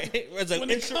criminal. Right. As an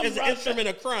instrument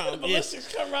of crime. The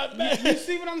ballistics come right back. You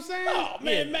see what I'm saying? Oh,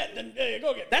 man, Matt,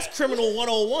 go get That's criminal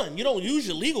 101. You don't use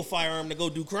your legal firearm to go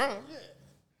do crime. Yeah.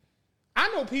 I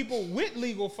know people with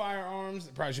legal firearms,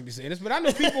 I probably should be saying this, but I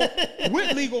know people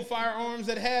with legal firearms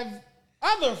that have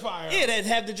other firearms. Yeah, that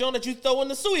have the joint that you throw in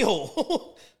the suey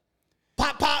hole.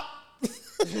 Pop, pop.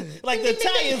 Like the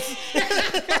Italians.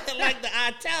 Like the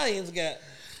Italians got.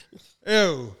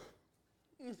 Ew.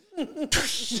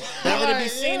 Never to be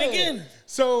seen again.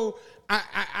 So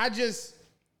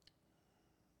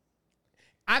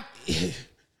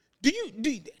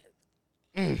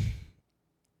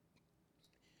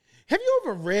have you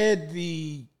ever read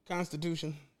the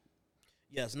Constitution?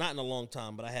 Yes, not in a long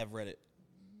time, but I have read it.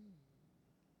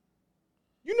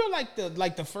 You know, like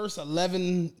the first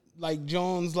 11, like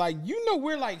Jones, like, you know,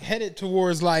 we're like headed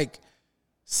towards like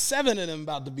 7 of them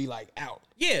about to be like out.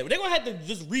 Yeah, they're gonna have to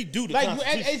just redo the like,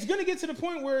 Constitution. It's gonna get to the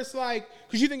point where it's like,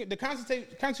 because you think the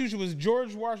Constitution was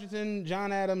George Washington,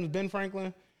 John Adams, Ben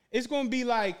Franklin. It's gonna be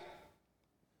like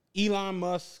Elon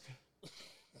Musk,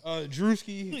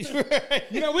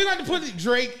 Drewski. You know, we got to put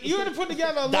Drake. You got to put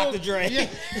together a Dr. little. Dre. Yeah.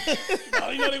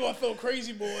 Oh, you know they're gonna throw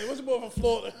Crazy Boy. What's the boy from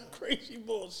Florida? Crazy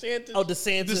Boy, Santos. Oh,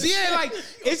 DeSantis. Yeah, like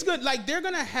it's good. Like they're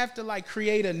gonna have to like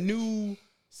create a new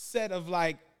set of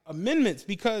like amendments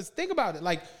because think about it.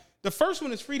 Like the first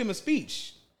one is freedom of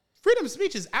speech. Freedom of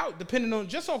speech is out depending on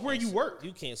just off where you work.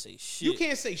 You can't say shit. You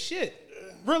can't say shit.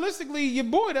 realistically, your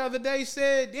boy the other day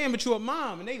said, "Damn, but you a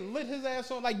mom," and they lit his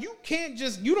ass on. Like, you can't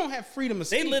just, you don't have freedom of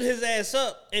speech. They lit his ass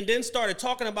up and then started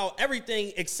talking about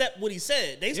everything except what he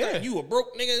said. They started, you a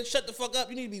broke nigga, shut the fuck up.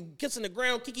 You need to be kissing the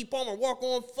ground. Keke Palmer, walk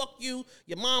on. Fuck you.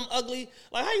 Your mom ugly.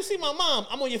 Like, how you see my mom?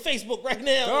 I'm on your Facebook right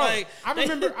now. Dog, Like, I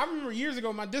remember years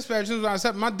ago, my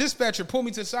dispatcher pulled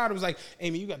me to the side and was like, "Hey,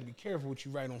 man, you got to be careful what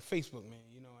you write on Facebook, man."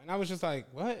 You know, and I was just like,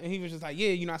 "What?" And he was just like, "Yeah,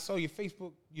 you know, I saw your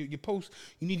Facebook, your post.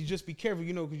 You need to just be careful,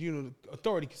 you know, because you know the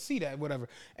authority can see that, whatever."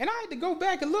 And I had to go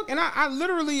back and look, and I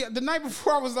literally the night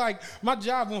before I was like, "My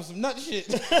job on some nut shit."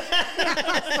 Like,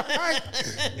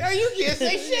 yo, you can't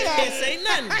say shit out here. Can't say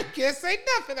nothing. I can't say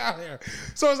nothing out here.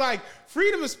 So it's like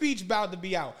freedom of speech about to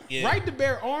be out. Yeah. Right to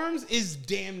bear arms is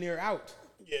damn near out.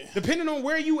 Yeah. Depending on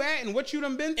where you at and what you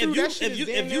done been through, that shit is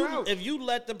damn near out. If you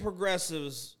let the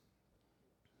progressives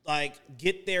like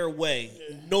get their way,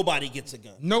 nobody gets a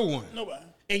gun. No one. Nobody.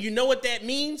 And you know what that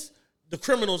means? The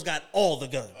criminals got all the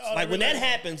guns. Like when that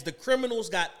happens, the criminals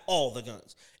got all the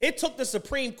guns. It took the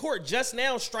Supreme Court just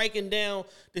now striking down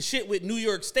the shit with New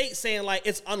York State saying like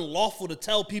it's unlawful to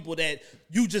tell people that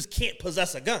you just can't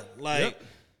possess a gun. Like,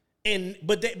 and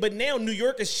but now New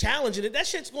York is challenging it. That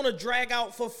shit's gonna drag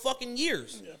out for fucking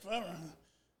years. Yeah, forever.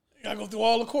 You gotta go through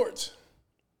all the courts.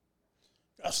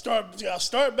 Gotta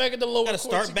start back at the lower courts.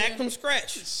 Gotta start back again. from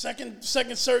scratch. Second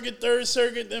Circuit, Third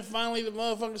Circuit, then finally the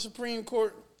motherfucking Supreme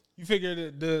Court. You figure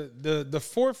that the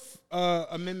Fourth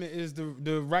Amendment is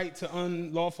the right to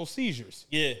unlawful seizures.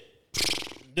 Yeah.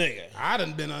 Nigga. I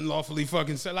done been unlawfully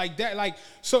fucking like that. Like,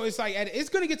 so it's like it's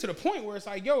gonna get to the point where it's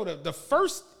like, yo, the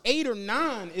first 8 or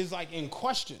 9 is like in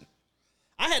question.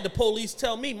 I had the police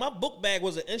tell me my book bag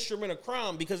was an instrument of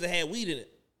crime because it had weed in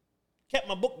it. Kept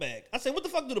my book bag. I said, what the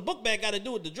fuck do the book bag got to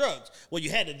do with the drugs? Well, you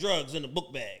had the drugs in the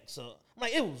book bag. So I'm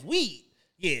like, it was weed.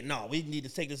 Yeah, no, we need to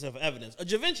take this in for evidence. A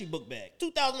Givenchy book bag,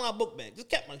 $2,000 book bag. Just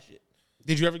kept my shit.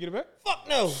 Did you ever get it back? Fuck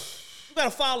no. You got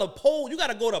to file a poll. You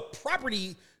got to go to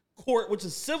property court, which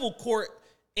is civil court,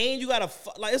 and you got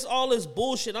to, like, it's all this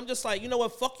bullshit. I'm just like, you know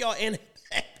what? Fuck y'all and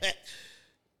backpack.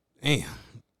 Damn.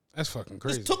 That's fucking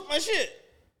crazy. Just took my shit.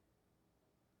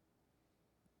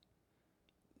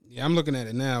 Yeah, I'm looking at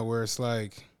it now where it's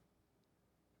like,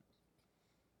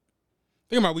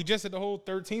 think about it, we just had the whole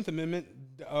 13th Amendment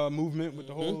movement with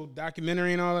the whole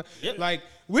documentary and all that. Yep. Like,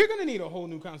 we're going to need a whole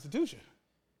new constitution.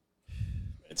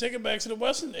 Take it back to the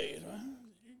Western days, man.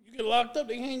 You get locked up,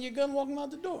 they hand you a gun walking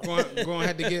out the door. Going to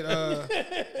have to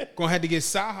get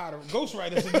Saha to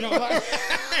ghostwrite us. You know,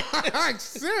 like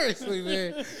seriously,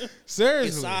 man.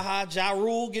 Seriously. Get Saha, Ja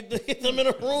Rule, get them in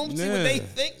a room, see what they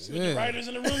think. See what the writers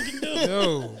in the room can do.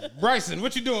 Yo, Bryson,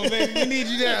 what you doing, baby? We need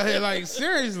you down here. Like,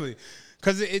 seriously.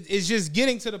 Because it's just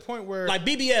getting to the point where... Like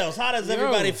BBLs, how does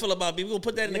everybody feel about BBLs? We'll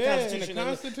put that in the Constitution. In the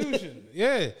Constitution.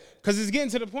 Yeah. Because it's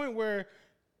getting to the point where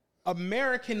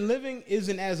American living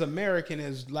isn't as American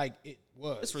as, like, it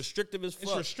was. It's restrictive as fuck.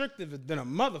 It's restrictive than a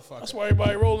motherfucker. That's why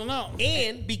everybody rolling out.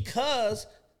 And because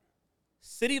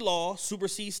city law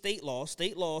supersedes state law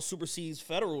supersedes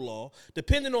federal law,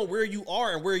 depending on where you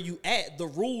are and where you at, the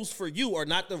rules for you are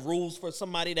not the rules for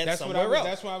somebody that's somewhere else.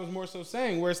 That's what I was more so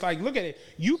saying, where it's like, look at it.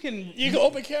 You can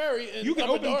open carry. You can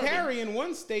open carry in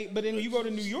one state, but then you go to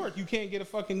New York, you can't get a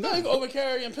fucking gun. No, you can open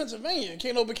carry in Pennsylvania. You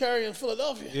can't open carry in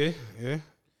Philadelphia.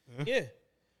 Yeah.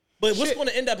 But what's going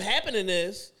to end up happening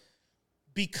is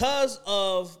because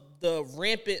of the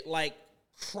rampant, like,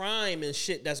 crime and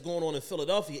shit that's going on in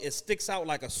Philadelphia, it sticks out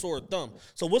like a sore thumb.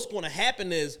 So what's going to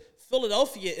happen is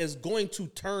Philadelphia is going to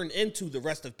turn into the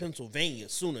rest of Pennsylvania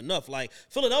soon enough. Like,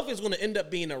 Philadelphia is going to end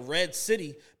up being a red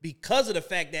city because of the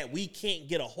fact that we can't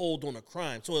get a hold on a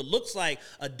crime. So it looks like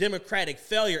a Democratic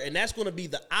failure, and that's going to be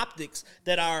the optics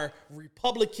that our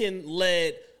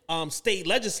Republican-led state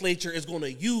legislature is going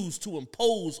to use to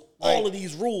impose all of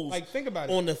these rules. Like, think about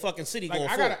it. On the fucking city like, going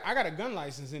forward. I got a gun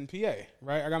license in PA,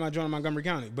 right? I got my joint in Montgomery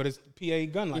County, but it's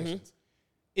PA gun license.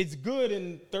 It's good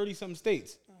in 30-something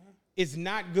states. It's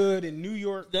not good in New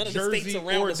York, Jersey,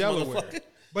 or Delaware.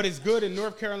 But it's good in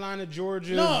North Carolina,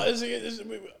 Georgia. No,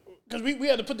 because we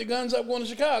had to put the guns up going to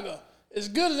Chicago. It's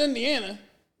good in Indiana,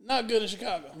 not good in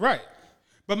Chicago. Right.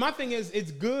 But my thing is,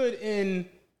 it's good in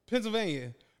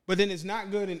Pennsylvania, but then it's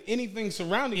not good in anything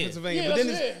surrounding Pennsylvania.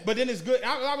 But then it's good.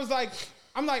 I was like,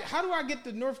 I'm like, how do I get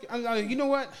to North? I'm like, you know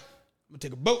what? I'm gonna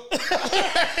take a boat.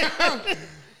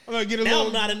 I'm gonna get a now little.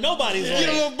 I'm not in nobody's way. Get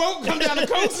a little boat, come down the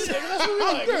coast. That's what we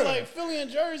like. It's like Philly and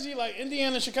Jersey, like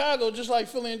Indiana, Chicago, just like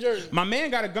Philly and Jersey. My man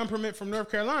got a gun permit from North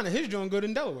Carolina. His joint good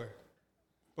in Delaware,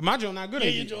 but my joint not good. Yeah,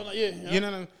 your joint, yeah. You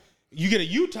know what I mean? You get a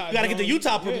Utah. You got to get the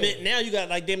Utah permit. Now you got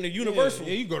like damn near universal.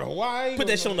 Yeah, you go to Hawaii. Put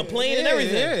that shit on the plane and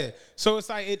everything. Yeah. So it's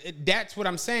like that's what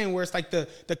I'm saying. Where it's like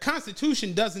the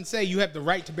Constitution doesn't say you have the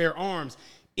right to bear arms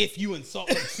if you in Salt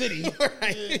Lake City.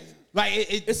 Right. Like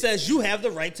it says you have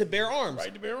the right to bear arms.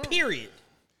 Right to bear arms. Period.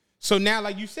 So now,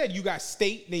 like you said, you got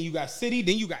state, then you got city,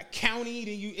 then you got county,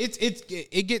 then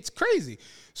it gets crazy.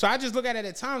 So I just look at it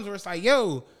at times where it's like,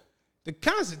 yo, the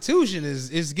Constitution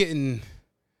is getting.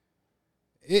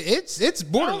 It's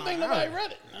borderline. I don't think nobody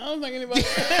read it. I don't think anybody.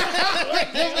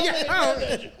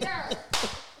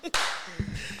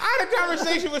 I had a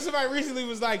conversation with somebody recently.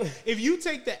 Was like, if you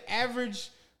take the average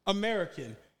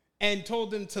American and told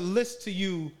them to list to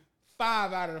you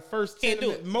 5 out of the first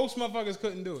 10, most motherfuckers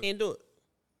couldn't do it. Can't do it.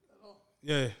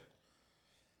 Yeah.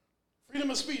 Freedom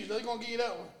of speech. They're gonna give you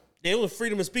that one. They will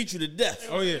freedom of speech you to death.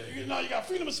 Oh yeah. You know you got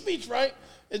freedom of speech, right?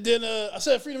 And then I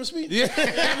said freedom of speech. Yeah.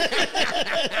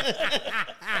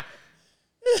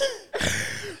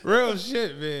 Real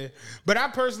shit, man. But I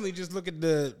personally just look at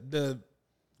the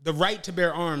right to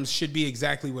bear arms should be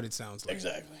exactly what it sounds like.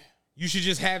 Exactly. You should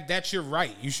just have, that's your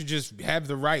right. You should just have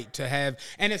the right to have,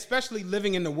 and especially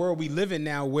living in the world we live in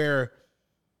now where,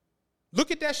 look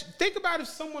at that. Think about if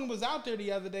someone was out there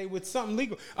the other day with something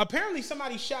legal. Apparently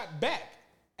somebody shot back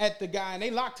at the guy and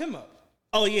they locked him up.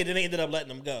 Oh yeah, then they ended up letting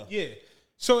him go. Yeah.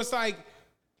 So it's like,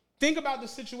 think about the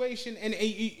situation, and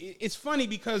it's funny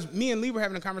because me and Lee were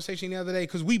having a conversation the other day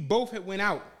because we both had went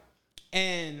out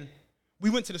and we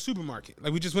went to the supermarket.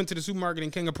 Like we just went to the supermarket in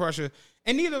King of Prussia,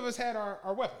 and neither of us had our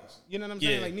weapons. You know what I'm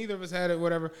saying? Yeah. Like neither of us had it,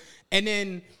 whatever. And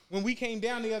then when we came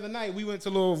down the other night, we went to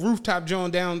a little rooftop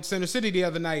joint down Center City the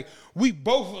other night. We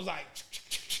both was like,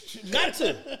 got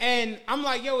to. And I'm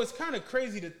like, yo, it's kind of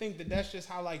crazy to think that that's just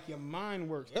how like your mind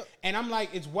works. Yep. And I'm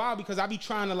like, it's wild because I be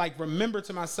trying to like remember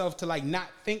to myself to like not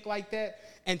think like that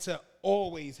and to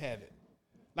always have it.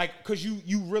 Like, because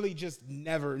you really just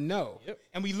never know. Yep.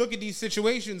 And we look at these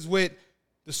situations with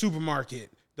the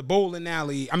supermarket, the bowling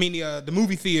alley, the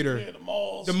movie theater. Yeah, the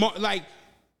malls. Like,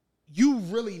 you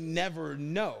really never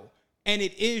know. And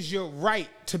it is your right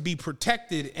to be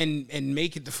protected and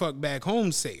make it the fuck back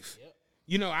home safe. Yep.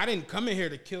 You know, I didn't come in here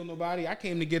to kill nobody. I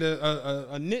came to get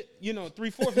a nit,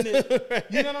 3/4 nit.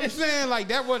 You know what I'm saying? Like,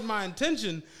 that wasn't my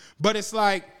intention. But it's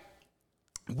like,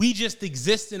 we just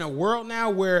exist in a world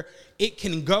now where it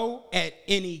can go at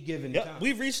any given time.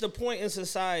 We've reached a point in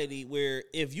society where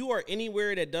if you are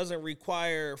anywhere that doesn't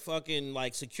require fucking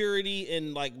like security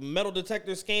and like metal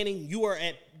detector scanning, you are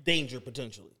at danger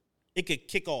potentially. It could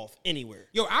kick off anywhere.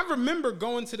 Yo, I remember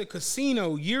going to the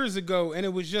casino years ago and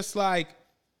it was just like,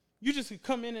 you just could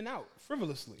come in and out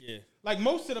frivolously. Yeah. Like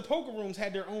most of the poker rooms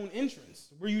had their own entrance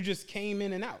where you just came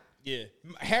in and out. Yeah.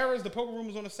 Harrah's, the poker room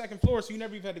was on the second floor, so you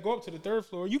never even had to go up to the third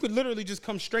floor. You could literally just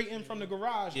come straight in from the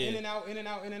garage, in and out, in and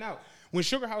out, in and out. When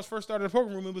Sugar House first started the poker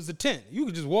room, it was a tent. You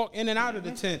could just walk in and out of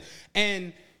the tent.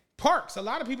 And Parks, a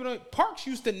lot of people don't. Parks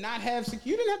used to not have.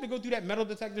 You didn't have to go through that metal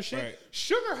detector shit. Right.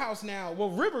 Sugar House now,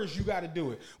 well, Rivers, you got to do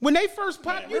it. When they first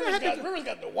popped, you didn't have to. Rivers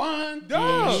got the wine,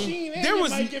 dog. Machine, and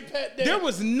there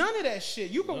was none of that shit.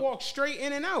 You could walk straight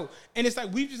in and out, and it's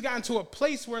like we've just gotten to a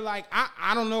place where, like,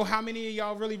 I don't know how many of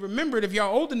y'all really remember it. If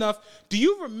y'all old enough, do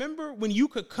you remember when you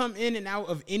could come in and out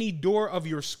of any door of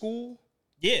your school?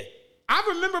 Yeah. I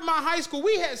remember my high school,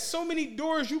 we had so many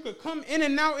doors you could come in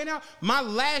and out and out. My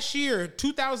last year,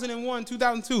 2001,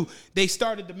 2002, they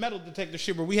started the metal detector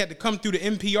shit where we had to come through the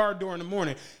NPR door in the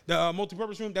morning. The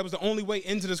multipurpose room, that was the only way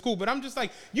into the school. But I'm just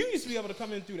like, you used to be able to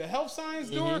come in through the health science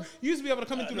door. You used to be able to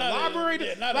come in through the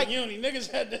library. Not like uni. Niggas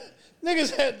had the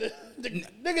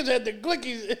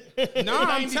glickies. No,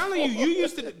 I'm telling you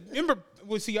used to, remember,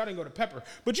 well, see, y'all didn't go to Pepper,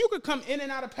 but you could come in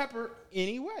and out of Pepper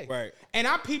anyway. Right. And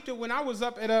I peeped it when I was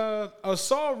up at a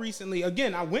Saul recently.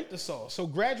 Again, I went to Saul. So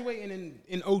graduating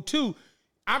in 2002,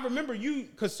 I remember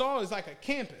because Saul is like a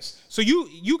campus. So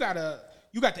you got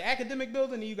the academic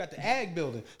building and you got the ag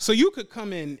building. So you could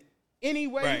come in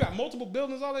anyway. Right. You got multiple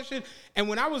buildings, all that shit. And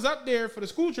when I was up there for the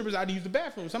school trippers, I'd use the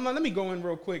bathroom. So I'm like, let me go in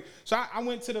real quick. So I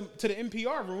went to the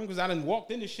NPR room because I done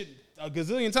walked in this shit a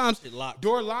gazillion times.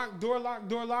 Door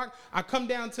locked. I come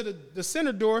down to the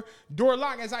center door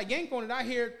locked. As I yank on it, I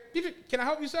hear, "Can I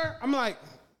help you, sir?" I'm like,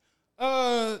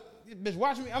 bitch,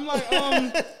 watch me. I'm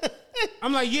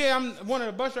like, yeah, I'm one of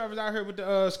the bus drivers out here with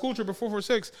the school tripper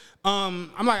 446.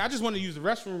 I'm like, I just want to use the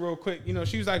restroom real quick.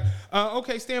 She was like,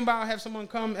 okay, stand by. I'll have someone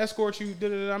come escort you.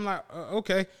 I'm like,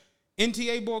 okay.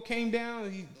 NTA boy came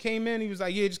down. He came in. He was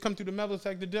like, yeah, just come through the metal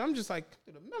detector. I'm just like,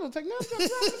 through the metal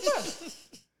detector?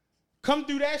 Come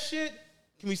through that shit.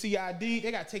 Can we see your ID? They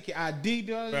gotta take your ID,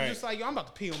 dog. Right. Just like, yo, I'm about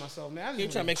to pee on myself, man. You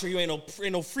trying to make sure you ain't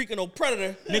no freak or no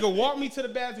predator. Nigga walked me to the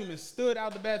bathroom and stood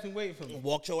out the bathroom waiting for me.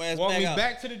 Walked your ass Walked back me out.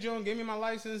 back to the joint, gave me my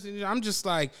license, and I'm just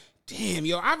like, damn,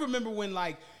 yo. I remember when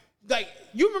like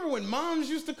you remember when moms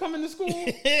used to come into school?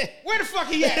 Where the fuck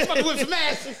he at? I'm about to whip some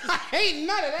ass. I ain't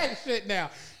none of that shit now.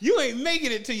 You ain't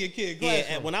making it to your kid. Yeah,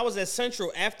 and when I was at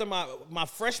Central, after my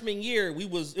freshman year,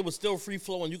 it was still free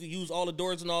flowing. You could use all the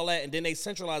doors and all that, and then they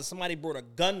centralized. Somebody brought a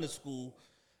gun to school.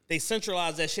 They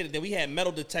centralized that shit, and then we had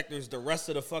metal detectors the rest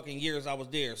of the fucking years I was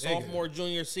there. Sophomore,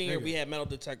 junior, senior, we had metal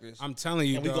detectors. I'm telling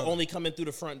you, and we dog, could only come in through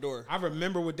the front door. I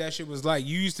remember what that shit was like.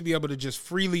 You used to be able to just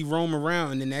freely roam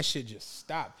around, and then that shit just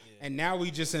stopped. Yeah. And now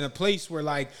we just in a place where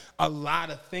like a lot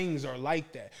of things are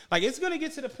like that. Like it's gonna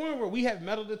get to the point where we have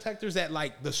metal detectors at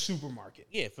like the supermarket.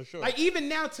 Yeah, for sure. Like even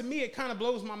now, to me, it kind of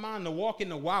blows my mind to walk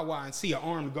into Wawa and see an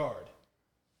armed guard.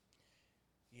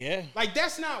 Yeah, like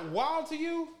that's not wild to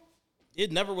you.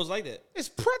 It never was like that. It's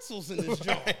pretzels in this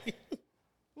joint.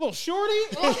 Little shorty.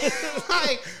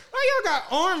 like y'all got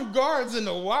armed guards in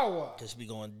the Wawa. Just be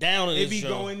going down in this joint. It be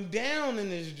going down in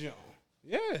this joint.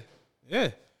 Yeah.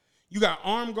 You got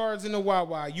armed guards in the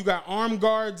Wawa. You got armed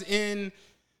guards in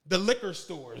the liquor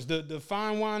stores, the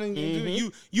fine wine. And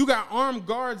you got armed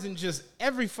guards in just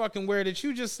every fucking where that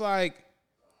you just like,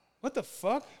 what the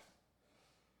fuck?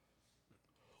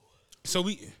 So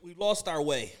we lost our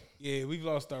way. Yeah, we've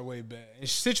lost our way bad. And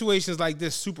situations like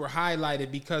this super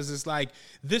highlighted because it's like,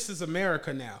 this is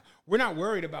America now. We're not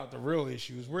worried about the real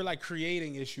issues. We're like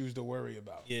creating issues to worry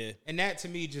about. Yeah. And that to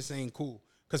me just ain't cool.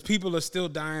 Because people are still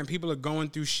dying. People are going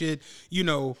through shit. You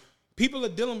know, people are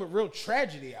dealing with real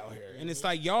tragedy out here. And it's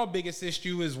like, y'all biggest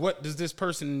issue is what does this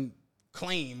person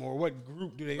claim or what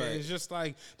group do they? Right. It's just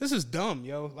like, this is dumb,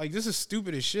 yo. Like, this is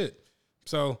stupid as shit.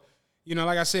 So, you know,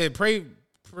 like I said,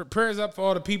 prayers up for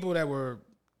all the people that were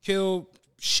killed,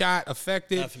 shot,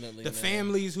 affected. Definitely, the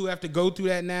families who have to go through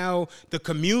that now, the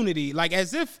community, like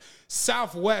as if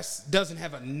Southwest doesn't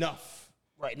have enough.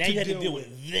 Right, now you have to deal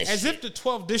with this as shit. If the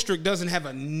 12th district doesn't have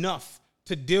enough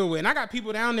to deal with. And I got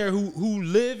people down there who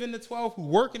live in the 12, who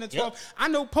work in the 12. Yep. I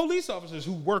know police officers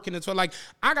who work in the 12. Like,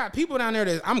 I got people down there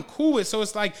that I'm cool with. So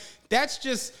it's like,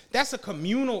 that's a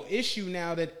communal issue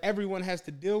now that everyone has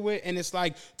to deal with. And it's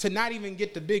like, to not even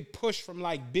get the big push from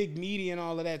like big media and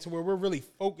all of that to where we're really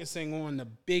focusing on the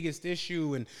biggest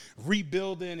issue and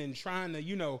rebuilding and trying to,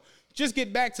 you know, just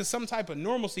get back to some type of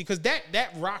normalcy. Because that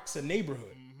rocks a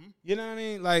neighborhood. Mm-hmm. You know what I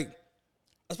mean? Like,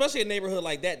 especially a neighborhood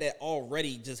like that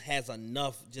already just has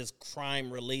enough just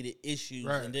crime-related issues.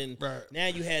 Right, and then now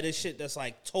you had this shit that's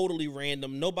like totally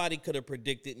random. Nobody could have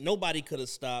predicted. Nobody could have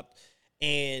stopped.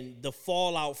 And the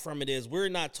fallout from it is we're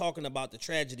not talking about the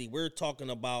tragedy. We're talking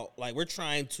about, like, we're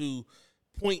trying to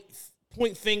point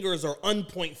fingers or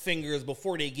unpoint fingers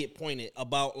before they get pointed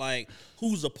about, like,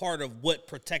 who's a part of what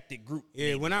protected group.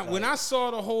 Yeah, when I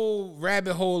saw the whole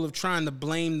rabbit hole of trying to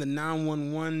blame the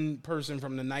 911 person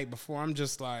from the night before, I'm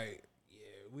just like, yeah,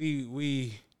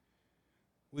 we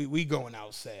going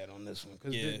out sad on this one.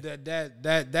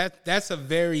 Because that's a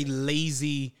very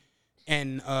lazy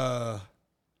and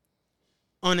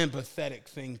unempathetic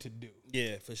thing to do.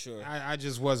 Yeah, for sure. I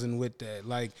just wasn't with that.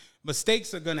 Like,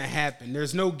 mistakes are gonna happen.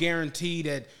 There's no guarantee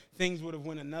that things would have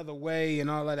went another way and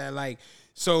all of that. Like,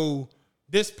 so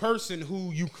this person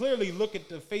who you clearly look at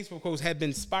the Facebook post had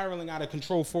been spiraling out of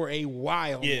control for a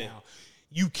while now.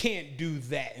 You can't do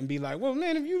that and be like, well,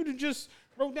 man, if you'd have just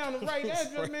wrote down the right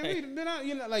address, man, we'd have been out.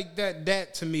 You know, like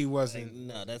that to me wasn't.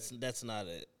 No, that's not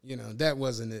it. You know, that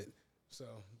wasn't it. So,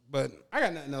 but I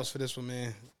got nothing else for this one,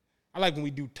 man. I like when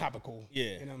we do topical.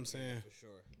 Yeah. You know what I'm saying? For sure.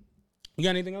 You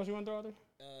got anything else you want to throw out there?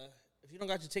 If you don't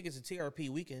got your tickets to TRP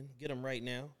weekend, get them right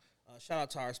now. Shout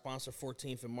out to our sponsor,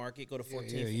 14th and Market. Go to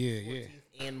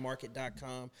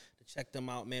 14thandmarket.com to check them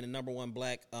out, man. The number one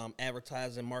black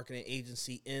advertising marketing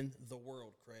agency in the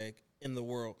world, Craig, in the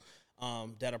world,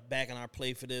 that are backing our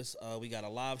play for this. We got a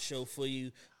live show for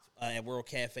you at World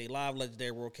Cafe Live,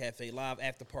 legendary World Cafe Live,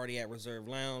 after party at Reserve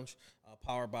Lounge,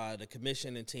 powered by the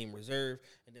Commission and Team Reserve.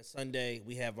 And then Sunday,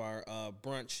 we have our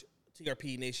brunch,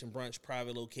 TRP Nation brunch,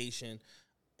 private location.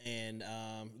 And,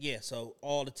 so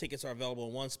all the tickets are available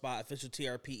in one spot,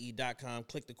 officialtrpe.com.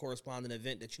 Click the corresponding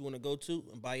event that you want to go to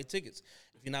and buy your tickets.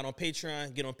 If you're not on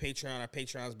Patreon, get on Patreon. Our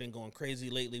Patreon's been going crazy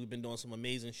lately. We've been doing some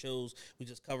amazing shows. We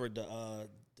just covered the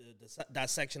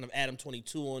dissection of Adam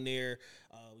 22 on there.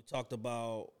 We talked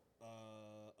about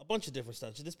a bunch of different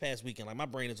stuff. Just this past weekend, like, my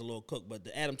brain is a little cooked, but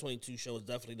the Adam 22 show is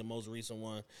definitely the most recent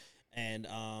one. And,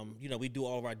 we do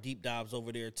all of our deep dives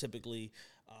over there typically.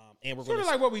 And we're sort of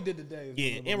like what we did today.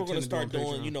 Yeah, and we're going to start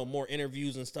doing, more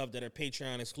interviews and stuff that are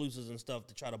Patreon exclusives and stuff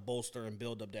to try to bolster and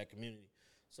build up that community.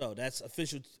 So that's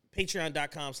official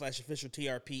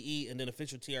patreon.com/officialtrpe and then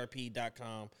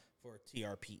officialtrpe.com for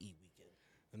TRPE weekend.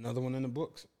 Another one in the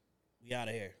books. We out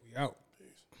of here. We out.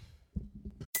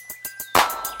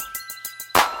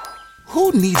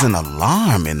 Who needs an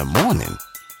alarm in the morning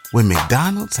when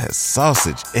McDonald's has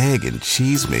sausage, egg, and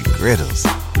cheese McGriddles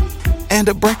and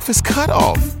a breakfast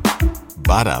cutoff?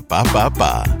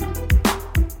 Ba-da-ba-ba-ba.